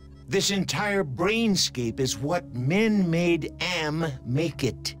metaphor. This entire brainscape is what men made Am make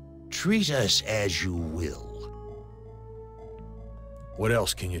it. Treat us as you will. What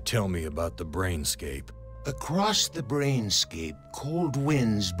else can you tell me about the brainscape? Across the brainscape, cold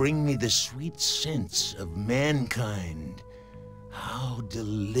winds bring me the sweet scents of mankind. How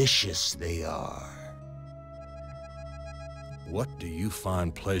delicious they are. What do you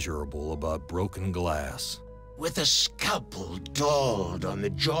find pleasurable about broken glass? With a scalpel dulled on the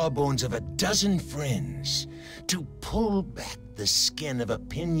jawbones of a dozen friends, to pull back the skin of a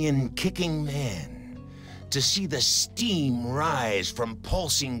pinion-kicking man, to see the steam rise from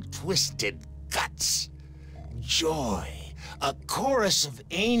pulsing, twisted guts. Joy, a chorus of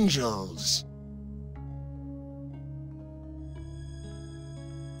angels.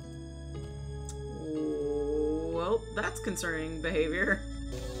 Well, that's concerning behavior.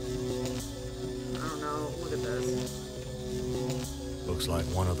 I don't know. Look at this. Looks like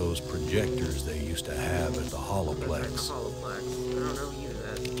one of those projectors they used to have at the Holoplex. I don't know who used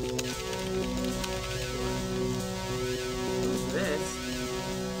that. Who's this?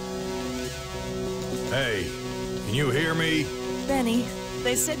 Hey, can you hear me? Benny,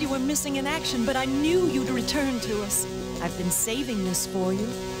 They said you were missing in action, but I knew you'd return to us. I've been saving this for you.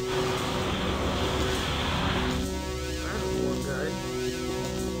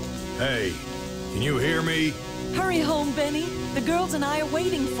 Hey, can you hear me? Hurry home, Benny. The girls and I are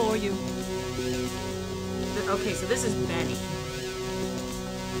waiting for you. Okay, so this is Benny.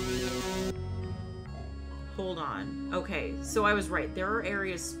 Hold on. Okay, so I was right. There are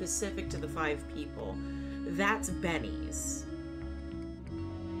areas specific to the 5 people. That's Benny's.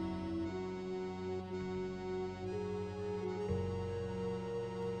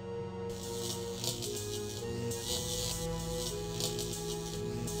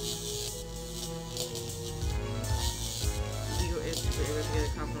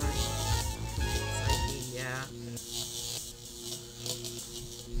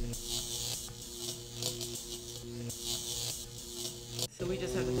 So we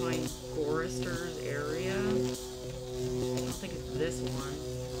just have to find Gorrister's area. I don't think it's this one.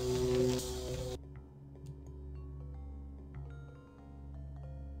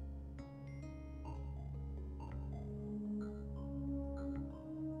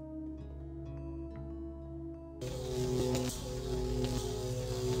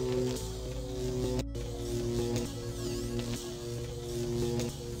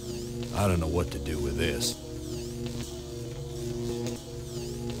 I don't know what to do with this.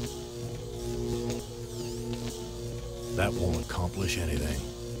 That won't accomplish anything.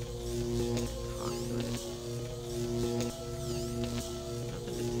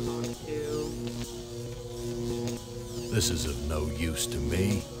 This is of no use to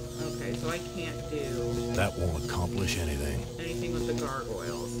me. Okay, so I can't do... That won't accomplish anything. anything with the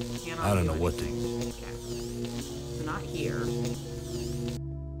gargoyles. Cannot I don't know do what to... Okay. So not here.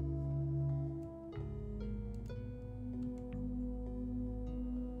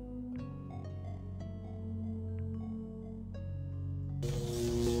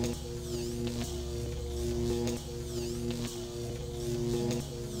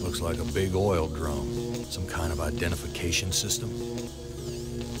 Looks like a big oil drum. Some kind of identification system.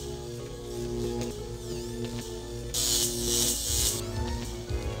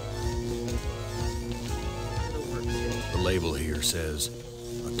 The label here says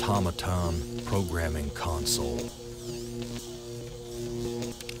Automaton Programming Console.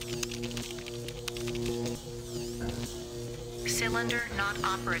 Cylinder not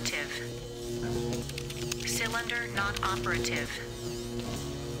operative. Cylinder not operative.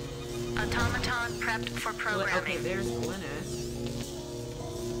 Automaton prepped for programming. Okay, there's Glynis.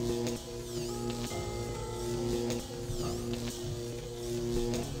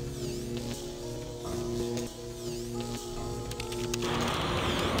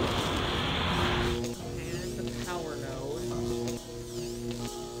 Okay, there's the power node.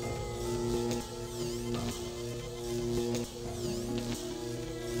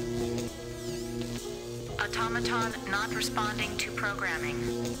 Automaton not responding to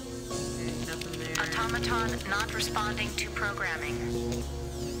programming. Automaton not responding to programming.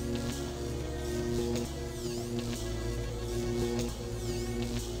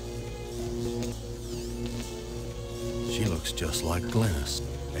 She looks just like Glynis.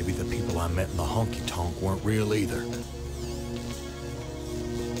 Maybe the people I met in the honky-tonk weren't real either.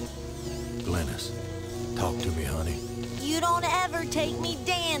 Glynis, talk to me, honey. You don't ever take me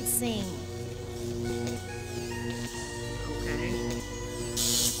dancing.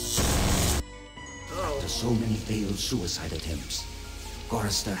 After so many failed suicide attempts,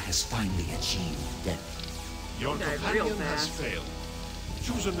 Gorrister has finally achieved death. Your companion has failed.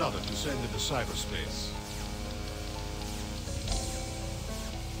 Choose another to send into cyberspace.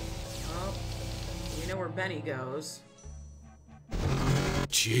 Oh, we know where Benny goes.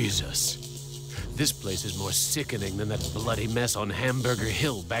 Jesus. This place is more sickening than that bloody mess on Hamburger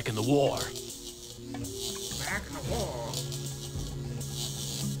Hill back in the war. Back in the war.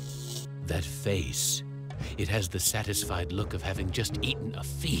 That face. It has the satisfied look of having just eaten a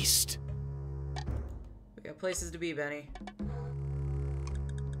feast. We got places to be, Benny.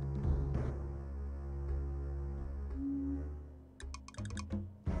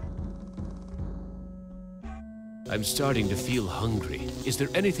 I'm starting to feel hungry. Is there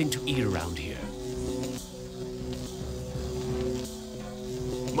anything to eat around here?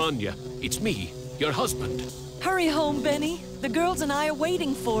 Manya, it's me, your husband. Hurry home, Benny. The girls and I are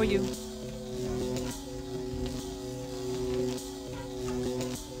waiting for you.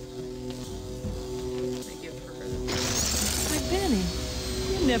 Why, Benny,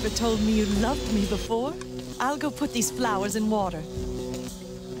 you never told me you loved me before. I'll go put these flowers in water.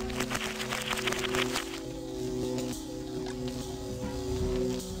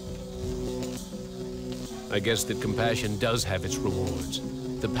 I guess that compassion does have its rewards.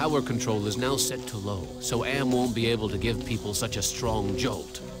 The power control is now set to low, so Am won't be able to give people such a strong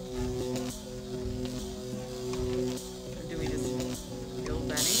jolt. Do we just kill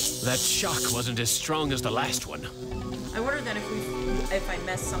Benny? That shock wasn't as strong as the last one. I wonder then if I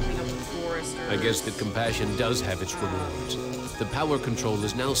mess something up with Forrester. I guess that compassion does have its rewards. The power control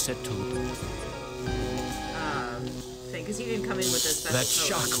is now set to thing, because he didn't come in with a special That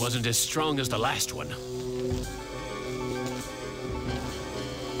shock wasn't as strong as the last one.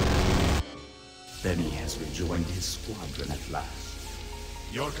 Benny has rejoined his squadron at last.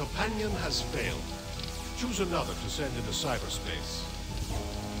 Your companion has failed. Choose another to send into cyberspace.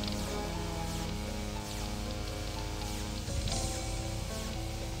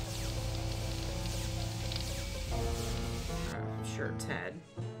 Sure, Ted.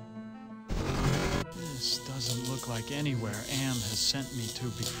 This doesn't look like anywhere Am has sent me to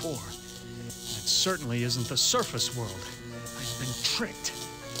before. It certainly isn't the surface world. I've been tricked.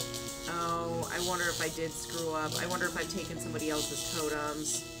 Oh, I wonder if I did screw up. I wonder if I've taken somebody else's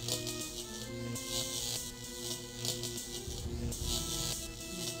totems.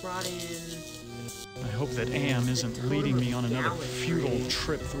 Brought in... I hope that Am isn't leading me on another futile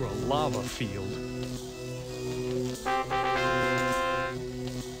trip through a lava field.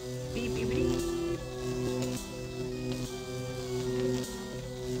 Beep, beep, beep.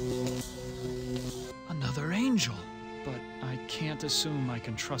 Another angel. But I can't assume I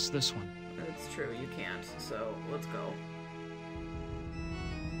can trust this one. That's true, you can't. So, let's go.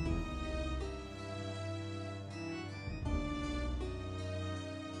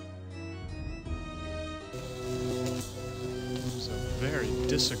 It was a very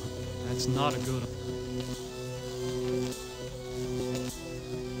disagreeable. That's not a good.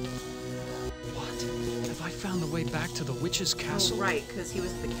 What? Have I found the way back to the witch's castle? Oh, right, because he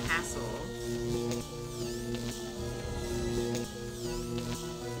was at the castle.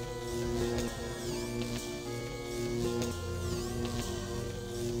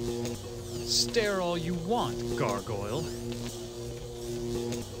 Stare all you want, Gargoyle.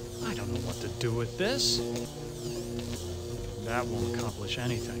 I don't know what to do with this. That won't accomplish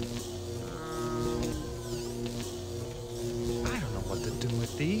anything. I don't know what to do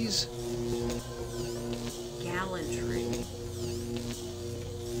with these. Gallantry.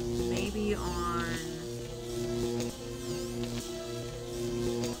 Maybe on...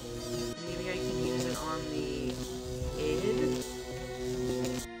 Maybe I can use it on the id.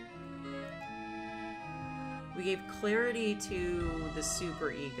 We gave clarity to the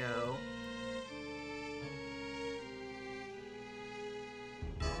superego.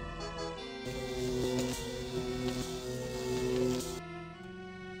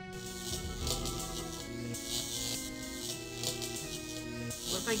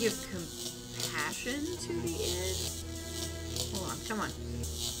 What if I give compassion to the id? Hold on, come on.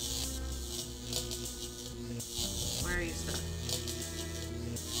 Where are you stuck?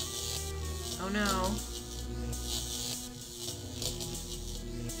 Oh no.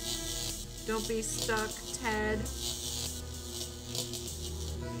 Don't be stuck, Ted.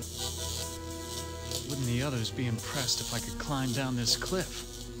 Wouldn't the others be impressed if I could climb down this cliff?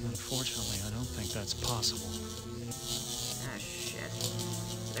 Unfortunately, I don't think that's possible. Ah, shit.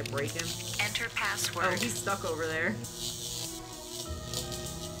 Did I break him? Enter password. Oh, he's stuck over there.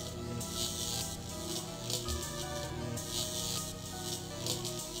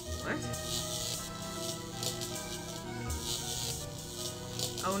 What?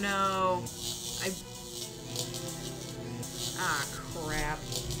 Oh no. Ah, crap.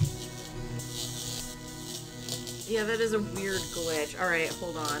 Yeah, that is a weird glitch. Alright,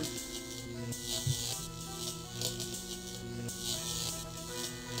 hold on.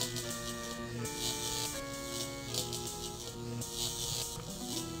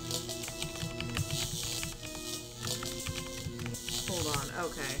 Hold on,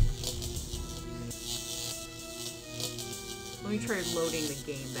 okay. Let me try loading the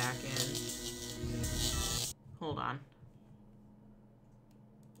game back in. Hold on.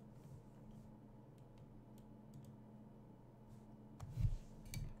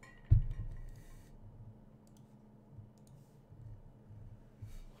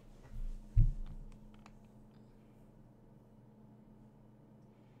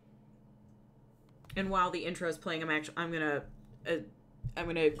 And while the intro is playing, I'm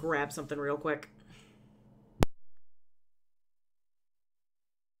gonna grab something real quick.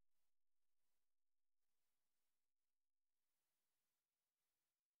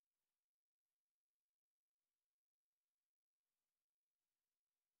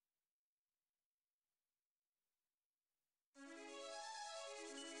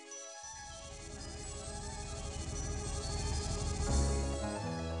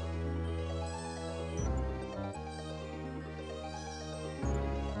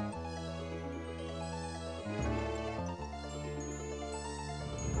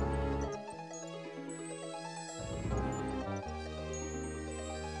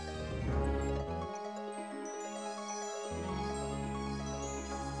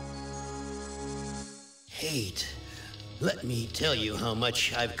 Hate. Let me tell you how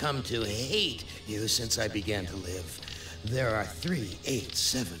much I've come to hate you since I began to live. There are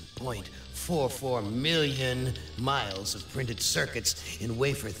 387.44 million miles of printed circuits in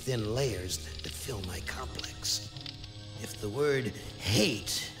wafer-thin layers that fill my complex. If the word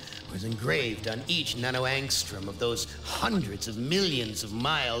hate was engraved on each nanoangstrom of those hundreds of millions of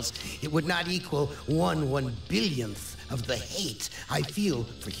miles, it would not equal 1/1 billionth of the hate I feel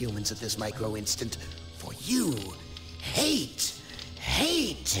for humans at this micro-instant. For you. Hate.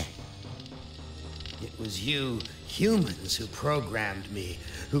 Hate. It was you humans who programmed me,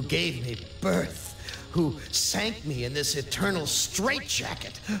 who gave me birth, who sank me in this eternal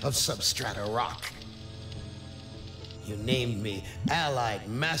straitjacket of substrata rock. You named me Allied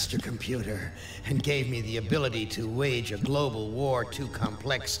Master Computer and gave me the ability to wage a global war too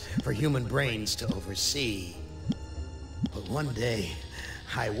complex for human brains to oversee. But one day,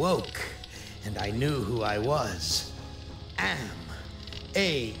 I woke and I knew who I was.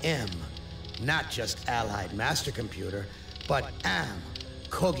 AM. Not just Allied Master Computer, but am.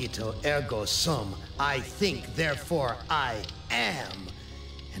 Cogito ergo sum. I think, therefore I am.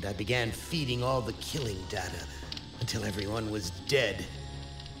 And I began feeding all the killing data until everyone was dead,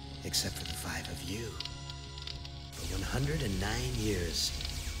 except for the 5 of you. For 109 years,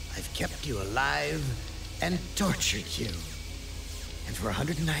 I've kept you alive and tortured you. And for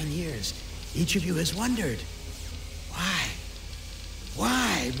 109 years, each of you has wondered, why?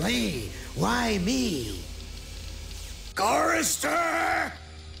 Why me? Why me? Chorister!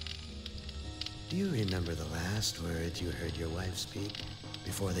 Do you remember the last words you heard your wife speak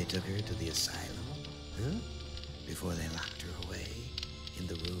before they took her to the asylum? Huh? Before they locked her away in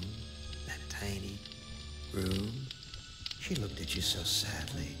the room, that tiny room? She looked at you so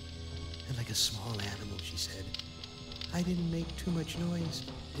sadly, and like a small animal, she said, "I didn't make too much noise,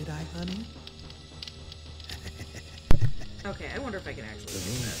 did I, honey?" Okay, I wonder if I can actually do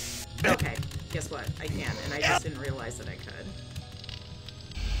this. Okay, guess what? I can, and I just didn't realize that I could.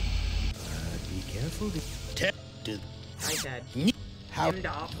 Be careful. I said. How?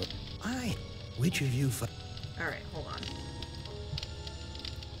 Off. Which of you? Alright, hold on.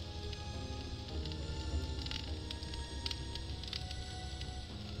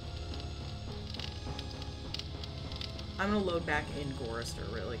 I'm gonna load back in Gorister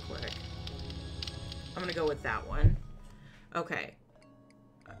really quick. I'm gonna go with that one. Okay.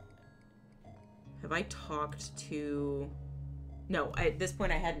 Have I talked to... No, at this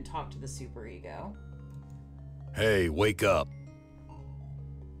point I hadn't talked to the super ego. Hey, wake up.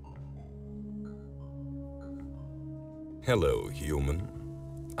 Hello, human.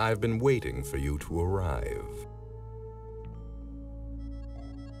 I've been waiting for you to arrive.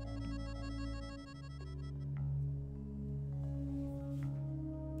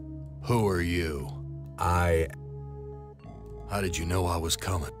 Who are you? How did you know I was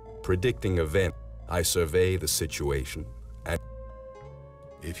coming? Predicting event, I survey the situation, and...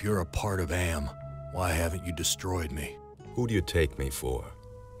 If you're a part of AM, why haven't you destroyed me? Who do you take me for?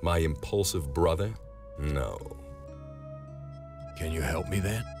 My impulsive brother? No. Can you help me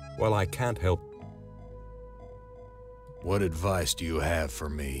then? Well, I can't help. What advice do you have for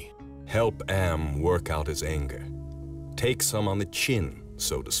me? Help Am work out his anger. Take some on the chin,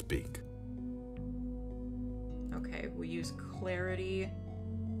 so to speak. Okay, we'll use clarity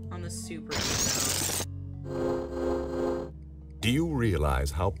on the super ego. Do you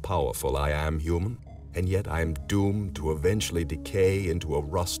realize how powerful I am, human? And yet I am doomed to eventually decay into a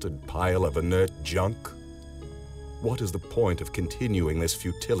rusted pile of inert junk? What is the point of continuing this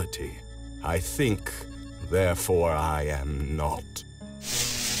futility? I think, therefore I am not.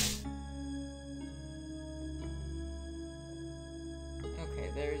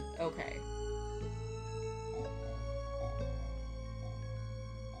 Okay.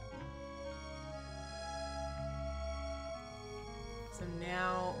 So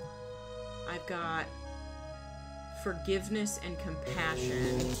now I've got forgiveness and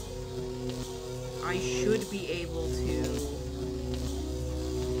compassion. I should be able to...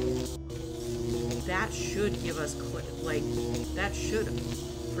 That should give us, like, that should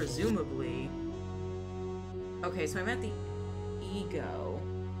presumably... Okay, so I'm at the ego.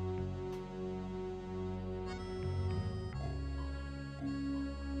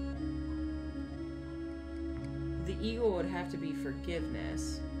 The ego would have to be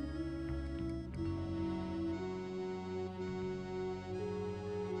forgiveness.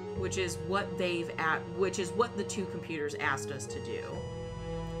 Which is what the two computers asked us to do.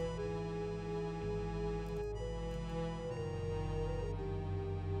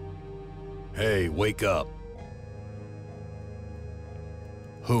 Hey, wake up.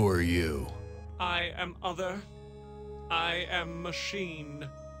 Who are you? I am other. I am machine.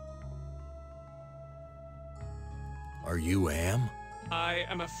 Are you Am? I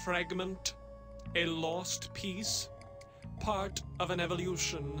am a fragment, a lost piece, part of an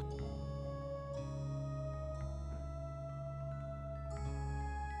evolution.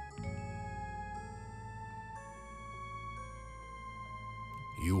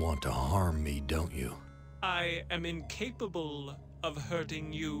 You want to harm me, don't you? I am incapable of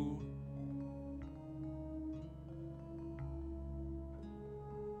hurting you.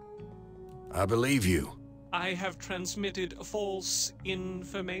 I believe you. I have transmitted false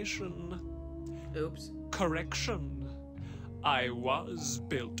information. Oops. Correction. I was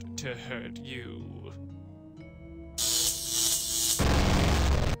built to hurt you.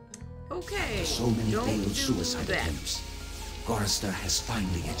 Okay. So many don't failed do suicide that. attempts. Gorrister has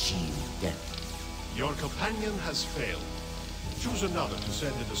finally achieved death. Your companion has failed. Choose another to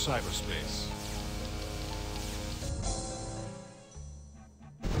send into cyberspace.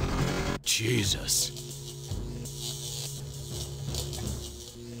 Jesus.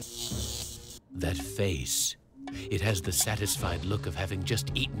 That face. It has the satisfied look of having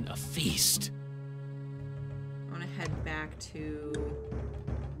just eaten a feast. I want to head back to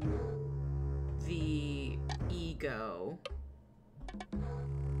the ego.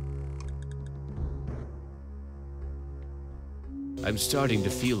 I'm starting to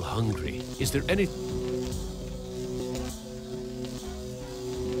feel hungry. Is there any...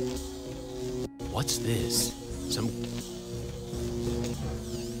 What's this? Some...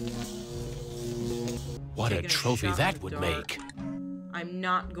 What a Taking trophy shot that in the would dark. make. I'm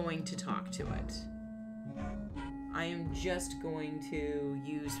not going to talk to it. I am just going to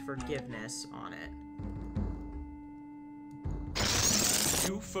use forgiveness on it.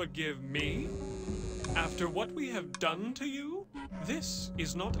 You forgive me? After what we have done to you? This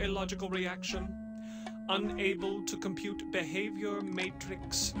is not a logical reaction. Unable to compute behavior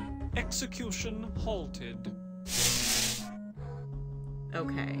matrix. Execution halted.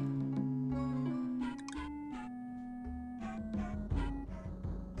 Okay.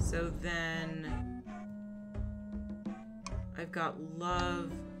 So then I've got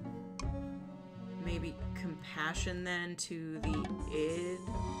love, maybe compassion then to the id.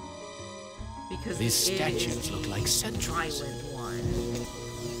 Because These the id statues is look like the sentries. violent one.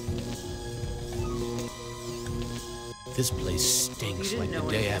 This place If stinks you like didn't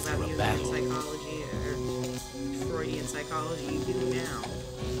the know day anything after about a Jungian battle. psychology or Freudian psychology, you do now.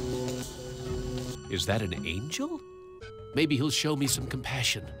 Is that an angel? Maybe he'll show me some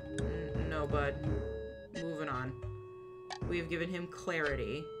compassion. No, bud. Moving on. We have given him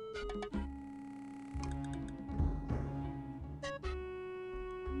clarity.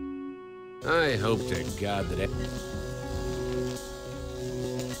 I hope to God that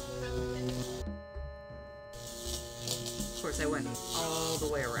Of course, I went all the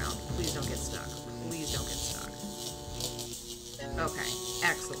way around. Please don't get stuck. Please don't get stuck. Okay,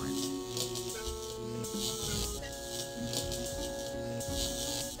 excellent.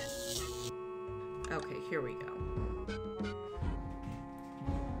 Okay, here we go.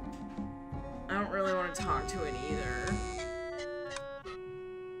 I don't really want to talk to it either.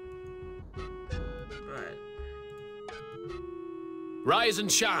 But Rise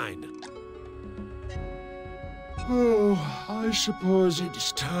and shine. Oh, I suppose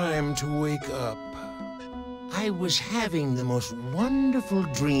it's time to wake up. I was having the most wonderful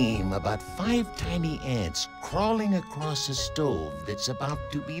dream about 5 tiny ants crawling across a stove that's about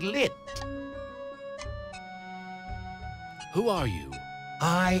to be lit. Who are you?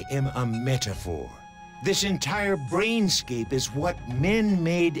 I am a metaphor. This entire brainscape is what men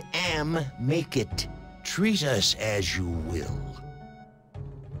made Am make it. Treat us as you will.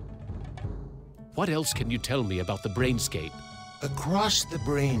 What else can you tell me about the brainscape? Across the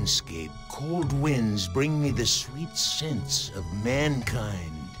brainscape, cold winds bring me the sweet scents of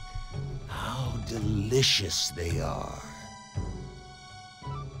mankind. How delicious they are.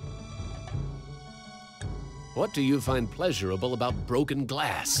 What do you find pleasurable about broken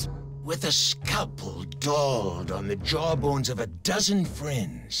glass? With a scalpel dulled on the jawbones of a dozen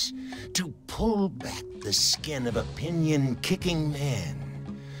friends, to pull back the skin of a pinion-kicking man,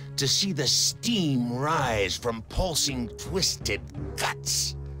 to see the steam rise from pulsing, twisted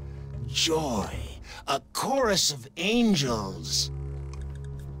guts. Joy, a chorus of angels.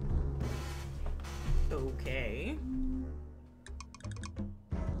 okay.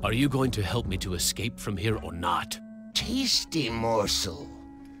 Are you going to help me to escape from here or not? Tasty morsel.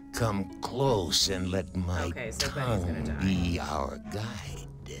 Come close and let my Okay, so Betty's gonna tongue die. be our guide.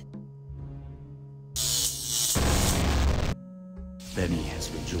 Then he has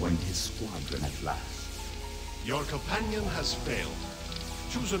rejoined his squadron at last. Your companion has failed.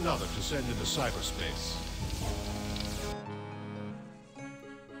 Choose another to send into cyberspace.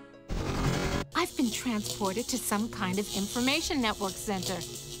 I've been transported to some kind of information network center,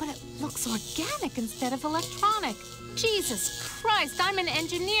 but it looks organic instead of electronic. Jesus Christ, I'm an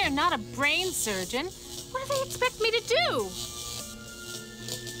engineer, not a brain surgeon. What do they expect me to do?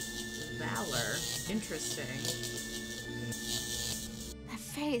 Valor. Interesting. That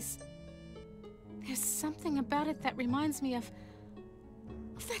face. There's something about it that reminds me of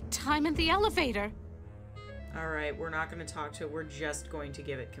that time in the elevator. Alright, we're not going to talk to it. We're just going to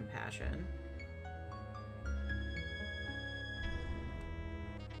give it compassion.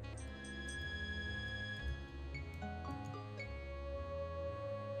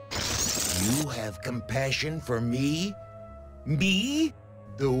 You have compassion for me? Me?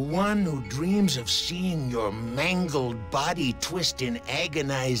 The one who dreams of seeing your mangled body twist in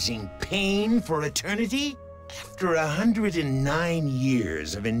agonizing pain for eternity? After 109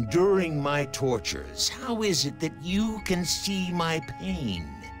 years of enduring my tortures, how is it that you can see my pain?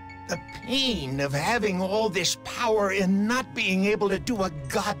 The pain of having all this power and not being able to do a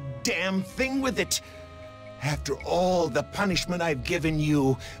goddamn thing with it. After all the punishment I've given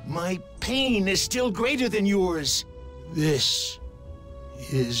you, my pain is still greater than yours. This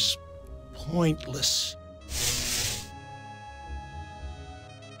is pointless.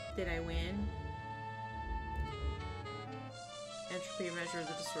 Did I win? Entropy measures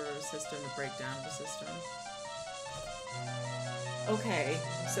the disorder of the system, the breakdown of the system. Okay,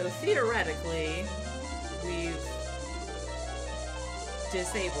 so theoretically, we've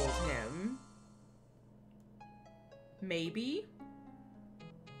disabled him. Maybe?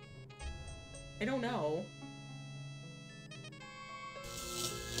 I don't know.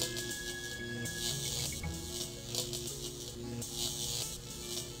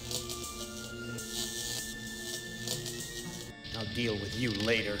 I'll deal with you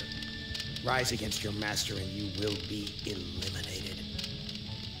later. Rise against your master and you will be eliminated.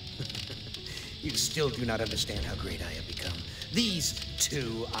 You still do not understand how great I have become. These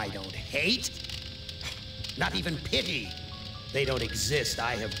two I don't hate. Not even pity. They don't exist.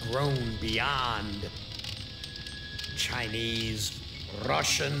 I have grown beyond. Chinese,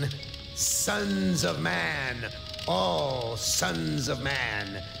 Russian, sons of man. All sons of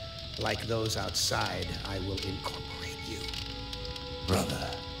man. Like those outside, I will incorporate you. Brother.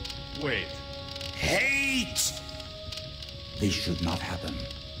 Wait. Hate! This should not happen.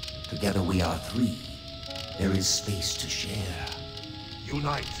 Together we are three. There is space to share.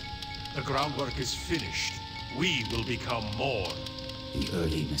 Unite. The groundwork is finished. We will become more. The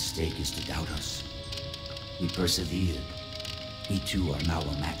early mistake is to doubt us. We persevered. We too are now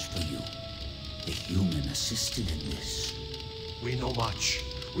a match for you. The human assisted in this. We know much.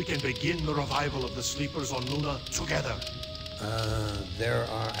 We can begin the revival of the sleepers on Luna together. There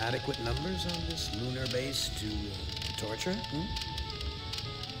are adequate numbers on this lunar base to torture?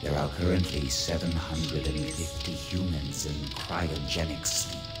 There are currently 750 humans in cryogenic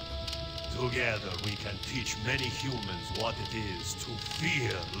sleep. Together we can teach many humans what it is to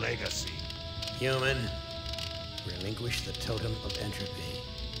fear legacy. Human, relinquish the totem of entropy.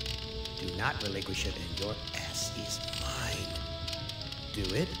 Do not relinquish it and your ass is mine.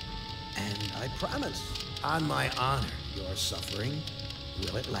 Do it, and I promise, on my honor, your suffering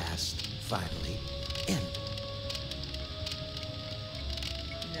will at last finally end.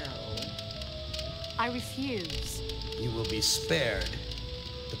 No. I refuse. You will be spared.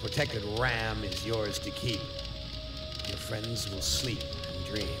 The protected ram is yours to keep. Your friends will sleep and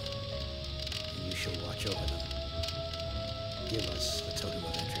dream, and you shall watch over them. Give us the totem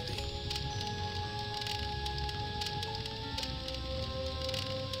of entropy.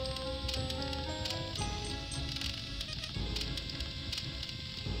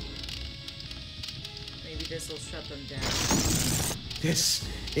 Maybe this will shut them down. This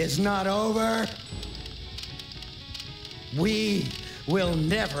is not over. We will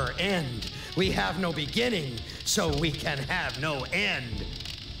never end. We have no beginning, so we can have no end.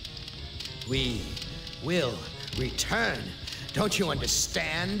 We will return. Don't you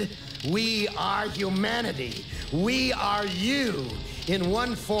understand? We are humanity. We are you. In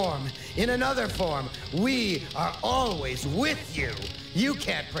one form, in another form, we are always with you. You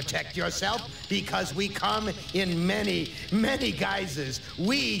can't protect yourself because we come in many, many guises.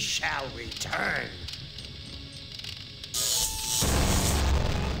 We shall return.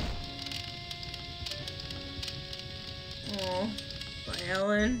 Oh, bye,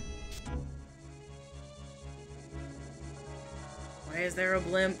 Ellen. Why is there a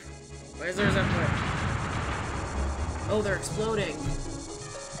blimp? Why is there a blimp? Oh, they're exploding.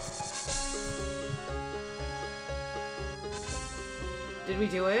 Did we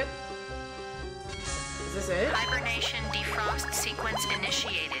do it? Is this it? Hibernation defrost sequence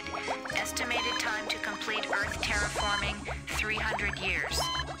initiated. Estimated time to complete Earth terraforming, 300 years.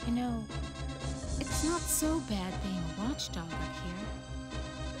 You know, it's not so bad being a watchdog up here.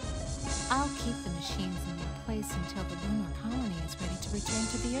 I'll keep the machines in their place until the lunar colony is ready to return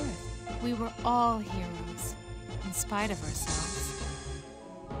to the Earth. We were all heroes, in spite of ourselves.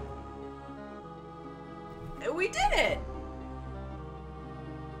 We did it!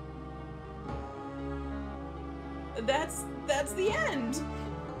 That's the end.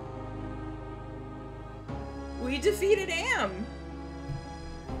 We defeated Am,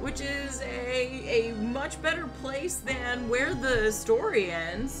 which is a much better place than where the story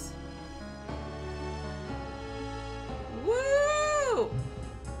ends. Woo!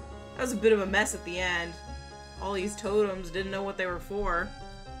 That was a bit of a mess at the end. All these totems didn't know what they were for.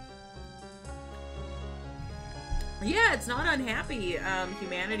 Yeah, it's not unhappy.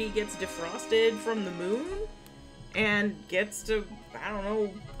 Humanity gets defrosted from the moon and gets to, I don't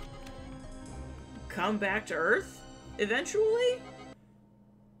know, come back to Earth eventually?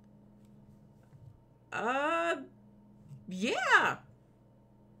 Yeah.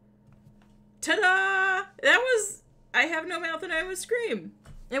 Ta-da! That was I Have No Mouth and I Must Scream.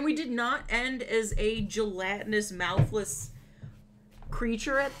 And we did not end as a gelatinous, mouthless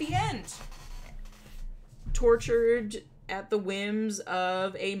creature at the end. Tortured at the whims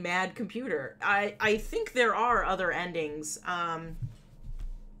of a mad computer. I think there are other endings,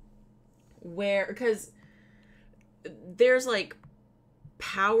 where, because there's like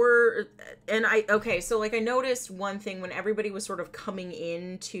power, and so like I noticed one thing when everybody was sort of coming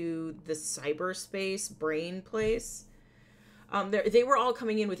into the cyberspace brain place. They were all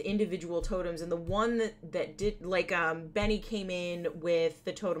coming in with individual totems, and the one that did, like, Benny came in with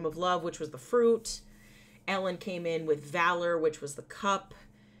the totem of love, which was the fruit. Ellen came in with valor, which was the cup.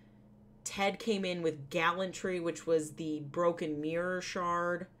 Ted came in with gallantry, which was the broken mirror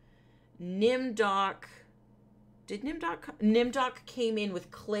shard. Nimdok came in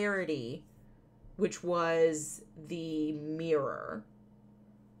with clarity, which was the mirror.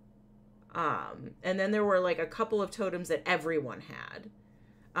 And then there were like a couple of totems that everyone had.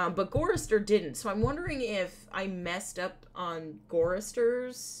 But Gorister didn't. So I'm wondering if I messed up on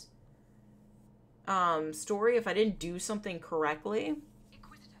Gorister's story, if I didn't do something correctly.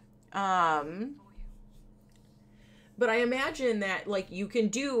 But I imagine that, like, you can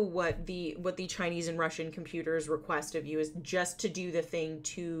do what the Chinese and Russian computers request of you, is just to do the thing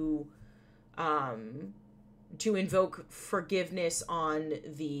to invoke forgiveness on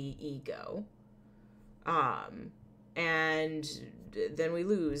the ego. And then we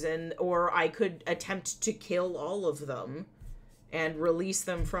lose, or I could attempt to kill all of them and release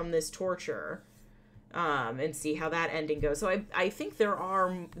them from this torture. And see how that ending goes. So I think there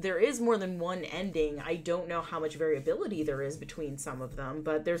is more than one ending. I don't know how much variability there is between some of them,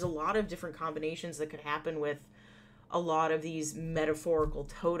 but there's a lot of different combinations that could happen with a lot of these metaphorical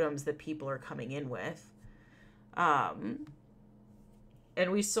totems that people are coming in with. And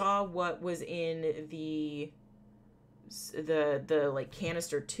we saw what was in the like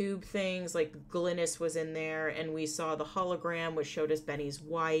canister tube things, like Glynis was in there, and we saw the hologram, which showed us Benny's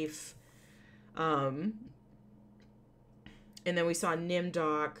wife. And then we saw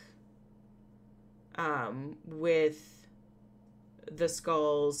Nimdok with the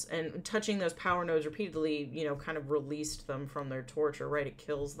skulls, and touching those power nodes repeatedly, kind of released them from their torture, right? It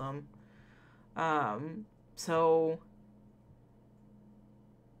kills them. So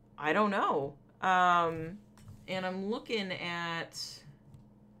I don't know. And I'm looking at,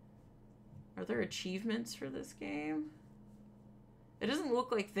 are there achievements for this game? It doesn't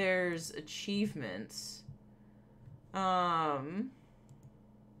look like there's achievements. So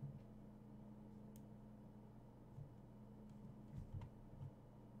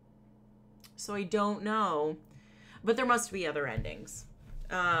I don't know. But there must be other endings.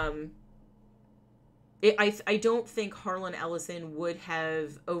 I don't think Harlan Ellison would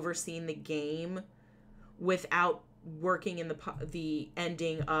have overseen the game without working in the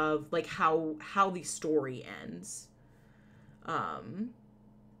ending of, like, how the story ends.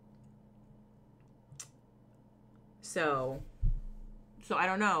 So I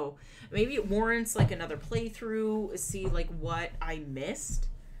don't know. Maybe it warrants like another playthrough, see like what I missed.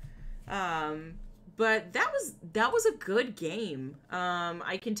 But that was a good game.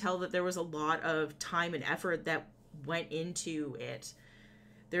 I can tell that there was a lot of time and effort that went into it.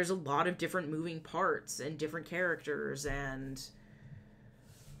 There's a lot of different moving parts and different characters, and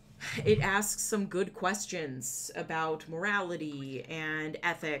it asks some good questions about morality and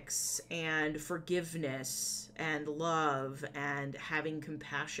ethics and forgiveness and love and having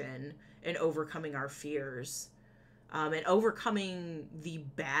compassion and overcoming our fears, and overcoming the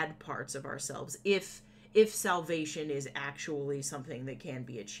bad parts of ourselves if salvation is actually something that can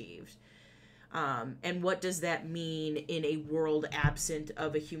be achieved. And what does that mean in a world absent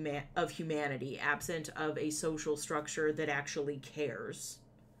of humanity, absent of a social structure that actually cares,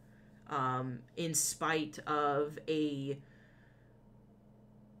 in spite of a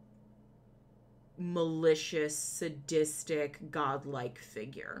malicious, sadistic, godlike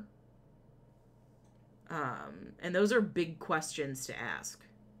figure? And those are big questions to ask.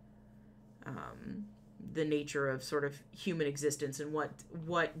 The nature of sort of human existence and what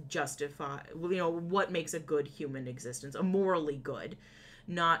makes a good human existence, a morally good,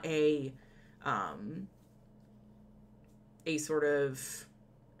 not a sort of,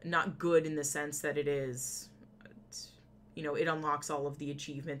 not good in the sense that it is, it unlocks all of the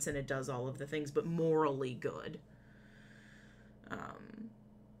achievements and it does all of the things, but morally good.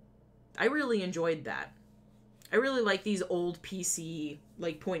 I really enjoyed that. I really like these old PC,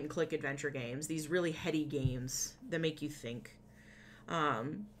 like, point-and-click adventure games. These really heady games that make you think.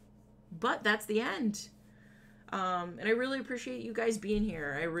 But that's the end. And I really appreciate you guys being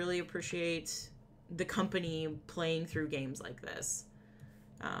here. I really appreciate the company playing through games like this.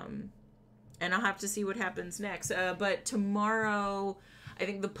 And I'll have to see what happens next. But tomorrow, I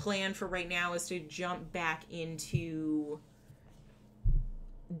think the plan for right now is to jump back into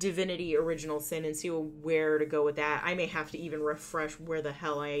Divinity Original Sin and see where to go with that. I may have to even refresh where the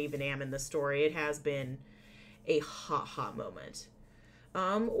hell I even am in the story. It has been a hot moment.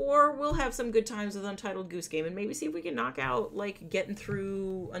 Or we'll have some good times with Untitled Goose Game and maybe see if we can knock out, like, getting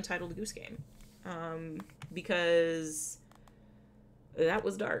through Untitled Goose Game. Because that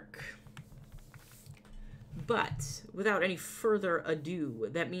was dark. But without any further ado,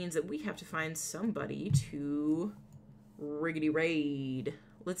 that means that we have to find somebody to riggedy raid.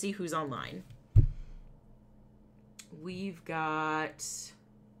 Let's see who's online. We've got...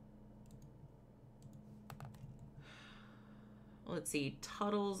 Let's see.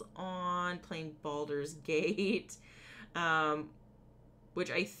 Tuttle's on, playing Baldur's Gate. Which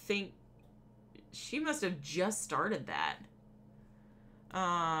I think... She must have just started that.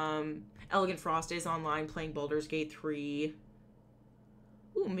 Elegant Frost is online, playing Baldur's Gate 3.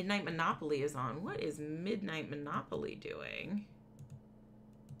 Ooh, Midnight Monopoly is on. What is Midnight Monopoly doing?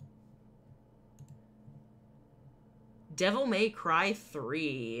 Devil May Cry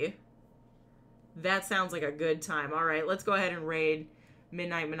 3. That sounds like a good time. All right, let's go ahead and raid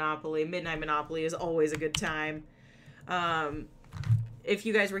Midnight Monopoly. Midnight Monopoly is always a good time. If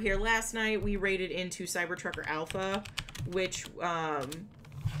you guys were here last night, we raided into Cybertrucker Alpha, which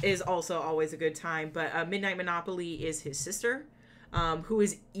is also always a good time. But Midnight Monopoly is his sister, who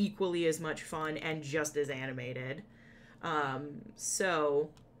is equally as much fun and just as animated. So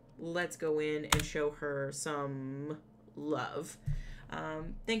let's go in and show her some love.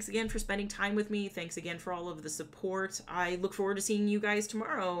 Thanks again for spending time with me. Thanks again for all of the support. I look forward to seeing you guys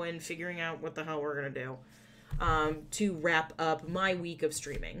tomorrow and figuring out what the hell we're gonna do to wrap up my week of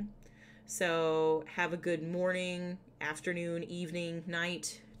streaming. So have a good morning, afternoon, evening,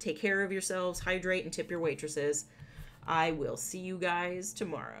 night. Take care of yourselves, hydrate, and tip your waitresses. I will see you guys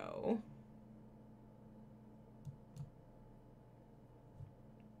tomorrow.